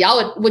feelings, right?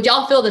 Would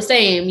y'all feel the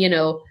same, you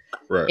know?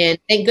 Right. And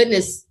thank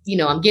goodness, you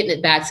know, I'm getting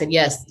it back. Said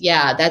yes,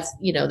 yeah, that's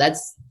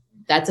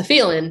a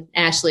feeling,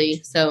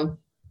 Ashley. So,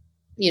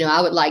 you know,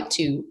 I would like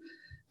to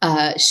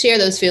share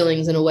those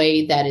feelings in a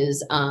way that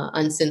is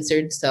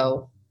uncensored.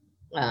 So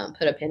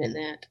put a pin in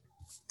that.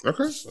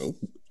 Okay.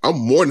 I'm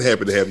more than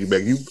happy to have you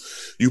back.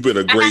 You've been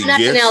a great guest. I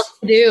have nothing else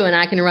to do, and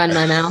I can run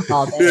my mouth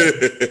all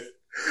day.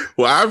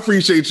 Well, I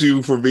appreciate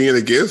you for being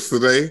a guest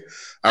today.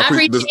 I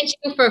appreciate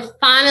you for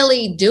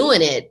finally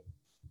doing it.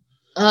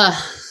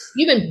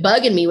 You've been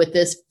bugging me with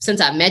this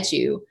since I met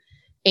you.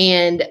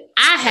 And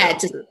I had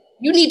to,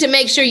 you need to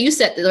make sure you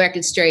set the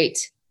record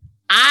straight.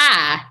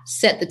 I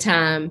set the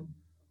time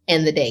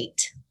and the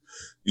date.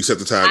 You set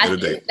the time and the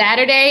date.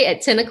 Saturday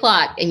at 10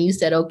 o'clock, and you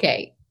said,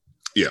 okay.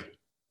 Yeah.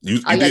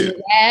 You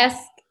did. Ask,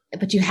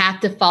 but you have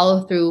to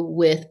follow through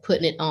with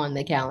putting it on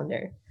the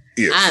calendar.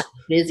 Yes. I'm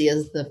busy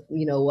as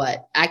you know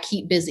what? I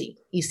keep busy.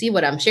 You see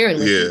what I'm sharing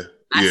with you?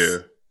 I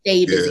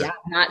stay busy. Yeah.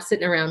 I'm not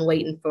sitting around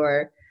waiting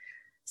for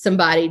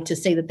somebody to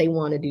say that they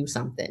want to do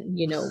something.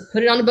 You know,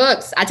 put it on the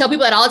books. I tell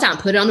people that all the time.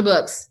 Put it on the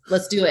books.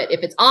 Let's do it.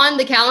 If it's on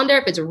the calendar,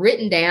 if it's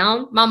written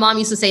down. My mom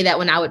used to say that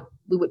when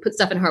we would put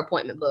stuff in her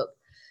appointment book.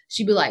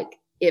 She'd be like,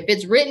 if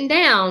it's written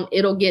down,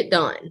 it'll get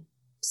done.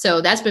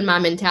 So that's been my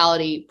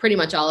mentality pretty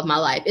much all of my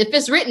life. If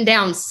it's written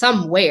down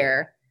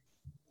somewhere,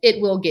 it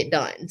will get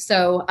done.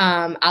 So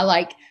I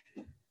like,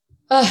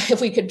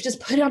 if we could just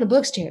put it on the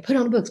books, Jared, put it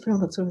on the books. And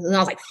I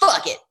was like,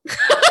 fuck it.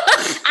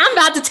 I'm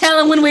about to tell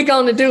him when we're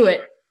going to do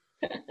it.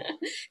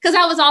 Because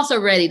I was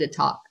also ready to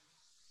talk.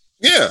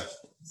 Yeah.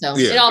 So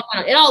it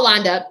all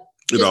lined up.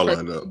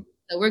 So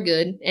we're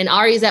good. And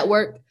Ari's at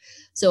work.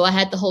 So I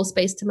had the whole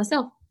space to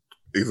myself.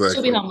 Exactly.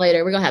 She'll be home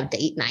later. We're going to have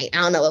date night.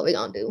 I don't know what we're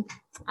going to do.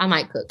 I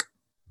might cook.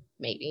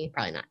 Maybe.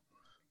 Probably not.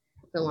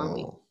 It's a long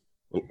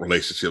week.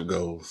 Relationship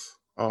goals.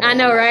 Oh, I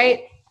know,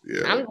 right?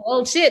 Yeah.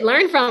 I'm shit.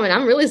 Learn from it.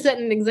 I'm really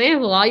setting an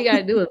example. All you got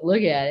to do is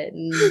look at it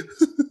and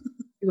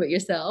do it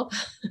yourself.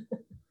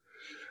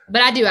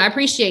 But I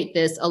appreciate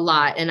this a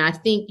lot. And I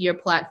think your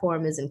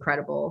platform is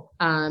incredible.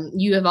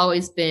 You have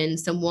always been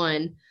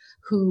someone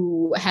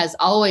who has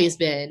always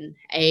been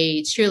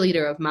a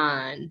cheerleader of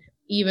mine,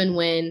 even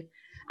when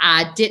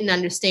I didn't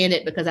understand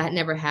it because I had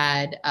never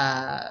had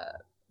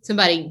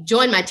somebody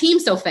join my team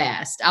so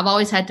fast. I've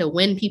always had to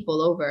win people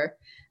over.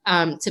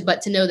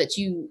 But to know that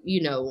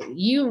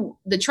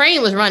the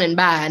train was running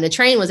by and the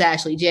train was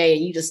Ashley J,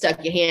 and you just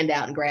stuck your hand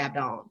out and grabbed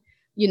on,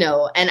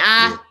 and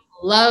I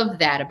love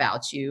that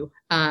about you.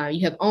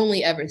 You have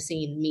only ever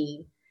seen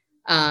me,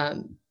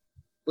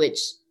 which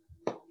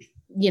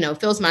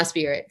fills my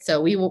spirit.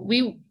 So we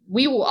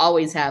will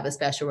always have a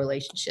special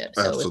relationship.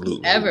 So Absolutely. if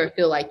you ever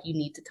feel like you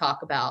need to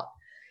talk about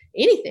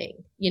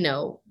anything,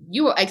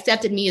 you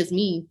accepted me as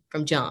me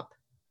from jump.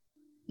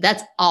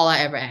 That's all I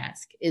ever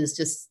ask is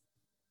just,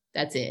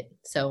 that's it.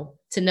 So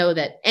to know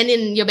that, and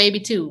then your baby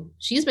too,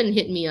 she's been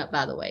hitting me up,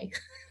 by the way.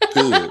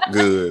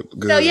 Good.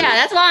 So yeah,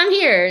 that's why I'm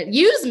here.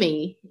 Use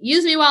me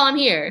while I'm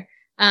here.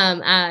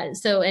 And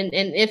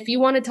if you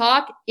want to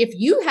talk, if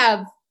you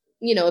have,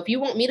 if you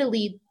want me to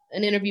lead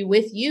an interview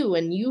with you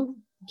and you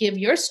give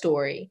your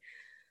story,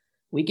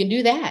 we can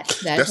do that.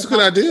 That's a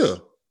good idea.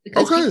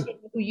 Because people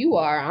know who you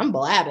are, I'm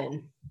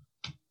blabbing.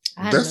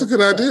 That's a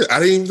good idea. I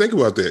didn't even think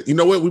about that. You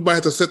know what? We might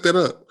have to set that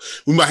up.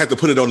 We might have to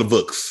put it on the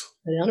books.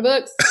 Put it on the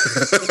books.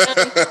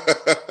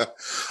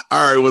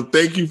 All right. Well,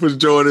 thank you for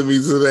joining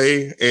me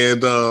today.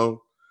 And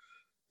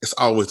it's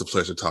always a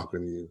pleasure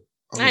talking to you.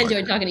 I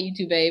enjoyed talking to you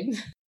too, babe.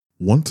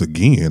 Once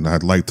again,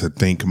 I'd like to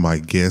thank my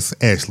guest,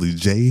 Ashley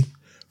J.,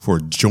 for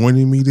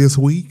joining me this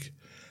week,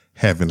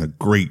 having a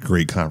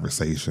great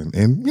conversation.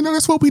 And,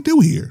 that's what we do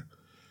here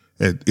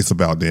at It's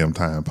About Damn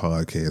Time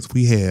podcast.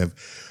 We have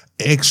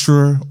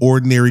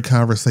extraordinary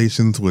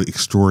conversations with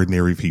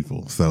extraordinary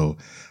people. So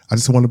I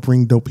just want to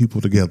bring dope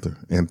people together.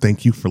 And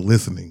thank you for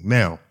listening.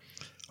 Now,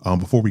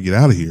 before we get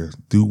out of here,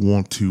 do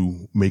want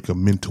to make a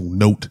mental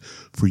note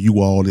for you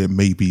all that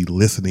may be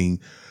listening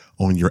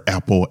on your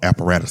Apple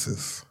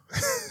apparatuses.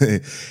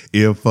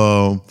 If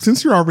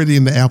since you're already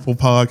in the Apple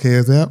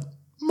Podcast app,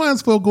 might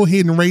as well go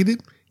ahead and rate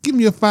it. Give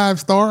me a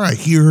 5-star. I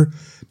hear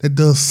that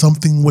does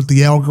something with the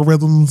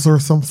algorithms or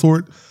some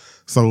sort.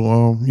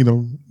 So,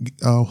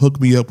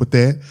 hook me up with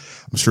that.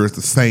 I'm sure it's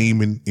the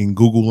same in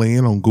Google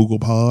Land, on Google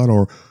Pod,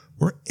 or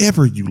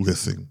wherever you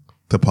listen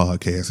to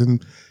podcasts.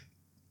 And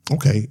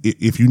okay,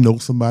 if you know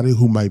somebody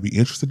who might be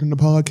interested in the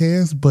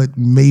podcast, but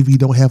maybe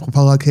don't have a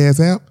podcast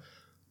app,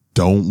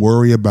 don't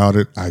worry about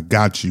it. I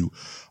got you.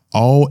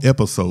 All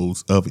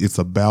episodes of It's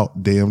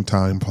About Damn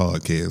Time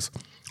podcast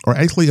are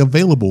actually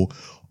available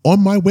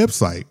on my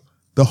website,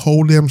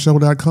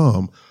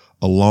 thewholedamnshow.com,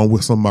 along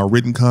with some of my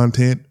written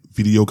content,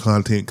 video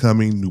content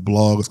coming, new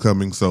blogs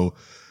coming. So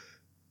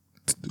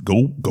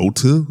go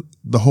to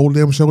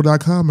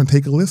thewholedamnshow.com and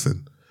take a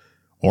listen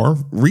or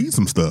read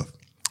some stuff.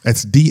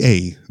 That's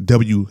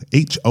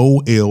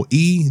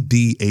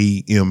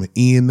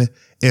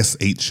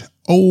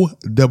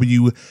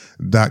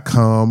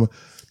DAWHOLEDAMNSHOW.com,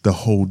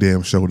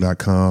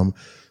 thewholedamnshow.com.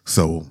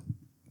 So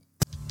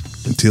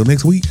until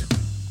next week,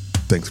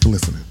 thanks for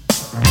listening.